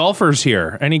have any golfers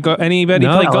here? Anybody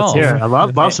play golf? I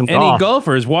love some golf. Any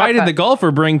golfers? Why did the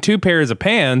golfer bring 2 pairs of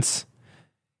pants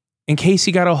in case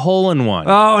he got a hole in one?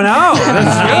 Oh, no.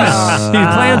 That's he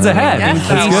plans ahead. In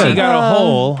case he got a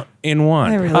hole in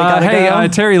one. Hey,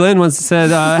 Terry Lynn once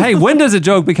said, hey, when does a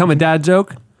joke become a dad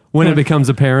joke? When it becomes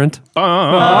apparent.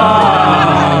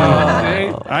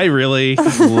 I really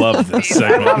love this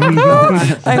segment.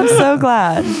 I'm so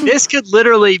glad. This could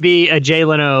literally be a Jay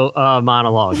Leno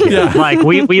monologue. Yeah. Like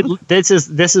this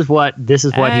is what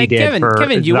he did. Kevin,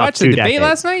 did you watch the debate decades.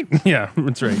 last night? Yeah,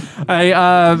 that's right.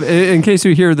 In case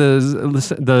you hear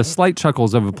the slight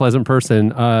chuckles of a pleasant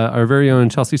person, our very own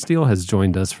Chelsea Steele has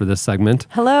joined us for this segment.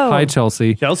 Hello. Hi,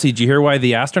 Chelsea. Chelsea, did you hear why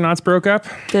the astronauts broke up?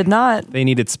 Did not. They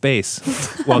needed space.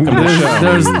 Welcome to the show.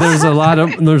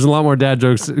 There's a lot more dad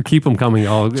jokes. Keep them coming,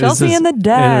 y'all. Chelsea and the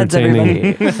Dads,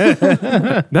 everybody.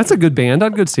 That's a good band.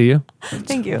 I'd go see you.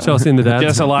 Thank you. Chelsea and the Dads.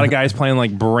 Just a lot of guys playing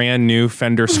like brand new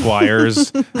Fender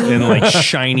Squires and like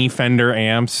shiny Fender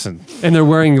amps, and they're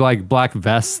wearing like black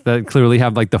vests that clearly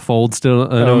have like the fold still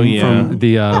from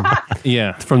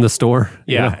the from the store.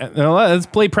 Yeah, let's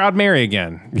play Proud Mary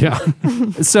again. Yeah.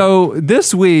 So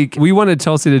this week we wanted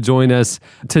Chelsea to join us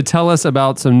to tell us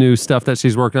about some new stuff that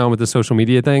she's working on with the social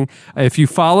media thing. If you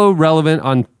follow Relevant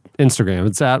on Instagram.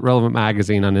 It's at Relevant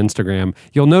Magazine on Instagram.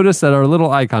 You'll notice that our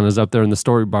little icon is up there in the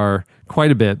story bar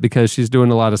quite a bit because she's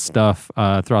doing a lot of stuff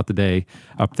throughout the day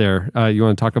up there. You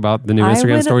want to talk about the new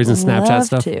Instagram stories and Snapchat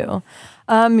stuff?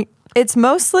 To. It's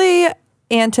mostly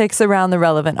antics around the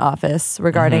Relevant office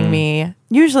regarding me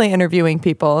usually interviewing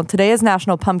people. Today is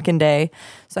National Pumpkin Day,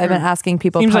 so I've been asking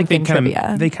people pumpkin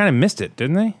trivia. They kind of missed it,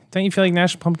 didn't they? Don't you feel like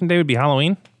National Pumpkin Day would be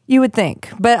Halloween? You would think,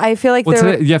 but I feel like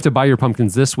today, you have to buy your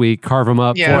pumpkins this week, carve them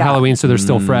up for Halloween so they're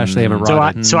still fresh. They haven't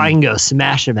rotted. So I can go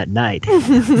smash them at night.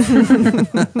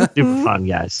 Super fun,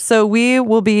 guys. So we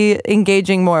will be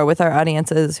engaging more with our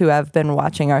audiences who have been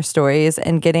watching our stories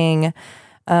and getting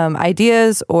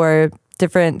ideas or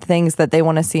different things that they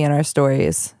want to see in our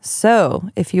stories. So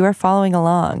if you are following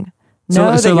along,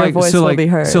 know that your voice will be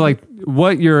heard. So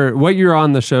what you're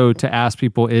on the show to ask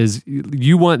people is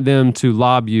you want them to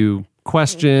lob you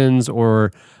questions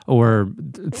or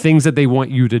things that they want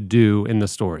you to do in the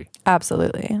story.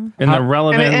 Absolutely. And the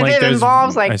relevant, if it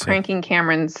involves pranking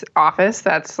Cameron's office,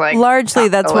 that's largely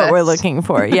that's what we're looking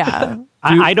for. Yeah.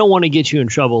 I don't want to get you in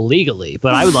trouble legally,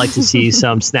 but I would like to see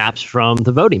some snaps from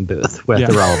the voting booth with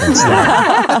the relevant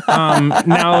stuff.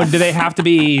 Now, do they have to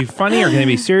be funny or can they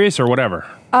be serious or whatever?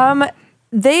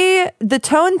 The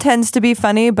tone tends to be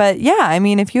funny, but yeah, I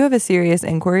mean, if you have a serious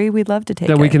inquiry, we'd love to take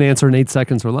it. That we can answer in 8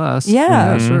 seconds or less.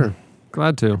 Yeah. Sure.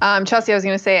 Glad to. Chelsea, I was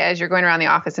going to say, as you're going around the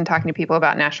office and talking to people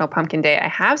about National Pumpkin Day, I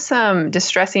have some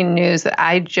distressing news that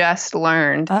I just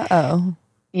learned. Uh-oh.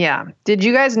 Yeah. Did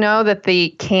you guys know that the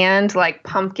canned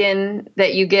pumpkin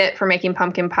that you get for making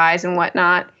pumpkin pies and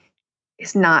whatnot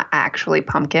is not actually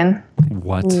pumpkin?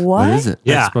 What? What is it?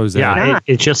 Yeah.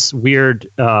 It's just weird.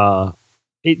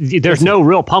 There's no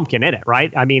real pumpkin in it,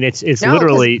 right? I mean, it's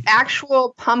literally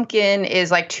actual pumpkin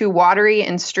is too watery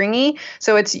and stringy.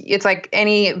 So it's like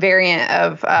any variant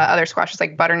of other squashes,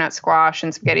 like butternut squash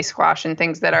and spaghetti squash and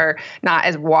things that are not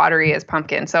as watery as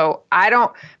pumpkin. So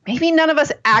maybe none of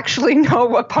us actually know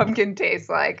what pumpkin tastes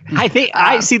like. I think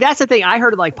that's the thing. I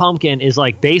heard pumpkin is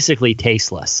basically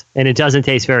tasteless and it doesn't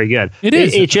taste very good. It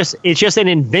is. It's just an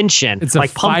invention. It's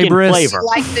like pumpkin fibrous flavor.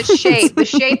 Like the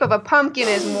shape of a pumpkin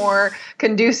is more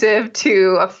conducive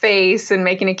to a face and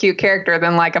making a cute character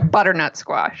than a butternut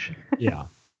squash. Yeah.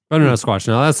 Butternut squash.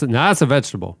 Now that's a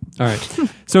vegetable. All right.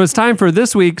 So it's time for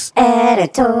this week's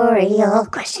editorial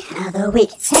question of the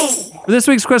week. For this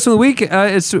week's question of the week,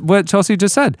 it's what Chelsea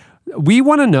just said. We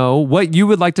want to know what you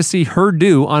would like to see her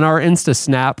do on our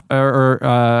Snap or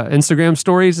Instagram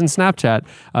stories and Snapchat.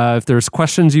 If there's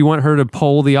questions you want her to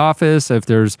poll the office, if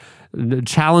there's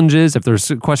challenges, if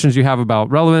there's questions you have about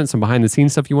relevance and behind the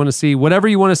scenes stuff you want to see, whatever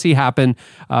you want to see happen,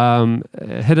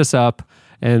 hit us up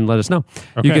and let us know.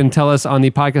 Okay. You can tell us on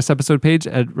the podcast episode page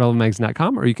at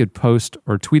relevantmagazine.com, or you could post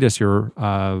or tweet us your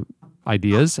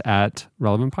ideas at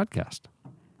Relevant Podcast.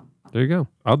 There you go.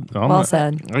 Well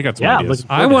said. I got some ideas.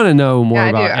 I want to know more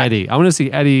about Eddie. I want to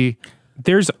see Eddie.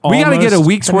 We got to get a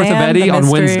week's worth of Eddie on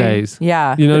Wednesdays.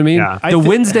 Yeah. You know what I mean? Yeah. The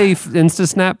Wednesday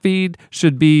InstaSnap feed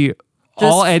should be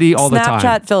all Eddie all the time.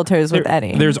 Snapchat filters with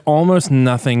Eddie. There's almost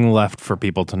nothing left for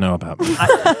people to know about me.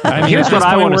 I mean, Here's at this what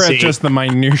I point, wanna we're see. at just the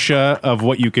minutia of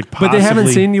what you could possibly... But they haven't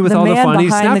seen you with The all the man funny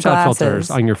behind the Snapchat glasses.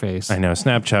 filters on your face. I know,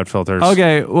 Snapchat filters.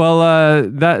 Okay, well,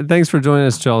 thanks for joining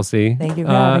us, Chelsea. Thank you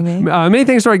for having me. Many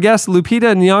thanks to our guest,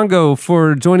 Lupita Nyong'o,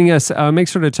 for joining us. Make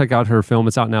sure to check out her film.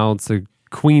 It's out now. It's the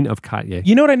Queen of Katye.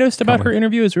 You know what I noticed about her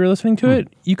interview as we were listening to it?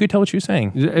 You could tell what she was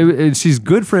saying. She's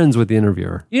good friends with the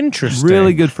interviewer. Interesting.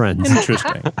 Really good friends.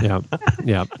 Interesting. Yeah.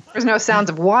 There's no sounds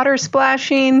of water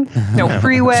splashing, no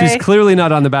freeway. She's clearly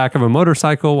not on the back of a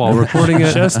motorcycle while recording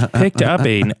it. Just picked up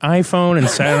an iPhone and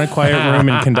sat in a quiet room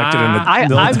and conducted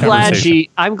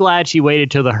I'm glad she waited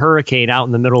till the hurricane out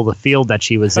in the middle of the field that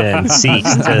she was in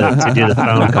ceased to do the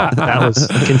phone call. That was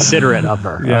considerate of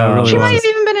her. Yeah, it really She was. might have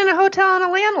even been in a hotel on a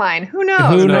landline. Who knows?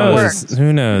 Who It knows? worked.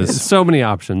 Who knows? So many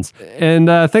options. And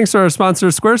thanks to our sponsor,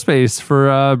 Squarespace,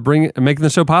 for making the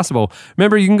show possible.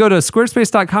 Remember, you can go to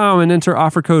squarespace.com and enter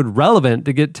offer code RELEVANT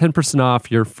to get 10%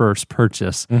 off your first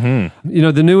purchase. Mm-hmm. You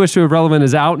know, the new issue of Relevant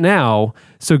is out now,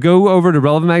 so go over to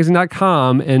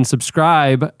relevantmagazine.com and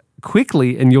subscribe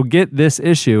quickly and you'll get this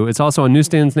issue. It's also on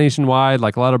newsstands nationwide,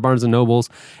 like a lot of Barnes & Nobles.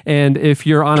 And if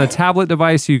you're on a tablet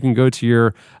device, you can go to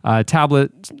your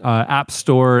tablet app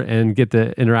store and get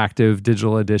the interactive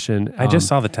digital edition. I just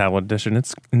saw the tablet edition.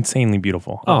 It's insanely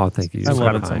beautiful. Oh, thank you. I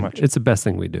love it so much. It's the best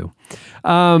thing we do.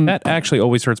 That actually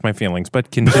always hurts my feelings,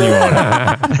 but continue on.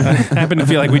 I happen to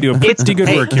feel like we do a pretty good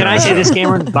work here. Can I say this,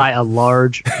 Cameron? By a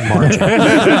large margin.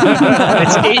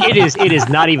 It is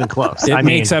not even close. It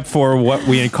makes up for what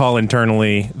we call call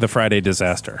internally the Friday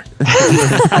disaster. All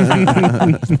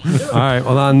right.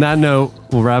 Well, on that note,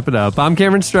 we'll wrap it up. I'm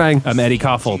Cameron Strang. I'm Eddie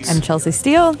Koffoltz. I'm Chelsea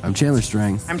Steele. I'm Chandler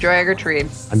Strang. I'm Joy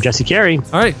Eggertree. I'm Jesse Carey.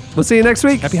 All right. We'll see you next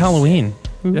week. Happy Halloween.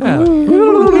 Yeah.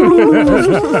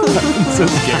 So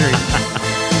scary.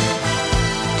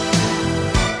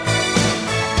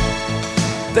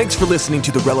 Thanks for listening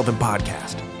to the Relevant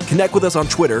Podcast. Connect with us on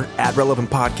Twitter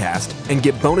 @RelevantPodcast and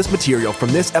get bonus material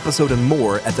from this episode and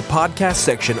more at the podcast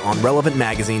section on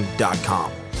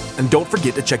relevantmagazine.com. And don't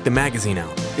forget to check the magazine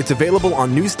out. It's available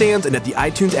on newsstands and at the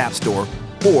iTunes App Store,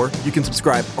 or you can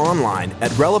subscribe online at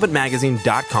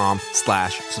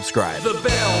relevantmagazine.com/subscribe. The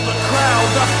bell, the crowd,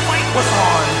 the fight was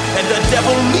on, and the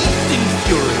devil leaped in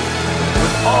fury.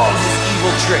 With all his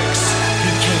evil tricks,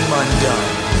 he came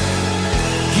undone.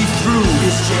 He threw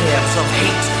his jabs of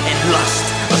hate and lust,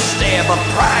 a stab of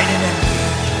pride and envy,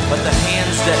 but the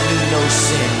hands that knew no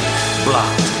sin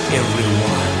blocked every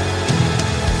one.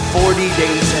 40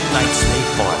 days and nights they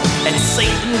fought, and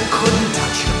Satan couldn't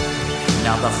touch him.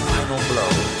 Now the final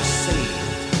blow, saved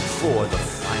for the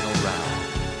final round.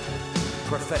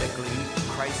 Prophetically,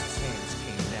 Christ's hands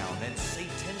came down, and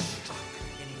Satan struck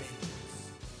in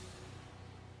vengeance.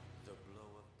 The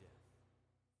blow of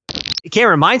death.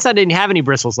 Cameron, mine son didn't have any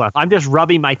bristles left. I'm just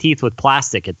rubbing my teeth with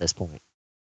plastic at this point.